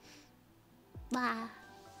 Wow.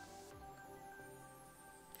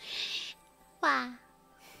 I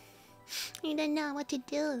don't know what to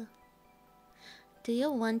do. Do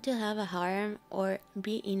you want to have a harem or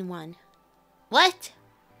be in one? What?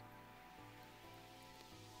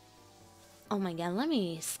 Oh my god, let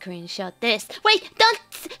me screenshot this. Wait, don't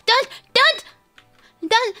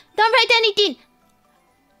write anything.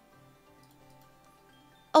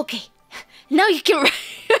 Okay, now you can write.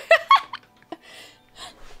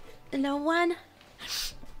 No one.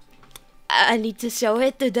 I need to show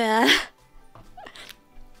it to the...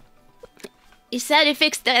 You said you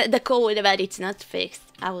fixed the code, but it's not fixed.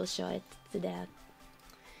 I will show it to that.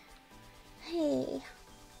 Hey.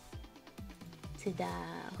 To the...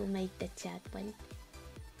 Who made the chat one?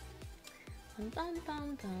 Bum, bum,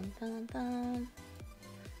 bum, bum, bum,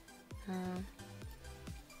 bum.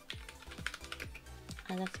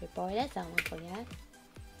 Let's report it, so I won't forget.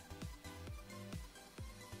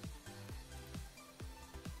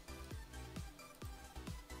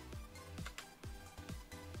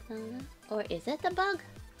 Or is it a bug?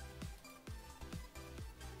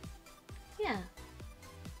 Yeah.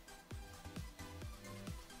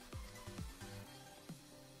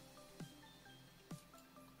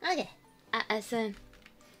 Okay. So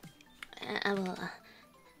I will.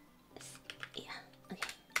 Yeah. Okay.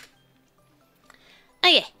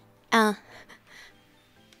 Okay.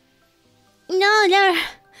 No.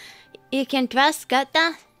 You can trust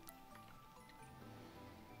Gata.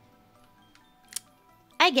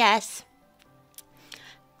 I guess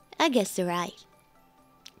you're right.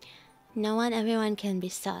 Everyone can be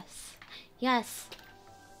sus. Yes,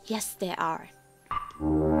 they are.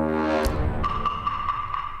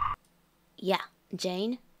 Yeah,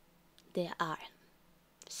 Jane, they are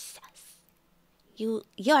sus.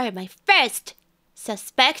 You're my first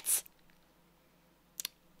suspects.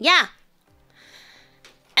 Yeah.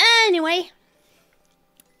 Anyway,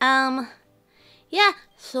 yeah.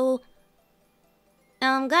 So,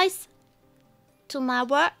 guys,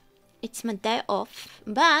 tomorrow it's my day off,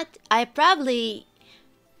 but I probably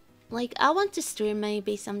I want to stream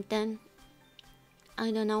maybe something. I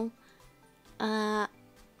don't know.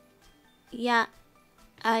 Yeah,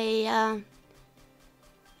 I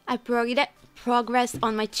progress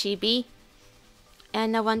on my chibi,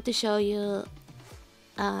 and I want to show you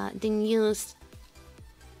the news.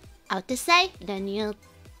 How to say the new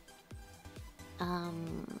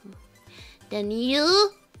thingy.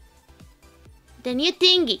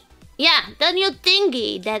 Yeah, the new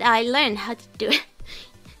thingy that I learned how to do.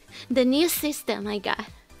 The new system I got.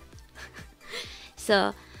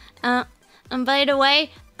 So, and by the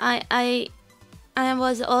way, I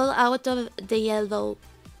was all out of the yellow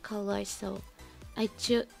color, so I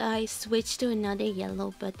switched to another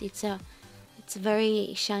yellow, but it's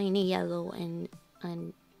very shiny yellow and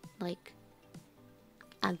like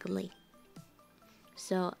ugly.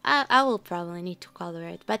 So I will probably need to color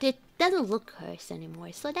it, but it doesn't look cursed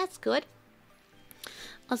anymore, so that's good.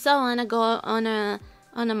 Also, I wanna go on a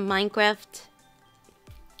Minecraft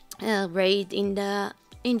raid in the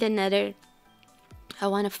Nether. I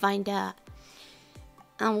wanna find a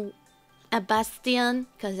bastion,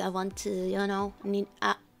 because I want to,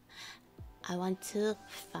 I want to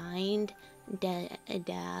find the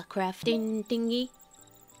crafting thingy.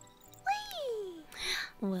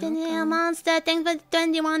 The new monster, thanks for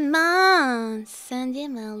 21 months. Send you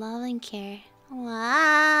my love and care.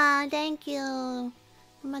 Wow, thank you.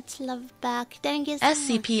 Much love back. Thank you so much.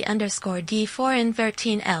 SCP_D4 and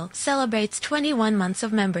 13L celebrates 21 months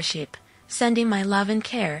of membership. Sending my love and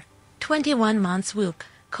care. 21 months whoop.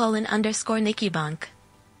 _Nikki bonk.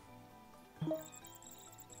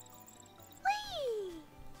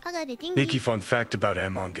 Nikki, fun fact about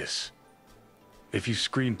Among Us. If you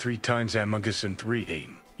scream 3 times Among Us in 3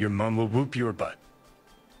 aim, your mom will whoop your butt.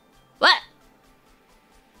 What?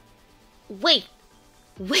 Wait,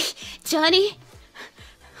 Johnny?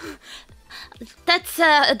 That's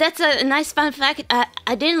a nice fun fact.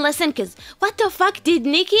 I didn't listen, cause what the fuck did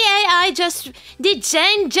Nikki AI just... Did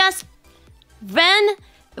Jane just read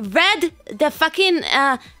the fucking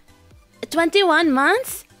 21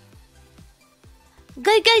 months?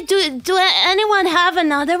 Guys, do anyone have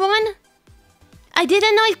another one? I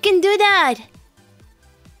didn't know it can do that.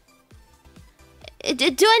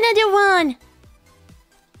 Do another one.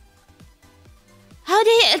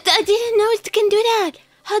 I didn't know it can do that.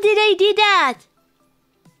 How did I do that?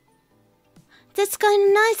 That's kind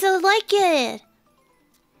of nice. I like it.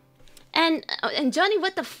 And Johnny,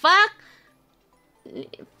 what the fuck?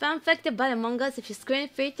 Fun fact about Among Us: if you scream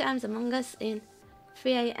 3 times Among Us in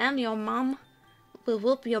 3 a.m., your mom will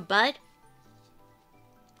whoop your butt.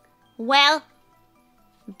 Well,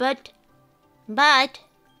 but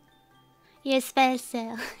you're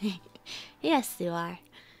special. Yes, you are.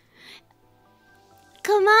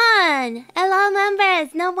 Come on, hello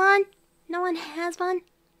members. No one has one.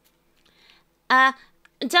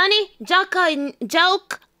 Johnny, joke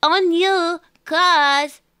on you,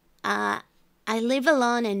 cause I live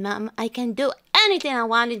alone, and mom, I can do anything I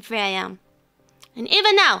want in 3 a.m. And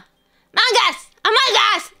even now, Among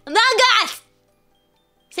Us.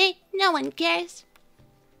 See, no one cares.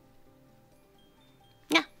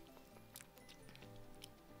 Yeah.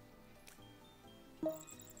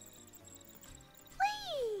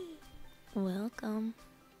 Welcome.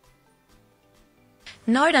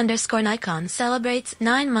 Nord_Nikon celebrates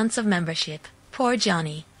 9 months of membership. Poor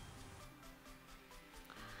Johnny.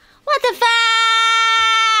 What the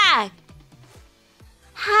fuck?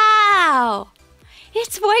 How?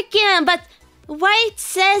 It's working, but why it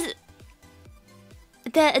says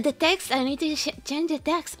the text? I need to change the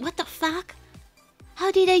text. What the fuck?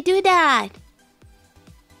 How did I do that?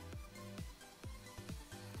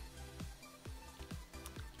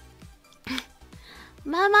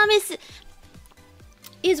 My mom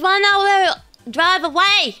is 1 hour drive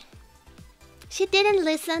away. She didn't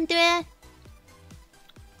listen to it.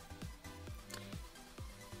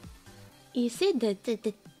 You see the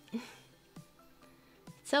it's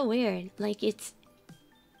so weird. Like it's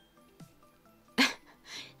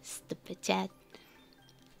stupid chat.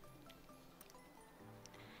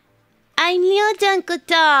 I knew Jen could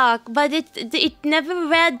talk, but it never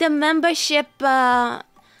read the membership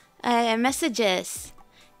messages.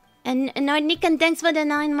 And Nick, thanks for the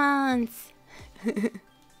 9 months.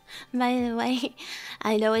 By the way,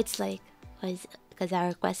 I know it's like was because I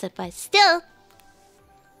requested, but still.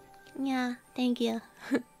 Yeah, thank you.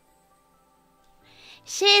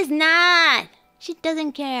 She's not. She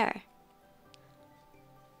doesn't care.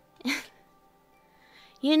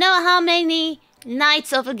 You know how many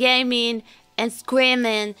nights of gaming and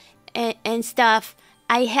screaming and stuff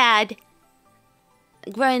I had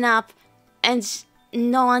growing up, and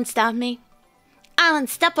no one stopped me. I'm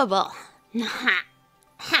unstoppable. Nah,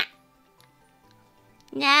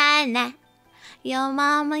 nah. Your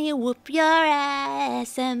mama, you whoop your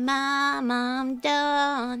ass, and my mom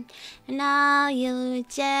don't. Now you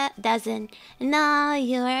doesn't know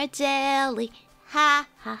you're jelly. Ha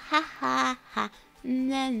ha ha ha ha.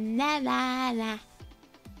 La la la la.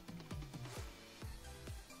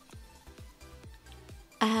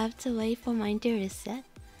 I have to wait for mine to reset.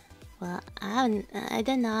 Well, I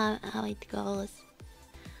don't know how it goes.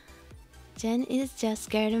 Jen is just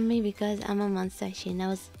scared of me because I'm a monster. She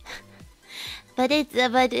knows. But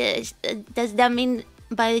does that mean,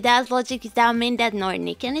 by that logic, does that mean that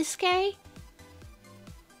Nornican is scary?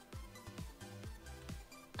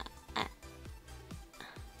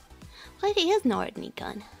 What is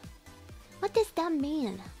Nornican? What does that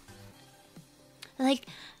mean? Like,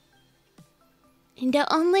 the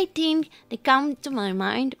only thing that comes to my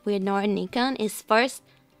mind with Nornican is first,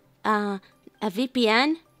 a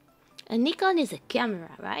VPN. A Nikon is a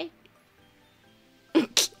camera, right?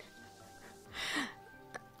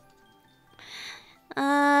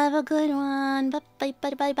 Have a good one. Bye bye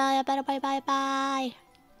bye bye bye bye bye bye bye.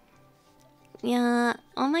 Yeah.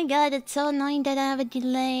 Oh my god, it's so annoying that I have a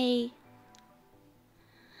delay.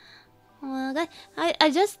 Well, God, I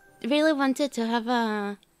just really wanted to have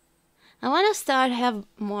a. I want to have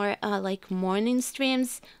more like morning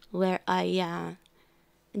streams where I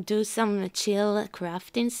do some chill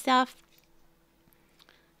crafting stuff.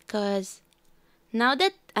 Cause now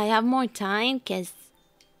that I have more time, cause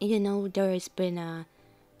you know there's been a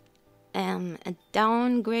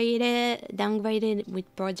downgraded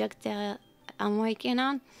with project I'm working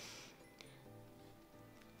on.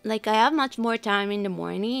 Like I have much more time in the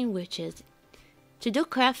morning, which is to do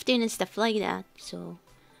crafting and stuff like that. So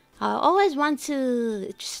I always want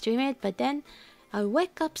to stream it, but then I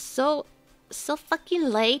wake up so fucking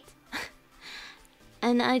late,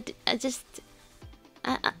 and I just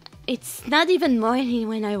it's not even morning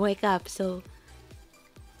when I wake up. So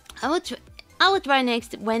I would try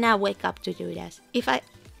next when I wake up to do this. If I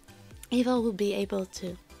will be able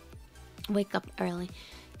to wake up early,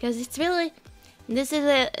 because it's really this is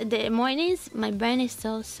the mornings. My brain is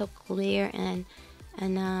so clear, and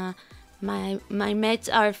my meds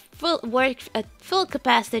are work at full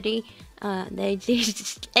capacity. They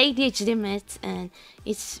ADHD meds, and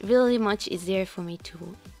it's really much easier for me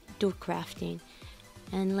to do crafting.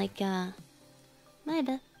 And like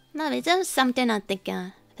maybe there's something I'm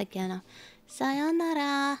thinking of.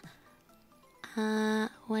 Sayonara.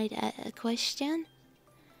 Wait, a question?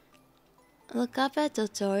 Look up a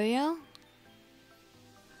tutorial?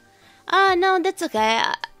 Oh no, that's okay.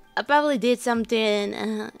 I probably did something.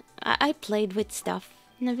 I played with stuff.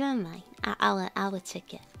 Never mind. I will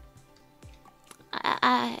check it.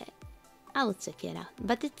 I will check it out.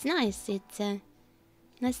 But it's nice. It's a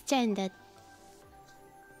nice chain that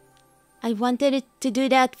I wanted it to do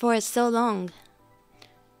that for so long.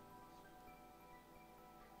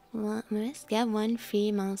 Well, let's get one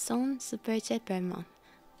free milestone super chat per month.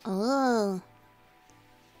 Oh,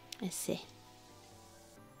 let's see.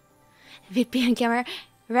 VPN camera,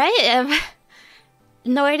 right?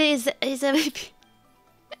 Nord is a VPN.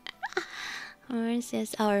 Or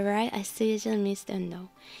says, alright, I still usually miss them though.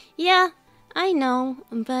 Yeah, I know,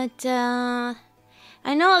 but I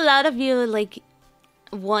know a lot of you like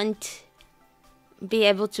want be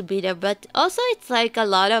able to be there. But also it's like a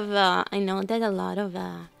lot of I know that a lot of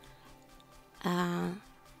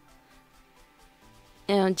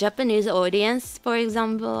Japanese audience, for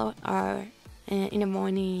example, are in the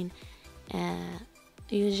morning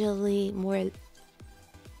usually more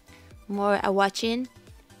watching.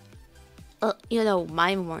 You know,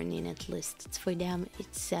 my morning at least. It's for them.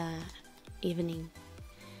 It's evening.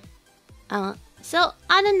 So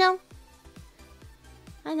I don't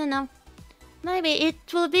know. Maybe it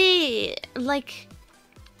will be like,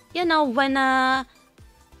 you know, when I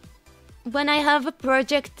have a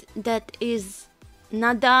project that is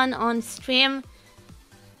not done on stream,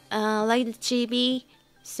 like the chibi.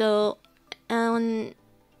 So,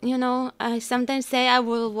 you know, I sometimes say I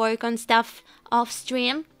will work on stuff off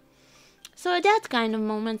stream. So that kind of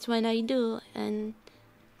moments when I do, and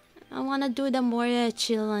I wanna do the more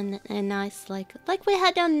chill and nice, like we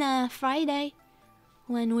had on Friday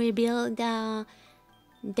when we built the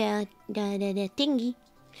thingy.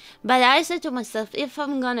 But I said to myself, if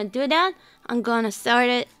I'm gonna do that, I'm gonna start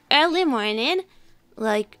it early morning,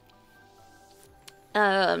 like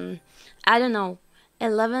I don't know,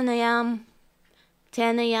 11 a.m.,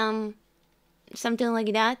 10 a.m., something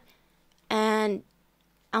like that, and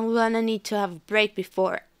I'm gonna need to have a break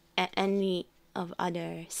before any of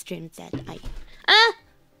other streams that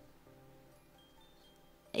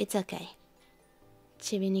it's okay.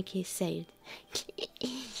 Nikki saved.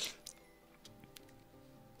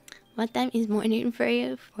 What time is morning for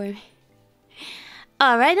you? For me?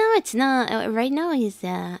 Oh, right now it's not. Right now it's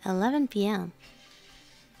 11 p.m.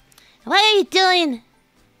 What are you doing?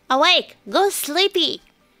 Awake! Go sleepy!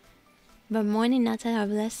 But morning not that are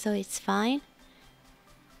blessed, so it's fine.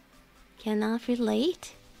 Cannot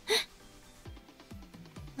relate.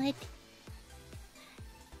 What?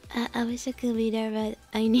 I wish I could be there, but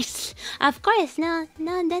I need. Of course, no,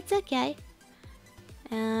 that's okay.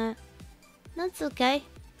 That's okay.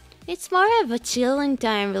 It's more of a chilling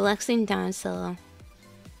time, relaxing time. So,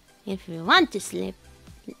 if you want to sleep,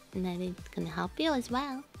 then it's gonna help you as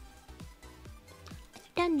well. I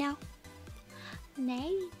don't know.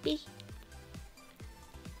 Maybe.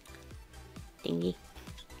 Thingy.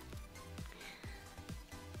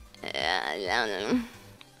 I don't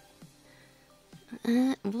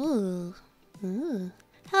know. Ooh.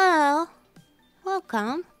 Hello.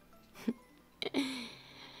 Welcome.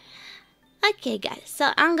 Okay, guys.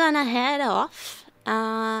 So I'm gonna head off.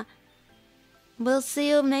 We'll see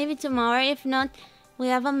you maybe tomorrow. If not, we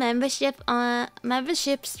have a membership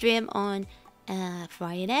stream on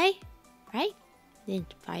Friday, right?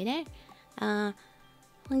 Friday. We're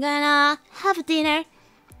gonna have dinner.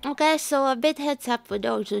 Okay, so a bit heads up for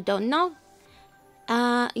those who don't know.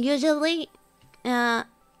 Usually, I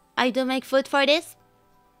do make food for this.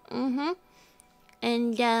 And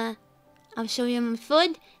I'll show you my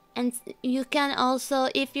food. And you can also,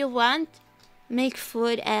 if you want, make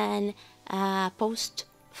food and post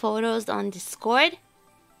photos on Discord.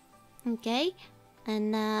 Okay,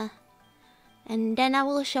 and then I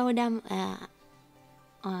will show them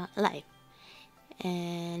live.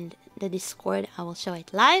 And the Discord, I will show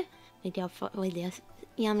it live with your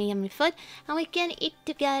yummy food, and we can eat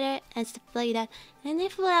together and stuff like that. And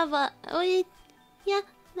if we have like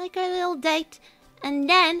a little date, and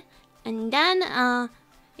then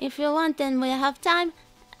if you want and we have time,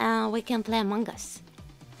 we can play Among Us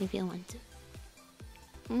if you want to.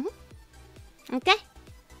 Okay,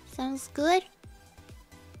 sounds good.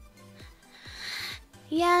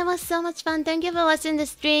 Yeah, it was so much fun. Thank you for watching the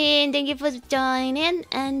stream. Thank you for joining.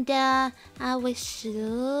 And I wish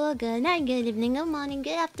you good night, good evening, good morning,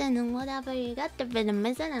 good afternoon, whatever you got. You've been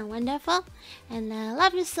amazing and wonderful. And I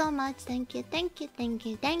love you so much. Thank you, thank you, thank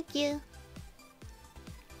you, thank you.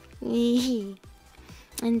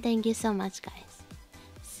 And thank you so much, guys.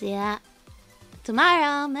 See ya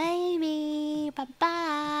tomorrow, maybe.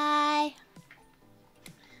 Bye-bye.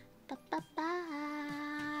 Bye-bye.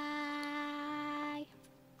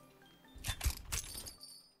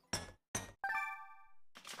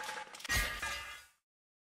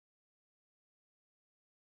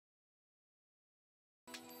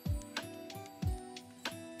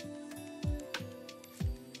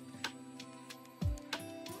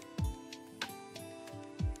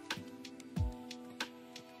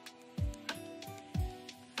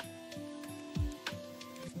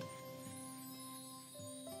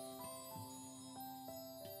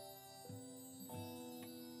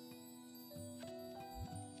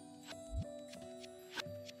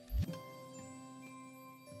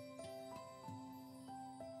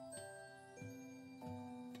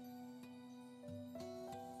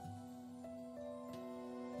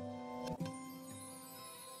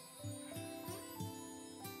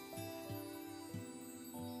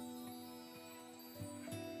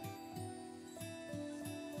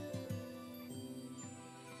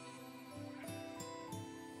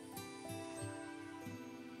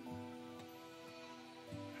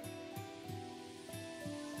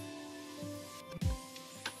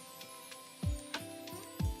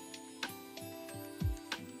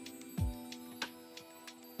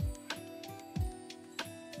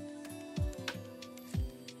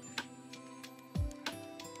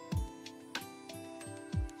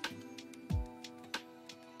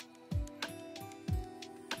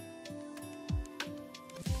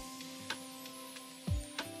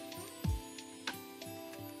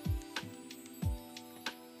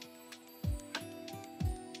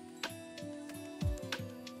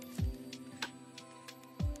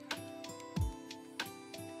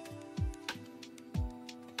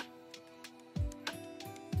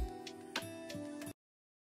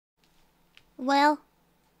 Well,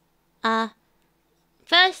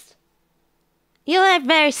 first, you are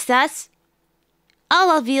very sus,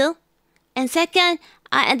 all of you, and second,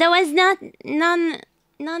 there was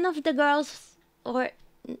none of the girls or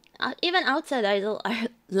even outside idol are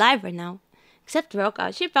live right now, except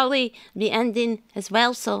Roka. She'd probably be ending as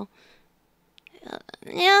well. So,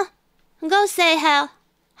 yeah, go say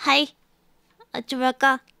hi to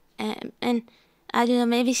Roka, and I don't know,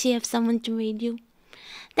 maybe she have someone to read you.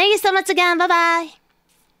 Thank you so much again. Bye bye.